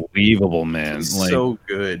insane. Unbelievable, man. He's so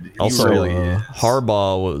good. Also, really is.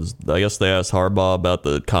 Harbaugh was. I guess they asked Harbaugh about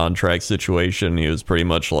the contract situation. He was pretty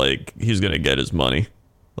much like he's gonna get his money.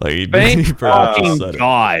 Like, thank fucking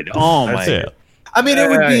God! Oh my! God. I mean, it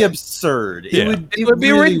would be absurd. It would be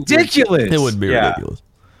really ridiculous. It would be ridiculous.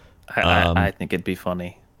 I think it'd be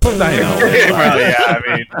funny. Shout out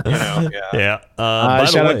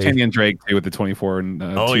Kenyon Drake too with the 24 and 2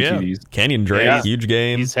 TDs. Kenyon Drake, huge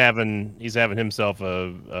game. He's having himself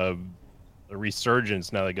a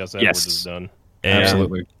resurgence now that Gus Edwards is done. And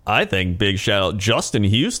absolutely. I think big shout out Justin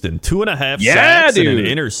Houston, 2.5 sacks and an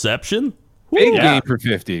interception. Big game for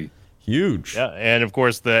 50. Huge. Yeah, and of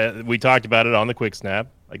course we talked about it on the Quick Snap,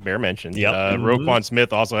 like Bear mentioned. Roquan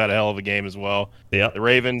Smith also had a hell of a game as well. Yeah. The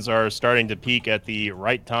Ravens are starting to peak at the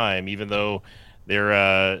right time, even though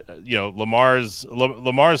they're Lamar's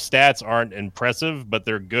stats aren't impressive, but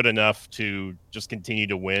they're good enough to just continue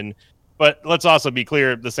to win. But let's also be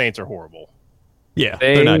clear, the Saints are horrible. Yeah,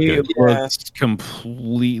 they're not good. Looked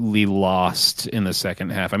completely lost in the second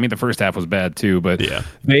half. I mean, the first half was bad too, but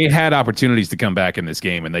they had opportunities to come back in this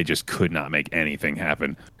game, and they just could not make anything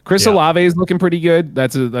happen. Chris Olave is looking pretty good.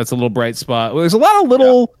 That's a little bright spot. There's a lot of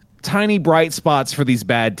little tiny bright spots for these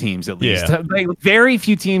bad teams, at least. Like, very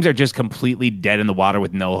few teams are just completely dead in the water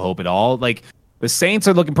with no hope at all. Like, the Saints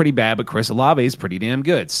are looking pretty bad, but Chris Olave is pretty damn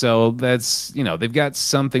good. So that's, they've got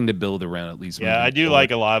something to build around at least. Yeah, I do like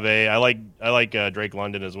Olave. I like Drake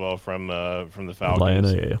London as well from the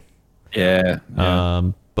Falcons.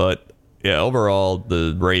 Atlanta, but overall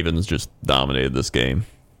the Ravens just dominated this game.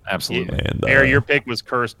 Absolutely. And your pick was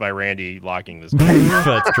cursed by Randy locking this game.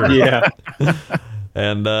 That's true. Yeah.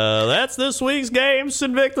 And that's this week's Games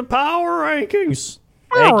Invicta Power Rankings.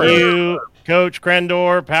 Thank you, Coach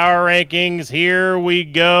Krendor. Power Rankings. Here we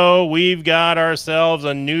go. We've got ourselves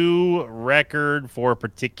a new record for a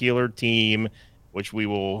particular team, which we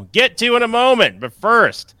will get to in a moment. But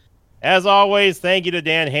first, as always, thank you to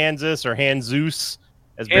Dan Hanzus, or Hanzus,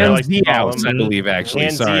 as Bear likes to call him. I believe, actually.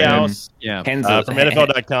 Sorry. From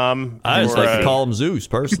NFL.com. I just like to call him Zeus,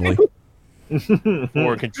 personally.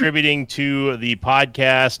 For contributing to the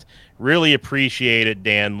podcast. Really appreciate it,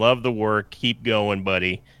 Dan. Love the work. Keep going,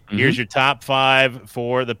 buddy. Mm-hmm. Here's your top 5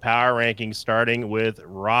 for the power rankings, starting with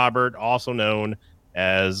Robert, also known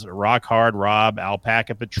as Rock Hard Rob.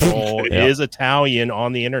 Alpaca Patrol is Italian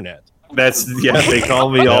on the internet. They call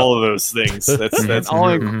me all of those things. That's all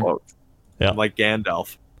I quote. Yeah. Like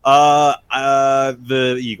Gandalf.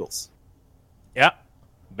 The Eagles. Yeah.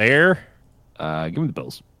 Bear. Give me the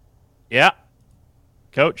Bills. Yeah.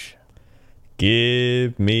 Coach.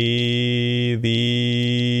 Give me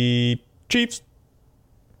the Chiefs.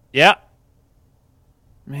 Yeah.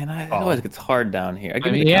 Man, I feel like it's hard down here.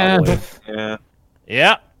 Give me the Yeah. Cowboys. Yeah.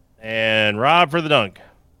 Yeah. And Rob for the dunk.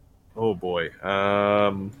 Oh boy.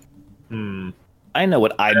 I know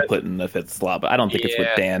what I'd put in the fifth slot, but I don't think it's what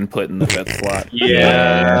Dan put in the fifth slot.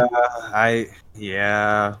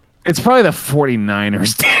 Yeah. It's probably the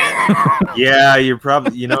 49ers. Yeah, you're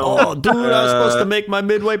probably, Oh, dude, I was supposed to make my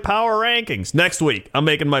midway power rankings. Next week, I'm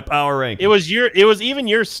making my power rankings. It was even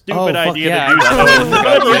your stupid fuck idea yeah. to do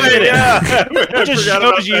that. yeah. It just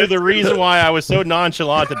shows you the reason why I was so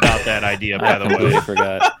nonchalant about that idea, by the way. completely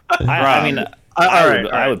forgot. I mean,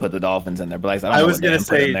 I would put the Dolphins in there, but like, I don't know was what gonna Dan put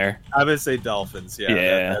say, in there. I'm gonna say Dolphins. Yeah,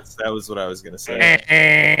 Yeah. that was what I was gonna say.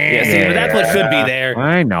 Yeah, see, but that's what should be there.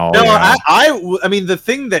 I know. No, yeah. I mean the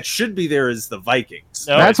thing that should be there is the Vikings.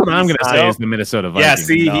 No, That's what I'm going to not. say is the Minnesota Yeah, Vikings.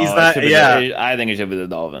 see, No, he's it not. should be Yeah, I think it should be the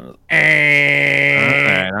Dolphins. All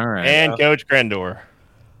right. And Coach Grendor.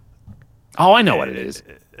 Oh, I know what it is.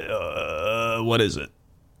 What is it?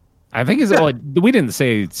 I think it's. We didn't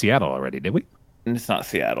say Seattle already, did we? It's not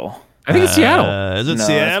Seattle. I think it's Seattle. Is it No,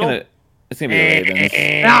 Seattle? It's gonna be the Ravens.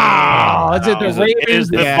 No, is it the Is it- Ravens? it is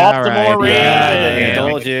the Yeah, Baltimore right. Yeah, Ravens. I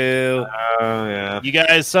told you. yeah. You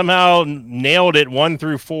guys somehow nailed it 1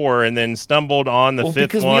 through 4 and then stumbled on the Well,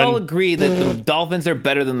 fifth because one. we all agree that the Dolphins are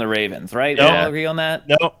better than the Ravens, right? No. We all agree on that?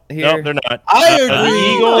 No, Here. they're not. I The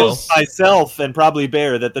agree Eagles. with myself and probably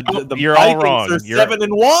Bear that the You're all Vikings wrong. are You're-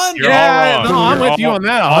 7-1. You're Yeah, all wrong. no, I'm You're with you all- on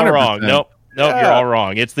that, All 100%. wrong. Nope, Yeah. you're all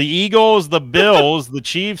wrong. It's the Eagles, the Bills, the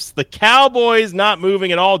Chiefs, the Cowboys not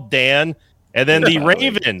moving at all, Dan, and then the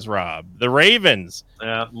Ravens, Rob. The Ravens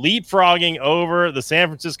Yeah. leapfrogging over the San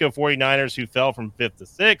Francisco 49ers, who fell from 5th to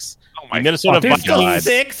 6th. Oh my The Minnesota fucking Still Vikings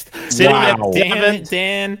sixth. sitting Wow. at Damn 7th. it,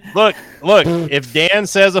 Dan. Look, if Dan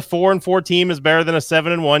says a 4-4 team is better than a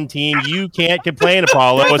 7-1 team, you can't complain,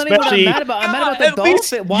 Apollo. That's not even what Especially, I'm mad about. I'm mad about the At least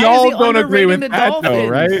Dolphins. Why y'all is he don't agree with underrating the that, though, Dolphins?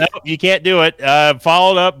 right? no, you can't do it.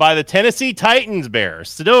 Followed up by the Tennessee Titans, Bears,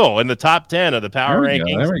 still in the top 10 of the power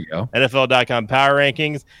rankings. There we go. NFL.com power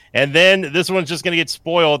rankings. And then this one's just going to get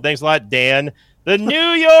spoiled. Thanks a lot, Dan. The New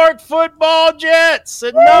York Football Jets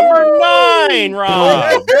at number 9,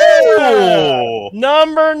 Rob.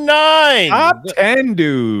 Number 9. Top 10,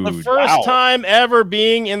 dude. The first time ever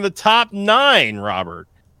being in the top 9, Robert.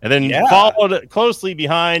 And then followed closely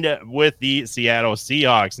behind with the Seattle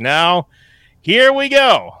Seahawks. Now, here we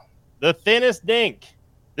go. The thinnest dink.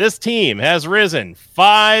 This team has risen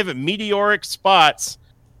 5 meteoric spots,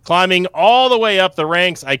 climbing all the way up the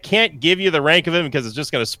ranks. I can't give you the rank of them because it's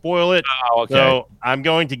just going to spoil it. Oh, okay. So I'm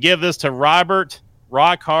going to give this to Robert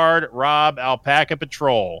Rock Hard Rob Alpaca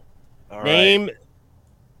Patrol. All right.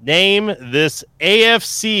 Name this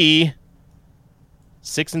AFC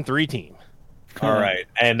 6-3 team. All right.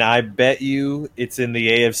 And I bet you it's in the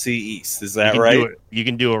AFC East. Is that You can right? do it. You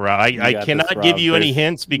can do it, Rob. I got cannot this, give Rob. you any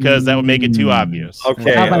hints because that would make it too obvious.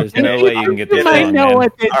 Okay. Yeah, there's no way you can get this I wrong, know man.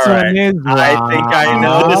 what this All right. one is. I think I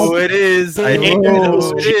know who it is. I think I know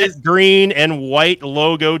who it is. Jet green and white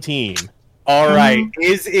logo team. All right.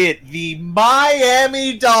 Is it the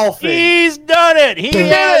Miami Dolphins? He's done it. He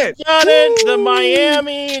has done it. The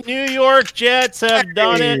Miami New York Jets have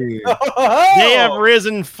done it. They have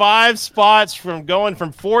risen 5 spots from going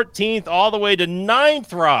from 14th all the way to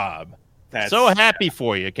 9th, Rob. So happy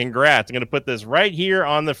for you. Congrats. I'm going to put this right here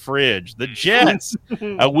on the fridge. The Jets,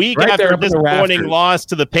 a week Right there after a up in the disappointing rafters. loss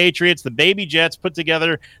to the Patriots, the Baby Jets put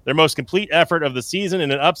together their most complete effort of the season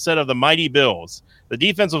in an upset of the mighty Bills. The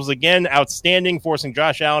defense was again outstanding, forcing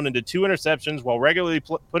Josh Allen into 2 interceptions while regularly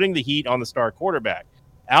putting the heat on the star quarterback.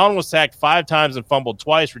 Allen was sacked 5 times and fumbled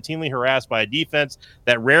twice, routinely harassed by a defense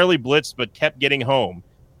that rarely blitzed but kept getting home.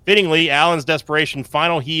 Fittingly, Allen's desperation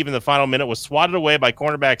final heave in the final minute was swatted away by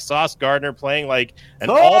cornerback Sauce Gardner, playing like an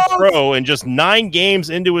all-pro in just 9 games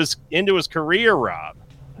into his career, Rob.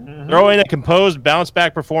 Throwing a composed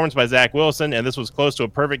bounce-back performance by Zach Wilson, and this was close to a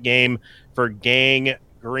perfect game for Gang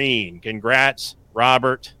Green. Congrats,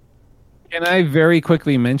 Robert. Can I very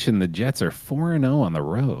quickly mention the Jets are 4-0 on the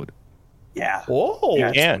road? Yeah. Whoa.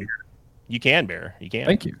 You can. You can, Bear. You can.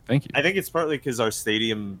 Thank you. I think it's partly because our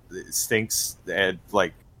stadium stinks and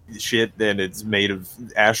like shit, and it's made of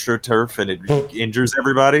AstroTurf, and it injures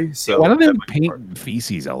everybody. So Why don't they that might be part- paint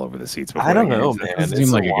feces all over the seats? I don't before know, games? That man. doesn't It's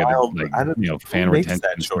seem like a a good wild- like, I don't- fan who makes retention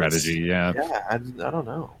that choice? strategy. Yeah. Yeah, I don't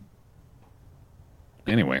know.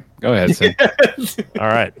 Anyway, go ahead, Sid. All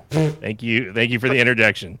right. Thank you. Thank you for the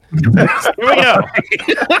introduction. Here we go.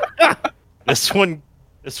 This one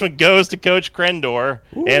goes to Coach Crendor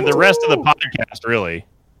and the rest of the podcast, really.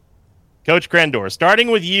 Coach Krendor,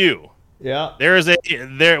 starting with you. Yeah.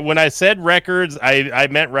 When I said records, I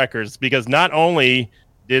meant records because not only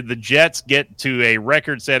did the Jets get to a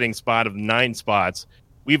record-setting spot of 9 spots,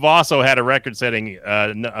 we've also had a record-setting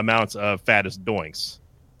amounts of fattest doinks.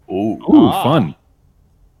 Ooh, fun.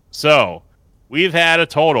 So we've had a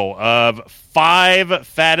total of 5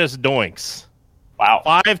 fattest doinks. Wow.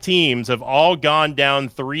 5 teams have all gone down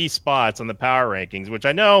 3 spots on the power rankings, which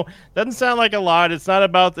I know doesn't sound like a lot. It's not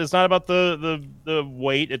about the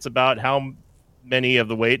weight. It's about how many of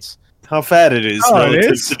the weights. How fat it is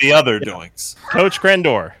relative to the other doinks. Coach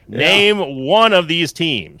Krendor, name one of these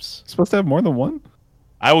teams. Supposed to have more than one?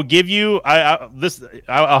 I will give you I'll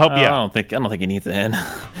help you out. I don't think he needs it in.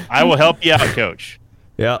 I will help you out, Coach.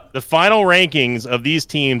 Yeah. The final rankings of these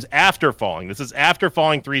teams after falling. This is after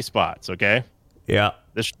falling 3 spots, okay? Yeah.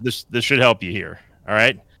 This should help you here. All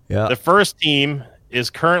right? Yeah. The first team is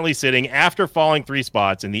currently sitting after falling 3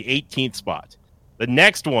 spots in the 18th spot. The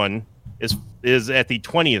next one is at the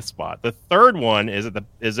 20th spot. The third one is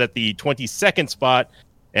at the 22nd spot,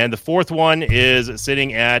 and the fourth one is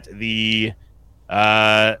sitting at the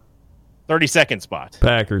 32nd spot.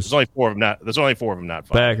 Packers. There's only 4 of them not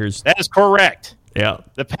 5. Packers. That is correct. Yeah.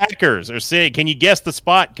 The Packers are sitting. Can you guess the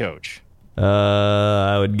spot, Coach?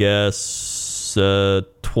 I would guess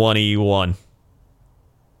 21.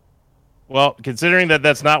 Well, considering that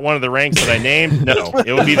that's not one of the ranks that I named, no,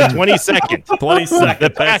 it would be the 22nd. 22nd. The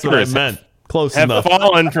That's what I Packers meant. Close have enough.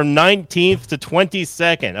 fallen from 19th to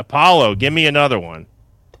 22nd. Apollo, give me another one.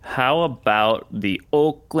 How about the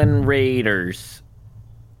Oakland Raiders?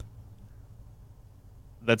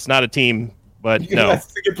 That's not a team, but no.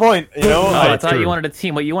 That's a good point. You know, I thought true. you wanted a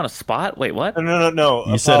team. What, you want a spot? Wait, what? No.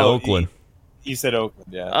 You said Oakland. You said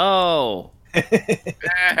Oakland, yeah. Oh.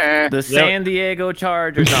 The San Diego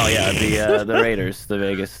Chargers. No, yeah, the Raiders, the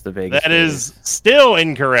Vegas. That is still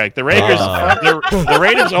incorrect. The Raiders, the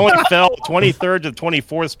Raiders only fell 23rd to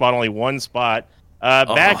 24th spot, only 1 spot.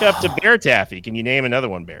 Back up to Bear Taffy. Can you name another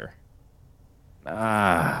one, Bear?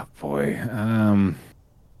 Boy. I'll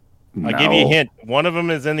give you a hint. One of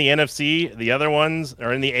them is in the NFC. The other ones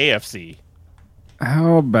are in the AFC.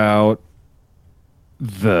 How about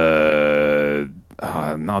the?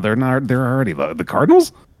 No, they're not. They're already the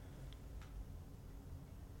Cardinals.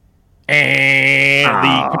 And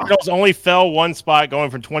the Cardinals only fell 1 spot,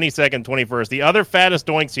 going from 22nd, 21st. The other fattest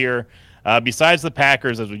doinks here, besides the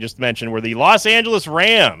Packers, as we just mentioned, were the Los Angeles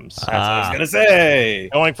Rams. That's what I was gonna say.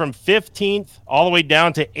 Going from 15th all the way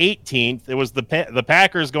down to 18th. It was the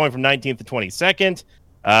Packers going from 19th to 22nd.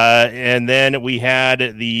 And then we had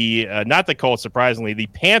the not the Colts, surprisingly, the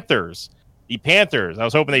Panthers. The Panthers. I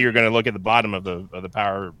was hoping that you were going to look at the bottom of the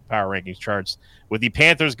power rankings charts, with the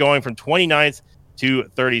Panthers going from 29th to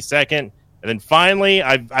 32nd. And then finally,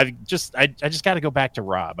 I just got to go back to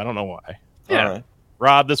Rob. I don't know why. Yeah. Right.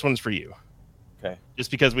 Rob, this one's for you. Okay.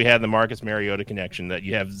 Just because we had the Marcus Mariota connection that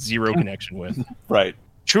you have zero connection with. Right.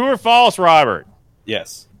 True or false, Robert?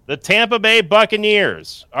 Yes. The Tampa Bay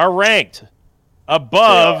Buccaneers are ranked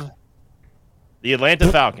above the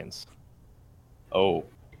Atlanta Falcons. Oh.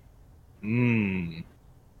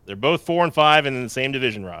 They're both 4 and 5 and in the same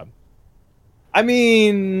division, Rob. I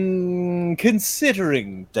mean,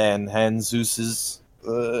 considering Dan Hanzous's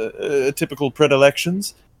typical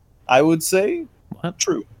predilections, I would say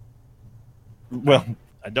true. Well,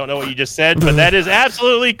 I don't know what you just said, but that is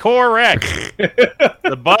absolutely correct.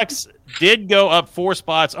 The Bucs did go up 4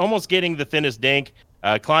 spots, almost getting the thinnest dink,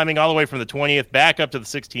 climbing all the way from the 20th back up to the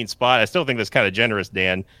 16th spot. I still think that's kind of generous,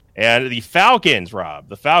 Dan. And the Falcons, Rob,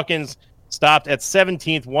 the Falcons stopped at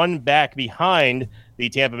 17th, 1 back behind the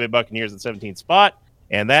Tampa Bay Buccaneers at 17th spot.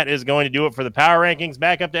 And that is going to do it for the power rankings.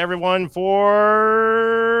 Back up to everyone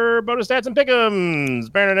for bonus stats and pick'ems.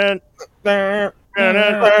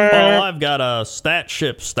 Well, I've got a stat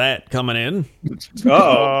ship stat coming in.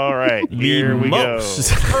 All right, here we go.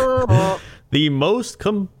 The most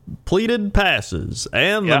completed passes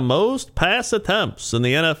and the most pass attempts in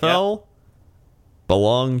the NFL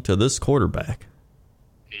belong to this quarterback.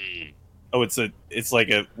 Oh, it's like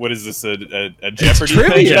a, what is this, a Jeopardy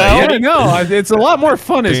trivia thing? Yeah, no, it's a lot more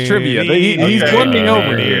fun as trivia. He's blending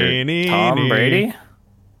over here. Tom Brady?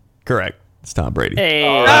 Correct. It's Tom Brady. Hey.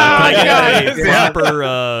 Can I get a proper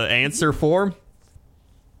answer for him?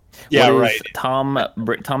 Yeah, What is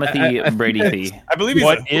right. Timothy Brady. I believe he's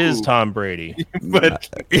What is Tom Brady? But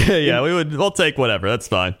We'll take whatever. That's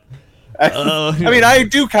fine. I mean, I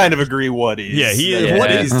do kind of agree what is. Yeah, he is. Yeah.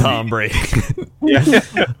 What is Tom Brady?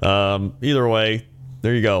 Either way,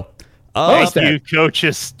 there you go. Thank you,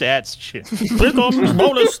 coach's stats chip. Click on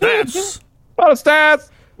bonus stats. Bonus stats.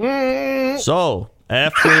 So,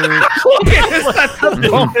 After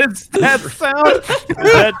that sound.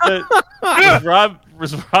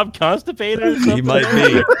 Was Rob constipated or something? he might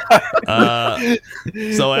be.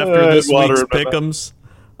 So after this water week's in my mouth. pick'ems,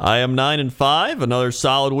 I am 9-5. Another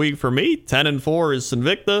solid week for me. 10-4 is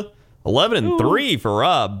Sinvicta. 11-3 for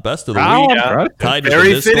Rob. Best of the Wow, week. I'm proud of Tied with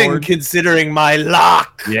Very the fitting Discord. considering my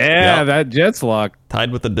lock. Yeah, Yep. that Jets lock. Tied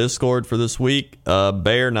with the Discord for this week.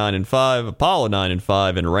 Bear 9-5, Apollo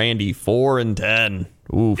 9-5, and Randy 4-10.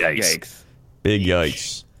 Oof. Yikes. Big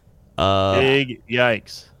yikes. Big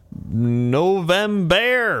yikes.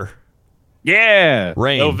 November. Yeah.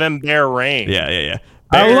 Rain. November rain. Yeah.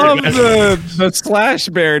 I Bear- love the slash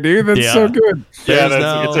bear, dude. That's Yeah. so good. Yeah,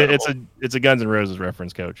 There's it's a Guns N' Roses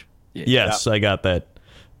reference, Coach. Yes, I got that.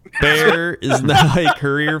 Bear is now a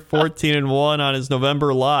career 14-1 on his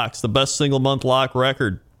November locks, the best single month lock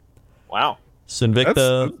record. Wow.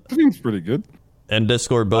 Sinvicta That seems pretty good. and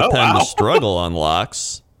Discord both tend to struggle on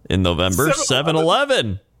locks in November.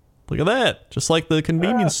 7-11. Look at that. Just like the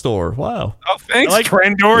convenience store. Wow. Oh, thanks, like-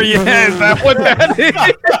 Trendor. Yeah, is that what that is?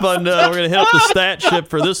 But we're going to hit up the stat ship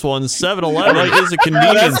for this one. 7-Eleven is a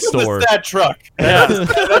convenience That's store. a stat truck. Yeah.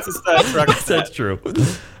 That's a stat truck. That's true.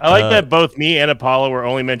 I like that both me and Apollo were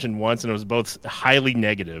only mentioned once, and it was both highly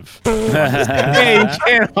negative. Hey, you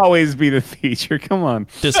can't always be the feature. Come on.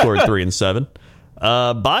 Discord 3-7.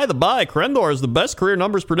 By the by, Krendor is the best career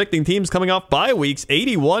numbers predicting teams coming off bye weeks.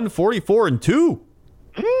 81, 44, and 2.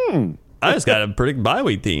 I just got to predict bye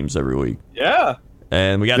week teams every week. Yeah.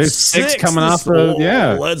 And we got There's six coming this- off the-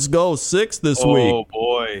 yeah. Let's go 6 this Oh week.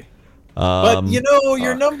 boy. But Um,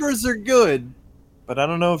 your numbers are good, but I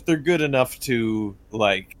don't know if they're good enough to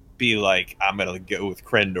be like I'm gonna go with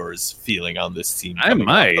Krendor's feeling on this team. I coming off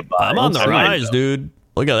might. the bye. I'm on the I might. rise, dude.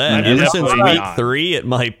 Look at that. Yeah, Ever since definitely week not. 3 at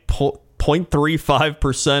my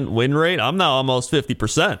 0.35% win rate, I'm now almost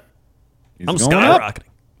 50%. He's I'm going up. skyrocketing.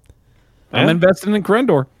 I'm investing in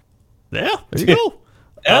Krendor. Yeah, there you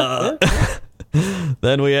go.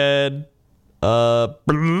 Then we had I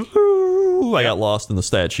got lost in the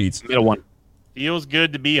stat sheets. Middle one. Feels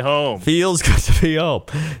good to be home. Feels good to be home.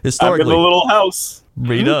 I'm in Historically, the little house.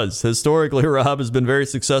 he does. Historically, Rob has been very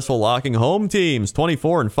successful locking home teams,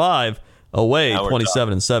 24-5, away Now we're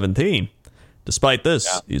 27-17. Despite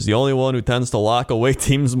this, he's the only one who tends to lock away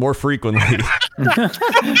teams more frequently.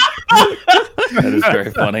 That is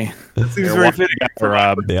very funny. Seems very fitting for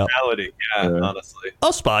Rob. Yep. personality. Yeah, honestly.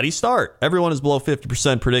 A spotty start. Everyone is below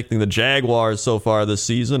 50% predicting the Jaguars so far this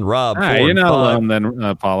season. Rob, All right, 4 you're and not 5. alone then,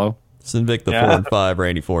 Apollo. Sinvicta Yeah. 4-5,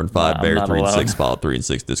 Randy 4-5, I'm Bear not 3-6, alone. Paul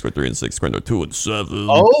 3-6, Discord 3-6, Grindor 2-7.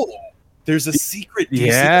 Oh, there's a secret. Do you see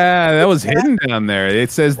Yeah, that was hidden down there. It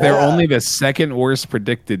says they're Yeah. only the second worst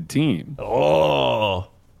predicted team. Oh,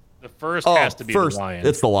 The first has to be first, the Lions.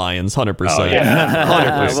 it's the Lions, 100%. Oh,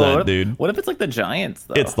 yeah. 100%, Well, what, dude. What if it's like the Giants,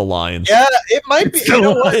 though? It's the Lions. Yeah, it might be. You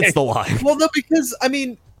know what? It's the Lions. Well, no, because I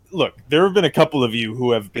mean, look, there have been a couple of you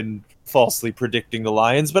who have been falsely predicting the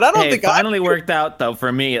Lions, but I don't Hey, think finally worked out, though,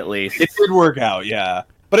 for me at least. it did work out. Yeah,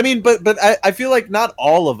 but I mean, but I feel like not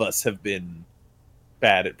all of us have been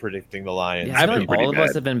bad at predicting the Lions. Yeah, I feel I've like been all of pretty us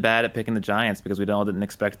bad. have been bad at picking the Giants because we all didn't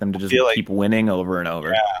expect them to just feel like- keep winning over and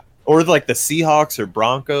over. Or like the Seahawks or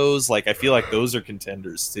Broncos. Like I feel like those are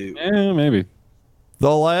contenders too. Yeah, maybe.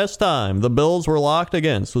 The last time the Bills were locked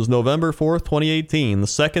against was November 4th, 2018, the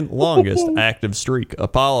second longest active streak.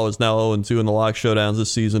 Apollo is now 0-2 in the lock showdowns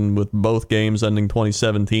this season, with both games ending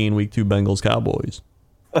 2017, Week 2 Bengals Cowboys.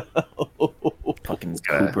 Fucking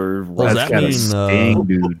Cooper. Does that gotta mean sting,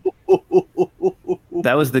 dude.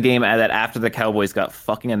 That was the game that after the Cowboys got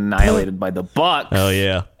fucking annihilated by the Bucks. Oh,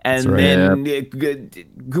 yeah. And That's right. then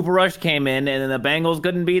Cooper Rush came in, and then the Bengals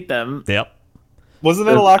couldn't beat them. Yep. Wasn't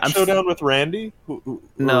that a lock I'm- showdown with Randy?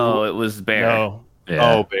 No, it was Bear. No.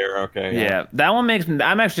 Yeah. Oh, Bear. Okay. Yeah, that one makes me.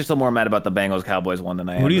 I'm actually still more mad about the Bengals Cowboys one than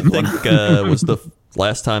I am. Who do you this think one. was the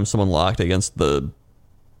last time someone locked against the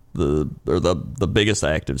biggest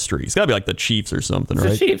active streak? It's got to be like the Chiefs or something, It's the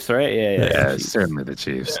right? Chiefs, right? Yeah. Yeah, Chiefs. certainly the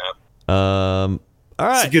Chiefs. All It's a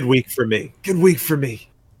right. good week for me. Good week for me.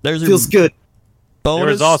 There's Feels your good. bonus.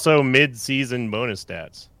 There was also mid-season bonus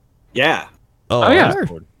stats. Yeah. Oh, yeah. there?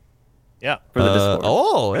 Yeah. For the Discord.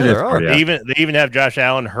 Oh, yeah, there are. Discord, yeah. They even have Josh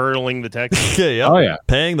Allen hurtling the Texans. Okay, yep. Oh, yeah.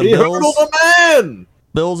 Paying the He hurdled Bills. a man.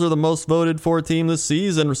 Bills are the most voted for team this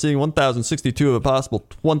season, receiving 1,062 of a possible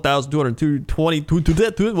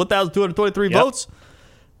 1,223 Yep. votes.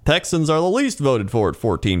 Texans are the least voted for at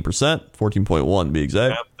 14%, 14.1 to be Yeah,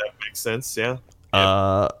 exact. that makes sense. Yeah.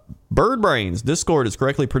 Bird Brains Discord has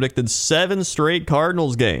correctly predicted 7 straight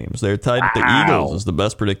Cardinals games. They're tied with the Wow. Eagles as the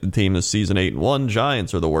best predicted team this season, 8-1.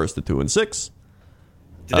 Giants are the worst at 2-6.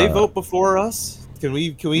 Did they vote before us? Can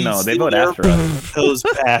we? No, they vote after us. Those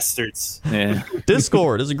bastards. Yeah.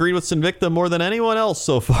 Discord has agreed with Sinvicta more than anyone else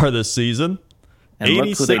so far this season. And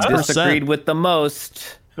look who they 86%. disagreed with the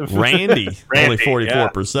most. Randy, only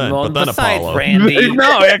 44%. Well, but then besides Apollo. Randy.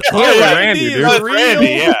 No, clearly Randy, dude. It's Randy,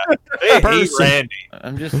 yeah. They hate Person. Randy.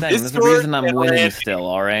 I'm just saying, there's a reason I'm winning still,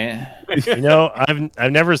 all right? You know,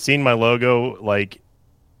 I've never seen my logo like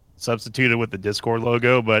substituted with the Discord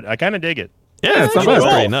logo, but I kind of dig it. Yeah, it's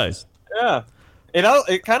pretty nice. Yeah.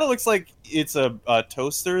 It kind of looks like it's a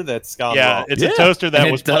toaster that's gone wrong. It's a toaster that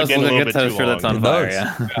was It does plugged in a look little like bit a too toaster long. that's on It fire,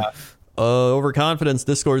 does. yeah. Overconfidence,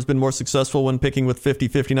 Discord has been more successful when picking with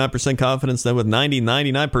 50-59% confidence than with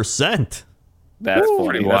 90-99%. That's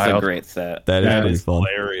funny. That's a wild. great set. That is pretty fun.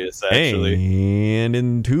 Hilarious, actually. And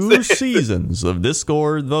in 2 seasons of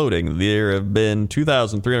Discord voting, there have been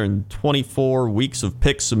 2,324 weeks of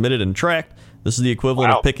picks submitted and tracked. This is the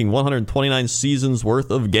equivalent of picking 129 seasons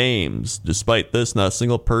worth of games. Despite this, not a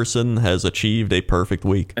single person has achieved a perfect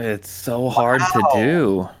week. It's so hard to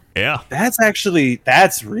do. Yeah. That's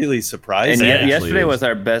really surprising. And It yesterday actually was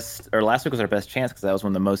our best, or last week was our best chance because that was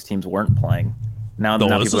when the most teams weren't playing. Now No,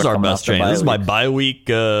 now this people is are our coming best off their chance. This is my weeks. bye week,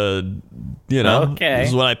 Okay. This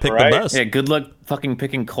is when I pick Right. the best. Yeah, good luck fucking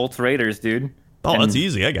picking Colts Raiders, dude. Oh, that's And-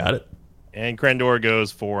 easy. I got it. And Krendor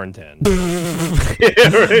goes 4-10.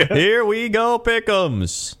 Here we go,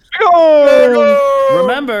 pick'ems.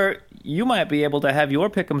 Remember, you might be able to have your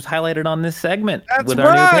pick'ems highlighted on this segment That's with our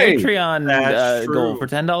right. new Patreon That's goal true. for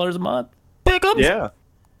 $10 a month. Pick'ems. Yeah.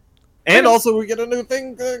 And also, we get a new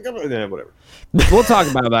thing. Yeah, whatever. We'll talk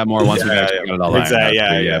about that more once we Yeah, actually yeah. get it all out. Exactly,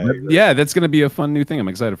 yeah. But yeah, that's going to be a fun new thing. I'm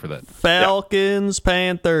excited for that. Falcons,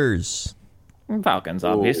 Panthers. Falcons,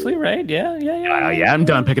 obviously, right? Yeah. Yeah, I'm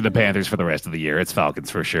done picking the Panthers for the rest of the year. It's Falcons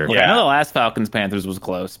for sure. I know the last Falcons Panthers was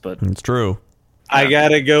close, but It's true. I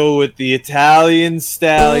gotta go with the Italian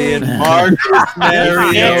stallion, Marcus Can't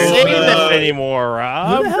say that Mariota. anymore,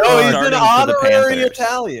 Rob. hell No, is he's an starting for the honorary Panthers?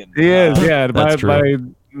 Italian. He is, yeah. That's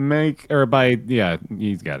true.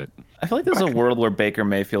 He's got it. I feel like there's a world where Baker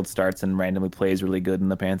Mayfield starts and randomly plays really good and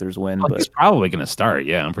the Panthers win. Well, But he's probably going to start.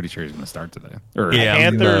 Yeah, I'm pretty sure he's going to start today. Or,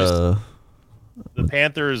 Panthers- The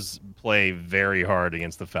Panthers play very hard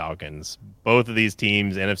against the Falcons. Both of these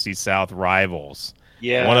teams, NFC South rivals.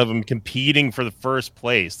 Yeah. One of them competing for the first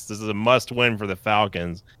place. This is a must-win for the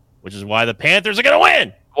Falcons, which is why the Panthers are going to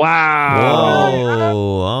win. Wow.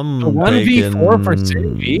 Whoa, I'm The 1v4 for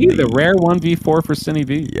taking Cine V? The rare 1v4 for Cine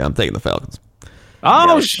V? Yeah, I'm taking the Falcons.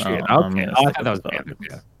 Oh, Yeah, shit. I'm Okay. gonna Oh, I stick thought that was with Panthers.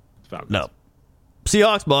 Yeah. Falcons. No.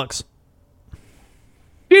 Seahawks, Bucks.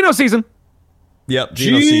 Geno season. Yep,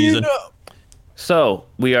 Geno season. so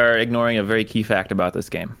we are ignoring a very key fact about this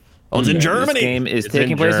game. Oh, it's in Germany. This game is It's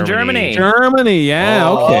taking in place in Germany. Germany. Yeah,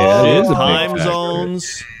 okay. That is a big Time factor.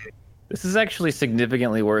 zones. This is actually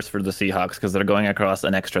significantly worse for the Seahawks because they're going across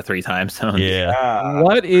an extra 3 time zones. Yeah.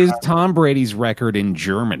 What is Tom Brady's record in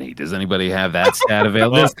Germany? Does anybody have that stat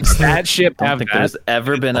available? Does the stat ship I don't have think that? there's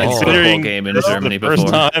ever been a football Considering game in this is Germany the first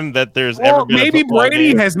before. time that there's Well, ever been maybe a football Brady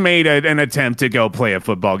game. has made an attempt to go play a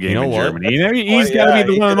football game You know in what? Germany. He's Well, got to yeah,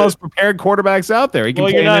 be he one of the could- most prepared quarterbacks out there. He can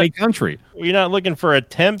Well, play in you're any not- country. You're not looking for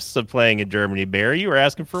attempts of playing in Germany, Barry. You were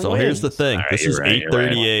asking for So wins. here's the thing. All right, This you're is right, you're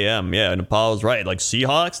 8:30 a.m. Yeah, and Apollo's right. Like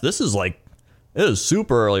Seahawks, this is it is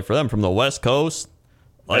super early for them from the West Coast.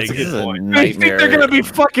 Like, That's a This is a I think nightmare. they're going to be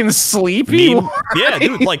fucking sleepy. yeah,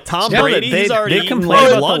 dude, like Tom Yeah, Brady, they- he's already they eating complain like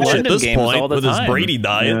about the lunch at London this games all point the with his time. Brady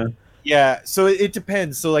diet. Yeah, so it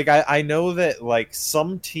depends. So like I know that like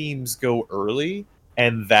some teams go early,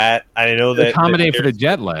 and that I know that Accommodate that for the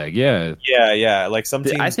jet lag. Yeah. yeah, like some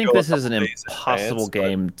teams. I think go a this is an couple days in impossible advance, but-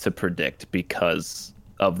 game to predict because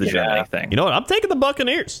of the Yeah. Germany thing. You know what? I'm taking the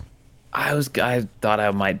Buccaneers. I thought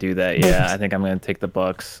I might do that. Yeah, I think I'm going to take the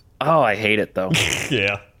Bucks. Oh, I hate it though.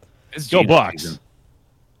 Yeah. It's Go Geno Bucks. season.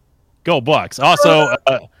 Go Bucks. Also,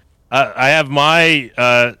 I have my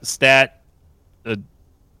stat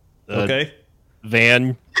Okay.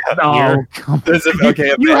 van. No, Here. come This is-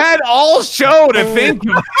 okay, You had all show to think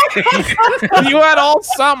of. You had all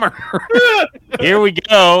summer. Here we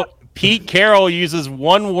go. Pete Carroll uses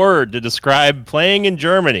one word to describe playing in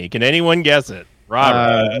Germany. Can anyone guess it?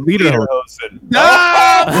 Robert. Lederhosen. No!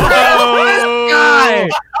 Oh! This guy!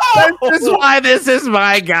 This is why this is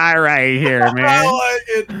my guy right here, I man. like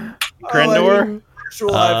it. Krendor?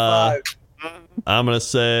 Virtual high five. I'm gonna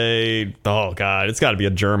say, oh god, it's got to be a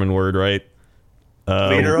German word, right?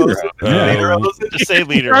 Lederhosen. Lederhosen. Just say You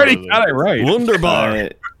leader. already got it right. Wunderbar.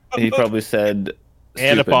 He probably said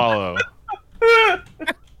And stupid. Apollo.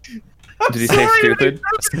 Did he say stupid?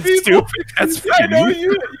 Stupid. That's I know funny.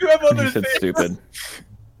 you have He other said things. stupid.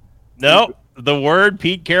 No, the word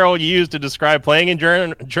Pete Carroll used to describe playing in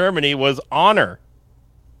Germany was honor.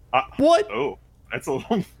 What? Oh, that's a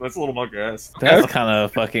little monkey ass. That's kind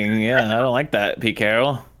of fucking, I don't like that, Pete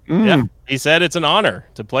Carroll. Yeah, he said it's an honor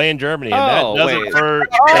to play in Germany. And that does it for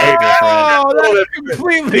that's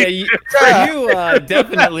completely. You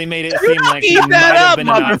definitely made it seem like you might have been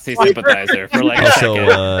a Nazi sympathizer for like a Also,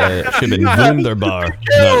 second. should have been Wunderbar.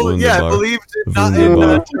 Not Wunderbar. Yeah, believed it not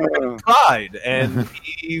in pride, and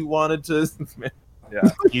he wanted to.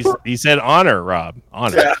 Yeah, he said honor, Rob.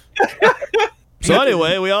 Honor. Yeah. So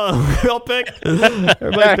anyway, we all picked.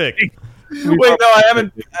 Everybody picked. Wait, no, I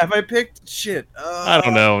haven't. Have I picked? Shit. I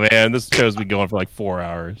don't know, man. This show's been going for like 4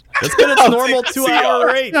 hours. Let's get its normal 2-hour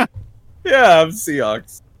rate. Yeah, I'm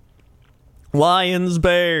Seahawks. Lions,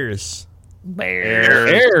 Bears.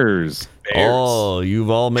 Bears. Oh, you've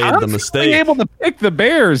all made the mistake. Able to pick the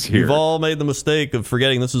Bears here. You've all made the mistake of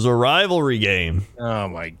forgetting this is a rivalry game. Oh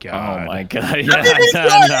my god. Oh my god!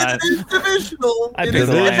 It's divisional. I picked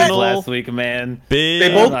the Lions last week, man.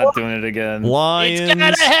 Big I'm not doing it again. Lions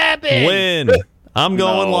win. I'm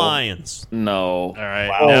going Lions. No. All right,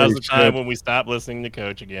 Wow. now's the time when we stop listening to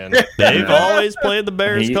Coach again. They've always played the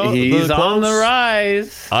Bears. He's on the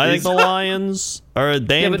rise. I think the Lions are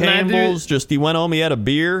Dan Campbell's. He went home. He had a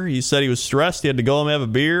beer. He said he was stressed. He had to go home and have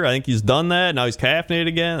a beer. I think he's done that. Now he's caffeinated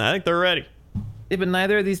again. I think they're ready. Yeah, but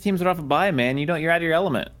neither of these teams are off a bye, man. You're out of your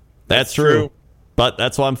element. That's true. But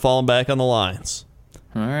that's why I'm falling back on the Lions.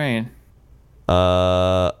 All right.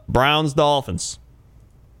 Browns, Dolphins.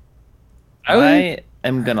 I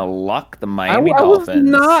am gonna lock the Miami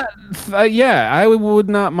Dolphins. I would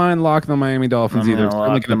not mind locking the Miami Dolphins I'm either.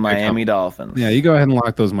 gonna lock the Miami Dolphins. Yeah, you go ahead and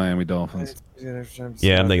lock those Miami Dolphins. Yeah,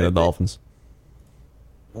 I'm thinking the Dolphins.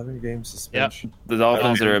 11-game suspension. The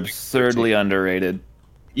Dolphins are absurdly underrated.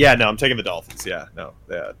 Yeah, no, I'm taking the Dolphins. Yeah,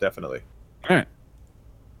 definitely. All right.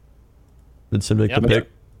 Did Sim make the pick?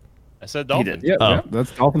 I said He Dolphins. did. Yeah,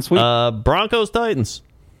 that's Dolphin sweep. Broncos, Titans.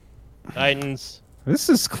 Titans. This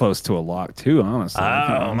is close to a lock too, honestly.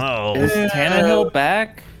 I don't know. Is Tannehill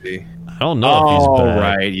back? I don't know if he's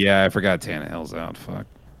back. Right. Yeah, I forgot Tannehill's out. Fuck.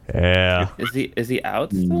 Yeah. Is he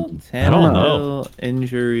out still? I don't know. Tannehill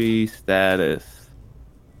injury status.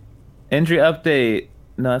 Injury update.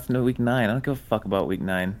 No, that's no week 9. I don't give a fuck about week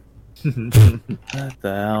 9. What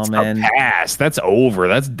the hell, man? Pass. That's over.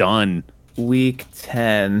 That's done. Week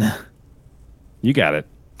 10. You got it.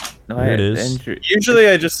 No, There it is. Usually,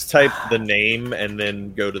 I just type the name and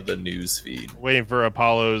then go to the news feed. Waiting for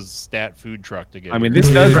Apollo's stat food truck to get. I mean, this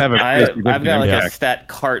does have a. I've got like a impact. stat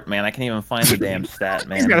cart, man. I can't even find the damn stat,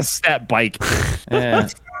 man. He's got a stat bike. Yeah.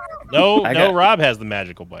 no. Rob has the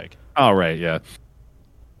magical bike. Oh right, yeah.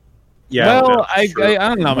 Yeah. Well, no, I sure.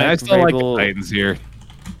 don't know, man. I Mike still like the Vrabel- Titans here.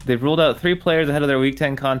 They've ruled out 3 players ahead of their week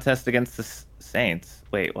 10 contest against the Saints.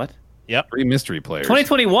 Wait, what? 3 mystery players.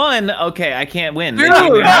 2021. Okay, I can't win. Dude, They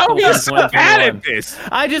gave me a how are couple you for so bad 2021. at this?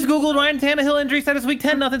 I just googled Ryan Tannehill injury status week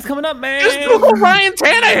 10. Nothing's coming up, man. Just Google Ryan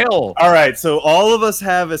Tannehill. All right, so all of us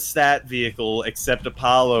have a stat vehicle except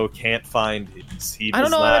Apollo can't find his. He I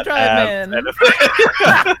don't does know how to not drive, have man.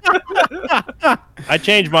 I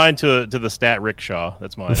changed mine to the stat rickshaw.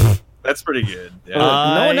 That's mine. That's pretty good. Yeah.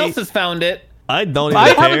 No one else has found it. I don't I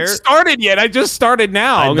even haven't care. started yet. I just started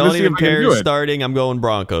now. I I'm gonna don't see even if I can care do it. starting. I'm going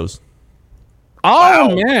Broncos.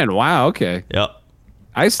 Oh man! Wow. Okay. Yep.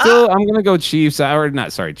 I'm gonna go Chiefs. Chiefs. I'm gonna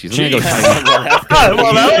go Titans.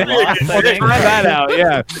 Well, that would be a good Try that out.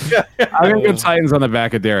 Yeah. I'm gonna go Titans on the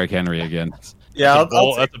back of Derrick Henry again. Yeah,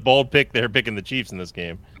 That's a bold pick. They're picking the Chiefs in this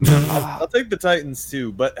game. I'll take the Titans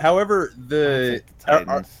too. But however,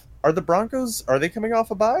 are the Broncos? Are they coming off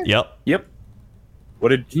a bye? Yep. What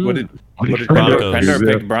did Broncos. Pender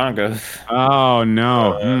picked Broncos. Oh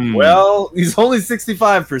no. Well, he's only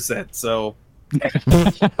 65%. So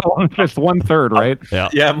Just 1/3, right?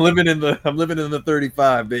 yeah, I'm living in the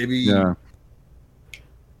 35, baby. Yeah.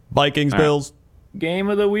 Vikings, All right. Bills. Game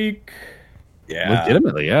of the week. Yeah.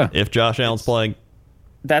 Legitimately, yeah. If Josh Allen's playing.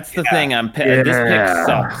 That's the thing. This pick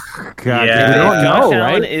sucks. God, Yeah. we don't If Josh know,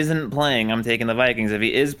 Allen right? isn't playing, I'm taking the Vikings. If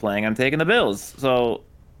he is playing, I'm taking the Bills. So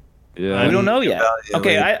Yeah. we don't know yet.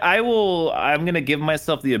 Evaluate. Okay, I'm gonna give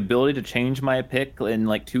myself the ability to change my pick in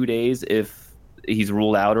like 2 days if he's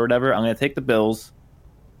ruled out or whatever. I'm gonna take the Bills.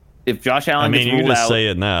 If Josh Allen gets you can ruled just out, say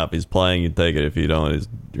it now. If he's playing, you take it. If you don't,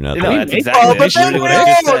 you're not. No, taking that's it. exactly but then what we're I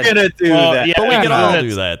just all said. gonna do Well, that. yeah, But we can all that's-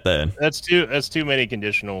 do that then. That's too many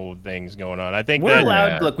conditional things going on. I think We're that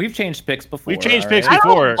allowed. Look, we've changed picks before. we've changed all picks right?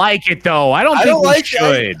 before. like it though. I don't I think don't we like should.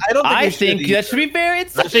 I don't think I we think should that should be fair.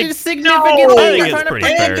 It's such think- a significant No, thing. I We're think it's trying to pretty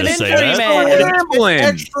protect fair an to say injury, that. man. Gambling.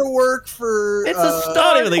 Extra work for It's a I don't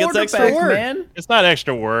star even think it's extra quarterback, work. man. It's not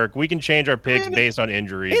extra work. We can change our picks based on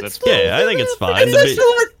injuries. It's That's Yeah, I think it's fine. It's extra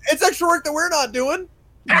work. It's extra work that we're not doing.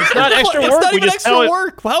 It's not extra It's work. not We even just extra tell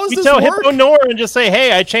work. How is we this tell work? Hippo Nor and just say,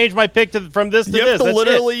 "Hey, I changed my pick from this to You this." have to That's it.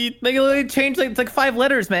 literally. They literally change it's like 5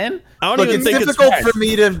 letters, man. I don't Look, even it's think difficult it's for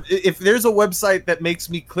me to. If there's a website that makes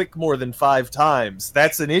me click more than 5 times,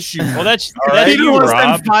 that's an issue. Well, that's right. He you, didn't send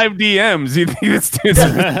Rob. 5 DMs. You think it's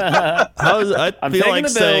I I'm feel taking like the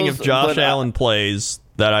saying Bills, if Josh but, Allen plays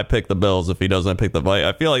that I pick the Bills. If he doesn't, I pick the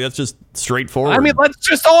Vikings. I feel like that's just straightforward. I mean, let's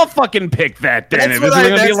just all fucking pick that then. That's If what it's I-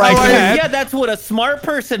 going to be that's like how I- that. Yeah, that's what a smart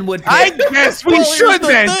person would pick. I guess we Well, here's should the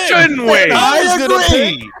then, thing. shouldn't we? I was gonna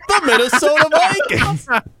agree. pick the Minnesota Vikings.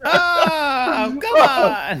 Oh, come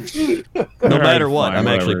on. No matter what, fine, I'm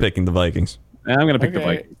actually whatever. picking the Vikings. I'm going to pick the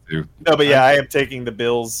Okay. Vikings too. No, but yeah, I am taking the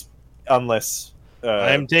Bills unless.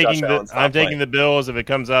 I'm taking Josh Allen's not I'm taking playing. the Bills. If it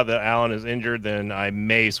comes out that Allen is injured, then I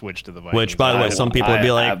may switch to the Vikings. Which, by the way, some people would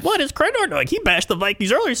be like, I've- "What is Crendor doing? He bashed the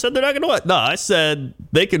Vikings earlier. He said they're not going to win." No, I said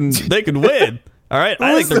they can win. All right,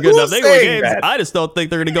 I think they're good enough. They can win saying games. that? I just don't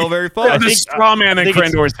think they're going to go very far. The think- straw man in I think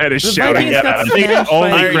it's- Crendor's head is The shouting Vikings at got us. I think it's smashed only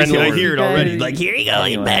by- I Crendor. hear it already. You Like, here you go.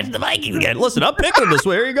 You Anyway. bashed the Vikings again. Listen, I'm picking them this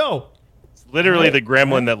way. Here you go. Literally the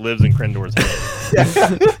gremlin that lives in Crendor's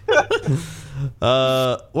head.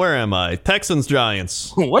 Where am I? Texans,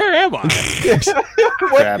 Giants. Where am I?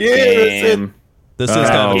 Trap year is it? game. This is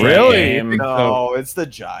kind of Oh, a really? game. No, it's the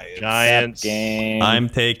Giants. Giants. Game. I'm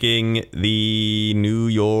taking the New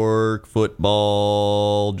York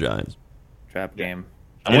Football Giants. Trap game.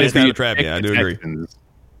 It is kind of a trap. Yeah, I do agree.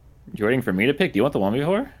 You waiting for me to pick? Do you want the one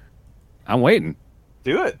before? I'm waiting.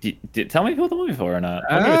 Do it. Tell me if you want the one before or not.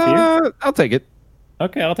 I'll give it to you. I'll take it.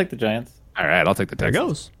 Okay, I'll take the Giants. All right, I'll take the There it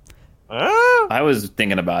Texans. goes. Ah, I was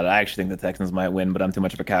thinking about it. I actually think the Texans might win, but I'm too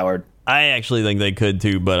much of a coward. I actually think they could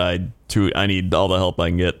too, but I need all the help I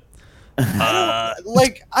can get.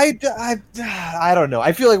 like I don't know.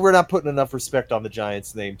 I feel like we're not putting enough respect on the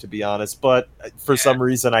Giants' name, to be honest. But for some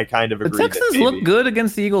reason, I kind of The agree. that Texans maybe- look good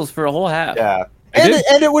against the Eagles for a whole half. Yeah, They and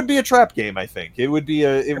did. it would be a trap game. I think it would be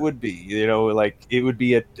you know, like it would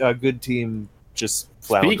be a good team just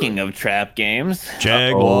floundering. Speaking of trap games,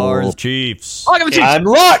 Jaguars, Uh-oh. Chiefs. Oh, look at the Chiefs. I'm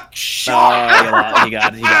luck. he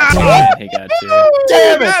got you. Man. He got you.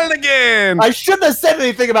 Damn it. Got it again. I shouldn't have said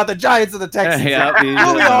anything about the Giants and the Texans. Yeah, Threw me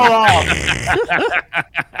all off.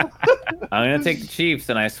 I'm gonna take the Chiefs,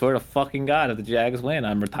 and I swear to fucking God, if the Jags win,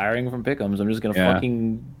 I'm retiring from Pick'ems. I'm just gonna Yeah.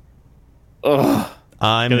 fucking. Ugh.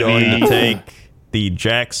 I'm gonna going be- to take the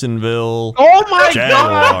Jacksonville Oh my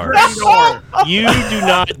Jaguars. You do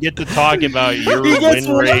not get to talk about your He gets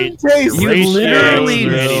win one rate. taste. You Ratios, literally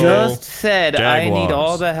ratios. just said I need Jaguars.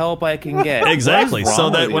 all the help I can get. Exactly. What is So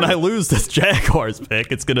wrong that with when you? I lose this Jaguars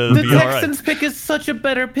pick, it's gonna The be all right. Texans pick is such a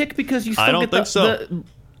better pick because you still I don't get think so.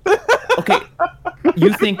 Okay,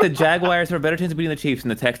 you think the Jaguars have a better chance of beating the Chiefs than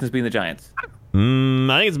the Texans beating the Giants? I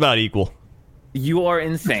think it's about equal. You are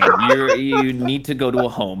insane. You need to go to a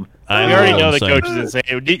home. I We already know what the I'm coach is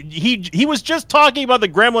insane. He was just talking about the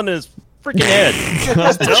gremlin in his freaking head.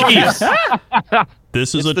 It's the Chiefs.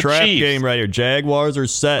 This is It's a the trap Chiefs. game right here. Jaguars are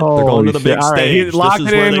set. They're going to the big All right, stage. lock This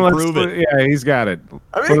it is where in. they Let's- prove it. Yeah, he's got it.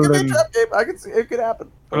 I mean, Put it could it be a in- trap game. I could see it could happen.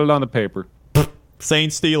 Put it on the paper.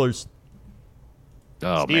 Saints, Steelers.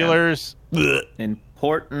 Oh, man. Steelers.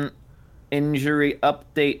 Important injury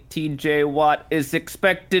update: T.J. Watt is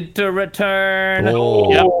expected to return.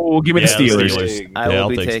 Oh, give me the Yeah, the Steelers. Steelers. I Yeah, will I'll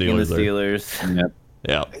be take taking the Steelers Steelers.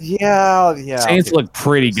 Yep. Yeah. Yeah. Saints look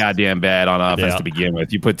pretty goddamn bad on offense Yeah. to begin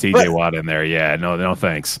with. You put TJ But- Watt in there, yeah, no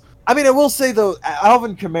thanks. I mean, I will say though,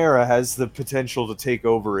 Alvin Kamara has the potential to take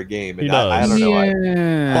over a game. And He does. I don't know.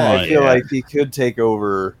 I feel Yeah. like he could take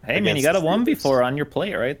over. Hey man, you against got a the one Steelers. before on your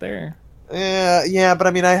plate right there. Yeah, but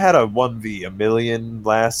I mean, I had a 1v1,000,000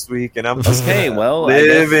 last week, and I'm just Okay, gonna well, I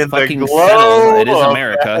live guess in the fucking glow settle. It is of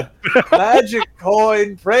America. Magic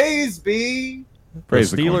coin, praise be.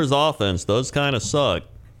 Praise the the Steelers offense, those kind of suck.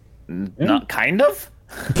 Not kind of.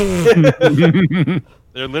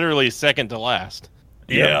 They're literally second to last.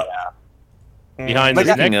 Yeah. Behind Like,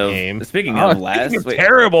 the Speaking next of, game. speaking Oh, of last, speaking of wait,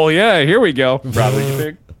 terrible, yeah, here we go. Rob, who'd you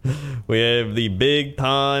pick? We have the big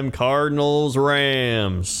time Cardinals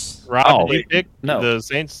Rams. Rob, Oh, did you pick no. the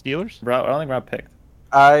Saints Steelers? Rob, I don't think Rob picked.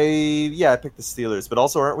 I picked the Steelers, but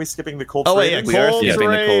also aren't we skipping the Colts? Oh wait, yeah, Raiders? We are Colts skipping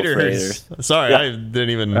the Colts Raiders. Raiders. Sorry, Yeah. I didn't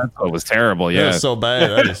even. That was terrible, That yeah. was so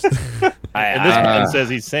bad. I just, And this one says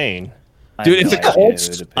he's sane. Dude, I if the have no idea Colts-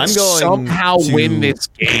 who to pick. I'm going somehow to win this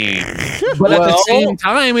game. But at the Well- same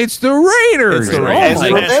time, it's the Raiders. It's the Oh Raiders. my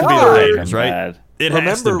And It has to be the remember- Raiders, right? Bad. It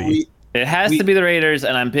has to Remember, be. It has We- to be the Raiders,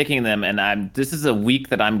 and I'm picking them. And this is a week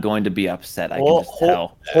that I'm going to be upset. I can just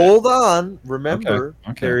tell. hold on. Remember,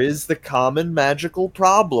 Okay. there is the common magical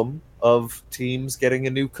problem of teams getting a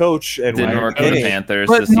new coach and Didn't work with the Panthers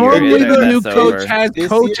But this year. normally the new That's coach over. has This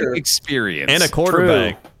coaching year. experience. And a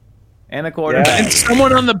quarterback. And a quarterback. And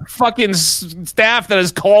someone on the fucking staff that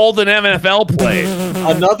has called an NFL play.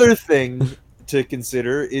 Another thing to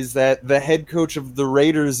consider is that the head coach of the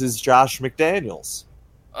Raiders is Josh McDaniels.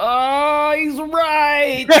 Oh, he's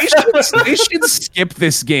right. They should skip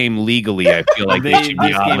this game legally. I feel like they should be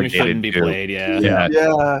this game obligated shouldn't be to. played. Yeah.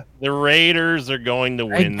 Yeah. The Raiders are going to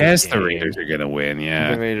I win. guess this the game. Raiders are gonna win. The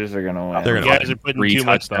Yeah, Raiders are gonna win. They're You gonna guys are putting 3 too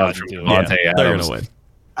much touchdowns thought from into it. Devontae They're Adams. gonna win.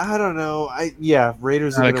 I don't know.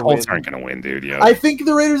 Raiders are The going to Colts win. aren't gonna win, dude. Yeah, I think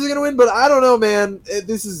the Raiders are going to win, but I don't know, man.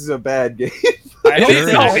 This is a bad game. I hope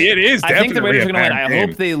No, they- it is. I think the definitely Raiders a are gonna win. bad I game.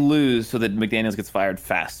 hope they lose so that McDaniels gets fired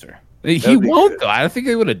faster. He That'd be won't good. though. I think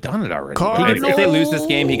they would have done it already. If they lose this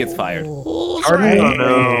game, he gets fired.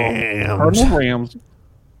 Cardinal Rams.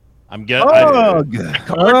 I'm getting.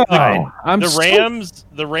 Oh, I'm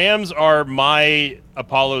The Rams are my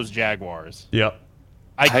Apollo's Jaguars. Yep.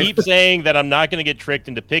 I keep saying that I'm not going to get tricked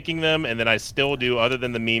into picking them, and then I still do, other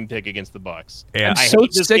than the meme pick against the Bucks. Yeah. I'm I so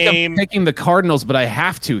hate this sick game. of picking the Cardinals, but I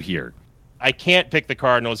have to here. I can't pick the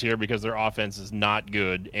Cardinals here because their offense is not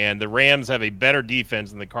good, and the Rams have a better defense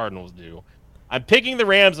than the Cardinals do. I'm picking the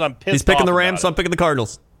Rams, and I'm pissed He's picking off the Rams, so about I'm picking the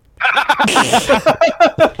Cardinals.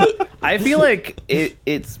 I feel like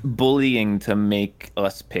it's bullying to make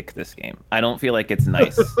us pick this game. I don't feel like it's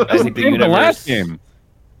nice. I think the universe. last game.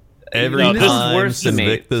 Every No, this is time worse to me,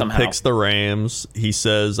 Invictus somehow. picks the Rams, he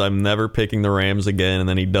says, "I'm never picking the Rams again," and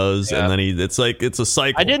then he does, and then it's a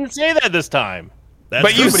cycle. I didn't say that this time. That's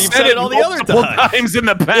But true, you but said it all the other multiple times. times in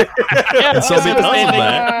the past. Yeah, So I said the because same of thing-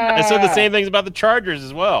 that- I said the same things about the Chargers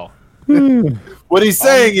as well. What he's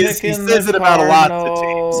saying is he picking says the it about a lot of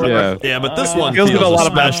teams. Yeah. Yeah, but this one Feels feels like a lot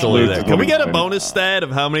of especially absolutes there. Can we get a going bonus stat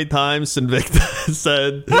of how many times Invictus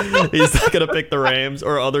said he's not going to pick the Rams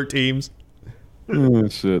or other teams? Oh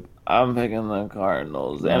shit! I'm picking the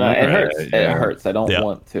Cardinals, and Alright, it hurts. yeah. It hurts. I don't Yeah.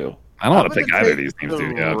 want to. I don't want I'm to pick gonna either of take these teams, the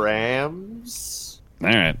dude. Yeah. Rams, All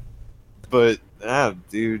right. but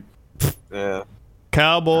dude, yeah.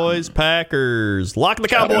 Cowboys, Packers. Lock the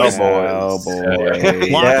Cowboys. Cowboys. Cowboys.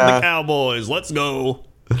 Lock Yeah. the Cowboys. Let's go.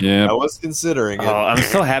 Yeah. I was considering it. Oh, I'm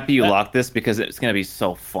so happy you locked this because it's gonna be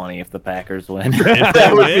so funny if the Packers win. If they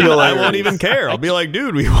That would be win, I hilarious. won't even care. I'll be like,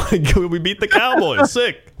 dude, we beat the Cowboys.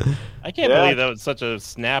 Sick. I can't Yeah. believe that was such a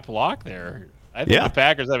snap lock there. I think Yeah. the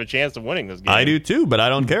Packers have a chance of winning this game. I do too, but I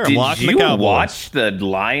don't care. I'm Did locking you the Cowboys. watch the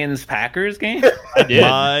Lions Packers game? I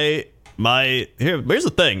did. Here's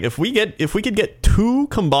the thing. If we could get 2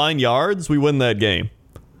 combined yards, we win that game.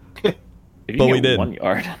 If you But get we did. 1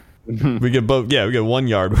 yard. We get both. Yeah, we get 1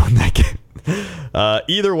 yard. We win that game.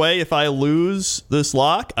 Either way, if I lose this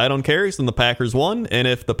lock, I don't care. So then the Packers won, and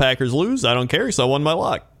if the Packers lose, I don't care. So I won my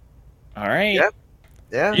lock. All right. Yep.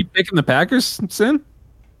 Yeah. You picking the Packers, Sin?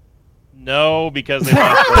 No, because they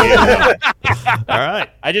lost the game. All right.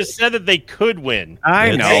 I just said that they could win. I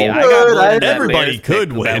It's- know. Hey, I got Good, blooded that everybody Bears could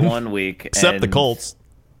pick that win. 1 week, Except the and Colts.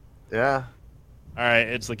 Yeah. All right,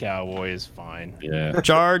 it's the Cowboys. Fine. Yeah.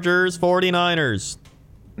 Chargers, 49ers.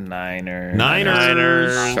 Niners.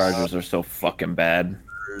 Niners. Chargers are so fucking bad.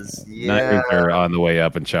 Yeah. Niners are on the way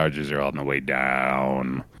up, and Chargers are on the way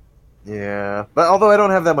down. Yeah. But although I don't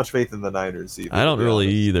have that much faith in the Niners either. I don't to be really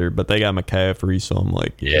honest. either, but they got McCaffrey, so I'm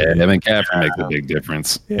like, Yeah, Evan McCaffrey makes a big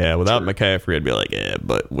difference. yeah. Without McCaffrey, I'd be like, yeah.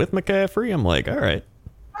 But with McCaffrey, I'm like, all right.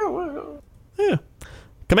 Yeah.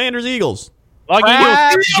 Commanders, Eagles. Lucky you.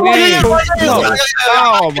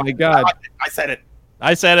 Oh my god! I said it.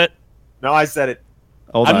 I said it. No, I said it.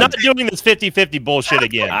 Hold I'm on. not doing this 50-50 bullshit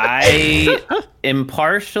again. I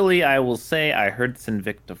impartially, I will say, I heard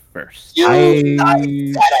Sinvicta first,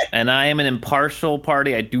 and I am an impartial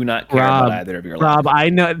party. I do not care about either of your Rob, I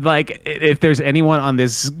know, like, if there's anyone on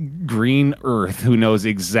this green earth who knows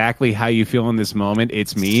exactly how you feel in this moment,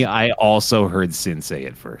 it's me. I also heard Sin say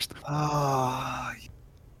it first. Oh, you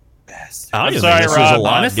bastard. I I'm don't even sorry, think this was a Rob.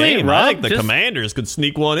 lot Honestly, game. I Rob, think the just- Commanders could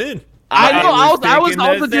sneak one in. I know. I was thinking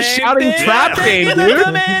also the just same shouting thing. trap game, dude.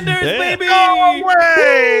 Commanders, Yeah. baby.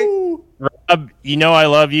 You know I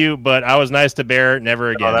love you, but I was nice to Bear. Never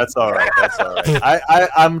again. Oh, that's all right. That's all right.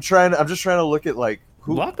 I'm just trying to look at like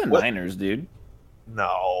who. Lock the what- Niners, dude.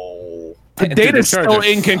 No. The Dude, data's the still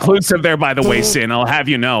Chargers inconclusive there, by the way, Sin. I'll have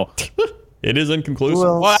you know. It is inconclusive. Who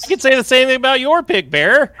else? Well, I could say the same thing about your pick,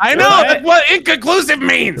 Bear. I know. Right. That's what inconclusive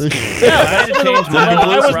means. Yeah, I had to change I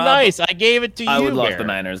my was vote, Rob. nice. I gave it to I you, would lock Bear. the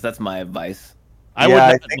Niners. That's my advice. I Yeah, would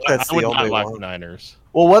I not, think that's I would the not only lock one. the Niners.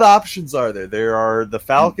 Well, what options are there? There are the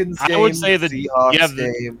Falcons I game, would say that Seahawks you have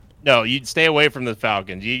game. No, you'd stay away from the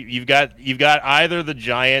Falcons. You've got either the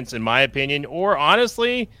Giants, in my opinion, or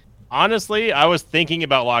honestly, Honestly, I was thinking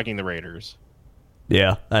about locking the Raiders.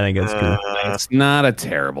 Yeah, I think that's good. It's not a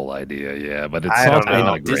terrible idea, yeah, but it's I don't also know.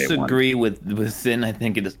 not I a great one. disagree with Sin. I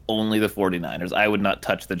think it is only the 49ers. I would not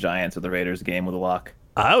touch the Giants or the Raiders game with a lock.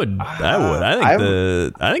 I would.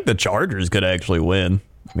 I think the Chargers could actually win.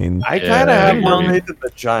 I mean, I kind of have more faith in the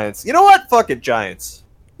Giants. You know what? Fuck it, Giants.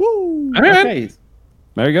 woo. All right. Okay.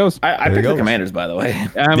 There he goes. I There picked you the go. Commanders, by the way.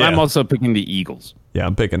 I'm also picking the Eagles. Yeah,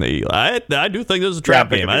 I'm picking the Eagles. I do think this is a trap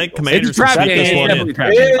picking game. the I think Eagles. Commanders It's a trap can game. sneak this one Definitely in. trap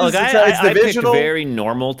It game. is. Look, It's I picked divisional. very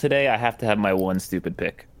normal today. I have to have my one stupid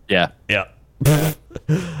pick. Yeah. Yeah.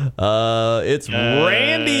 It's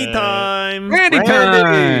Randy time. Randy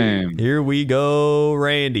time. Here we go,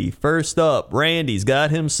 Randy. First up, Randy's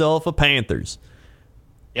got himself a Panthers,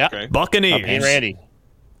 Yeah. Okay. Buccaneers, And Randy.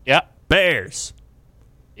 Yeah. Bears,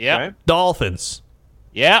 Yeah. Okay. Dolphins,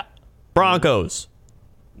 Yeah. Broncos,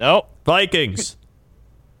 No. Vikings,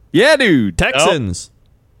 Yeah, dude. Texans,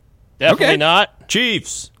 Definitely Okay. not.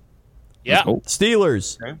 Chiefs, Yeah. Oh,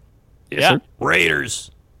 Steelers, yes, Yeah. sir.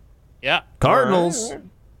 Raiders, Yeah. Cardinals,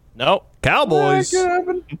 No. Cowboys,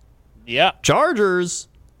 Yeah. Chargers,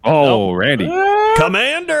 Oh, Randy.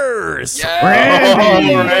 Commanders.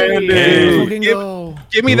 Randy. Fucking go.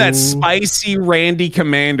 Give me that spicy Randy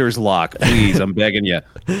Commanders lock, please. I'm begging you.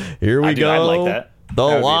 Here we Dude, go. I'd like that. The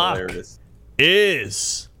That would be lock hilarious.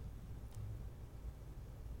 is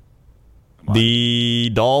the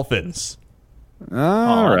Dolphins.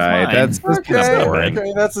 All right. fine. That's kind of boring.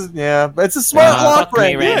 Okay, that's it's a smart lock, fuck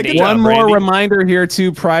me, Randy. Randy. good One job, more Randy. reminder here,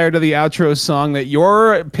 too, prior to the outro song, that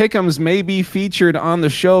your pick'ems may be featured on the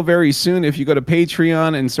show very soon if you go to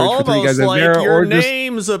Patreon and search for Three Guys Almost and like Vera, your or just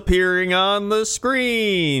name's appearing on the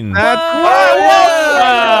screen. That's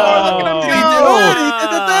Wow. Look at him He go. did it. He did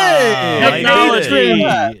the thing. I did it.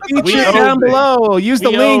 Patreon. We Patreon owe- down below. Use the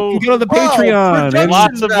we link owe- and go to the Wow, Patreon. projection And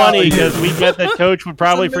Lots of money value. because we bet that coach would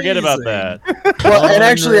probably forget about that. Well, and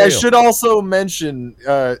actually, I Unreal. should also mention,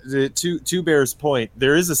 to Bear's point,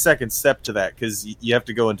 there is a second step to that because you have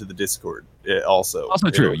to go into the Discord also. also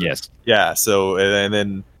true, yes. Yeah. So and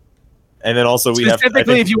then also we have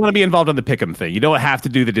Specifically, if you want to be involved in the pick'em thing, you don't have to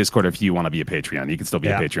do the Discord if you want to be a Patreon. You can still be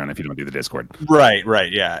Yeah. a Patreon if you don't do the Discord. right,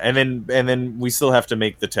 yeah, and then we still have to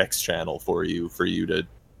make the text channel for you to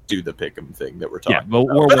do the pick'em thing that we're talking. Yeah, but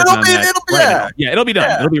we're But working on that. it'll be right yeah. now. Yeah, it'll be done.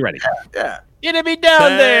 Yeah. It'll be ready. Yeah. It'll be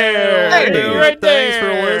down there. Hey, It'll be right thanks for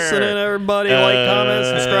there. listening, everybody. Like, comment,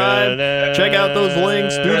 subscribe. Check out those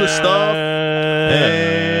links. Do the stuff.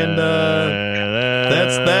 And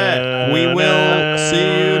that's that. We will see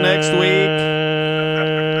you next week.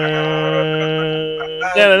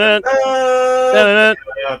 Da-da-da. Da-da-da.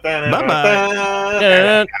 Bye Bye-bye.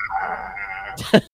 Da-da-da.